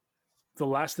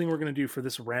last thing we're going to do for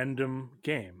this random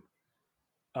game,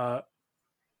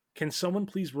 can someone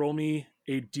please roll me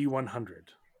a D100?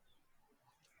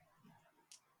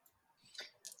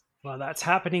 While that's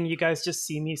happening, you guys just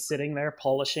see me sitting there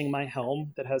polishing my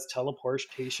helm that has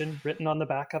teleportation written on the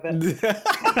back of it.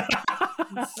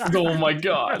 Oh my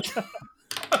god.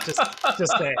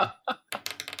 just saying.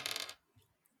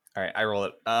 All right, I roll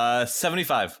it.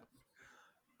 75.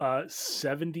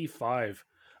 75.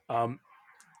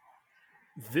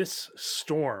 This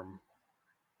storm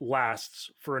lasts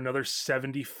for another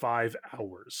 75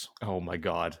 hours. Oh my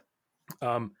god.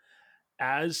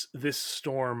 As this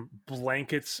storm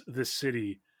blankets the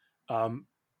city,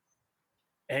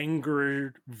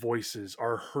 angered voices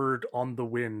are heard on the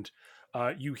wind.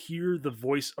 You hear the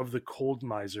voice of the cold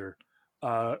miser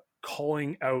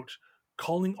calling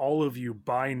all of you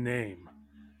by name,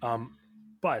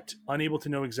 but unable to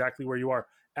know exactly where you are.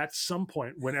 At some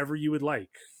point, whenever you would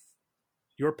like,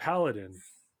 your paladin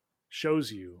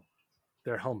shows you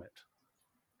their helmet,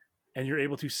 and you're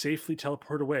able to safely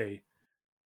teleport away.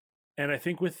 And I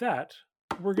think with that,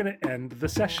 we're going to end the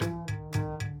session.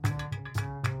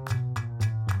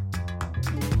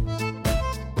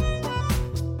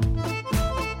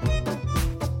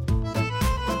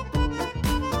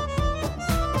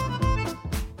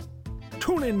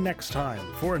 Tune in next time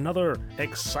for another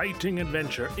exciting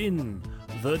adventure in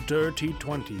the Dirty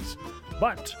 20s,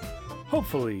 but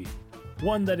hopefully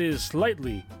one that is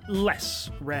slightly less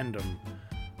random.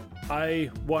 I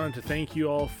wanted to thank you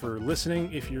all for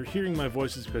listening. If you're hearing my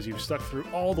voices because you've stuck through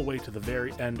all the way to the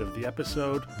very end of the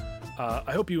episode,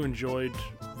 I hope you enjoyed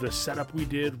the setup we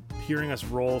did, hearing us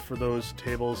roll for those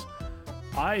tables.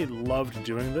 I loved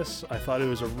doing this. I thought it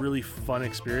was a really fun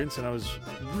experience, and I was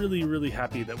really, really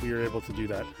happy that we were able to do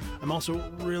that. I'm also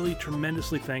really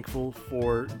tremendously thankful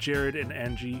for Jared and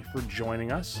Angie for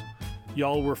joining us.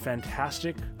 Y'all were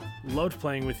fantastic. Loved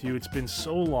playing with you. It's been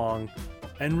so long,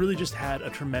 and really just had a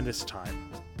tremendous time.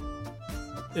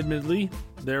 Admittedly,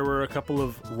 there were a couple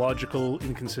of logical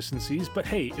inconsistencies, but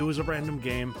hey, it was a random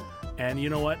game, and you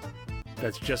know what?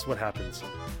 That's just what happens.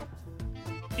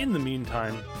 In the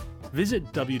meantime,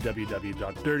 visit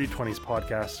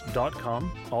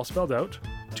www.dirty20spodcast.com, all spelled out,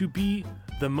 to be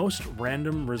the most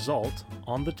random result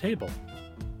on the table.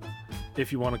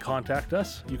 If you want to contact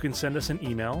us, you can send us an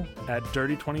email at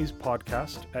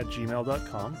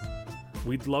dirty20spodcast@gmail.com.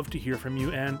 We'd love to hear from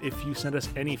you, and if you send us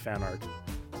any fan art,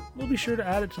 we'll be sure to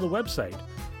add it to the website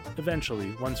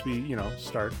eventually, once we,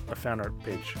 start a fan art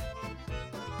page.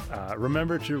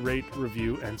 Remember to rate,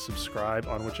 review, and subscribe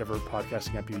on whichever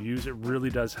podcasting app you use. It really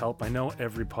does help. I know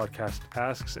every podcast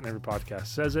asks and every podcast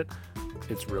says it.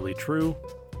 It's really true.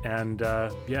 And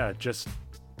just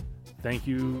thank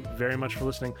you very much for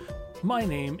listening. My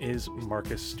name is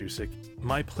Marcus Stusick.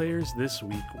 My players this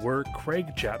week were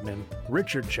Craig Chapman,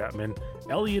 Richard Chapman,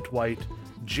 Elliot White,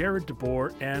 Jared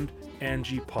DeBoer, and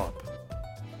Angie Pop.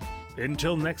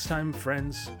 Until next time,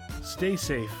 friends, stay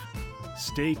safe,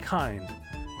 stay kind,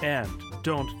 and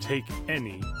don't take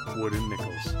any wooden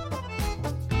nickels.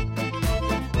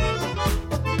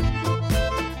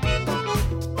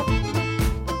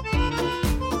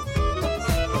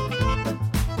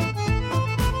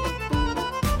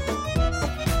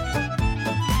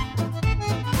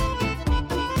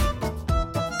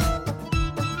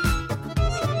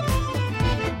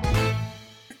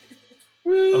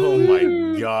 Oh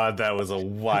my god, that was a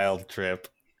wild trip.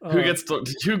 Who gets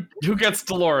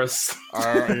Dolores?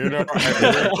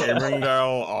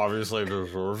 Avondale obviously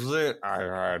deserves it.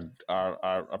 I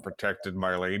protected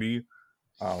my lady.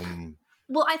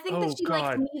 Well, I think that she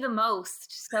likes me the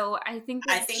most, so I think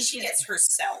she gets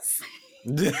herself.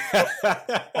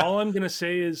 All I'm going to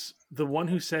say is the one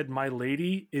who said my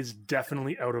lady is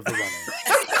definitely out of the running.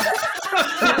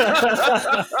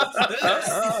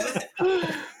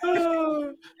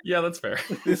 Yeah, that's fair.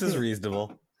 This is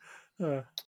reasonable.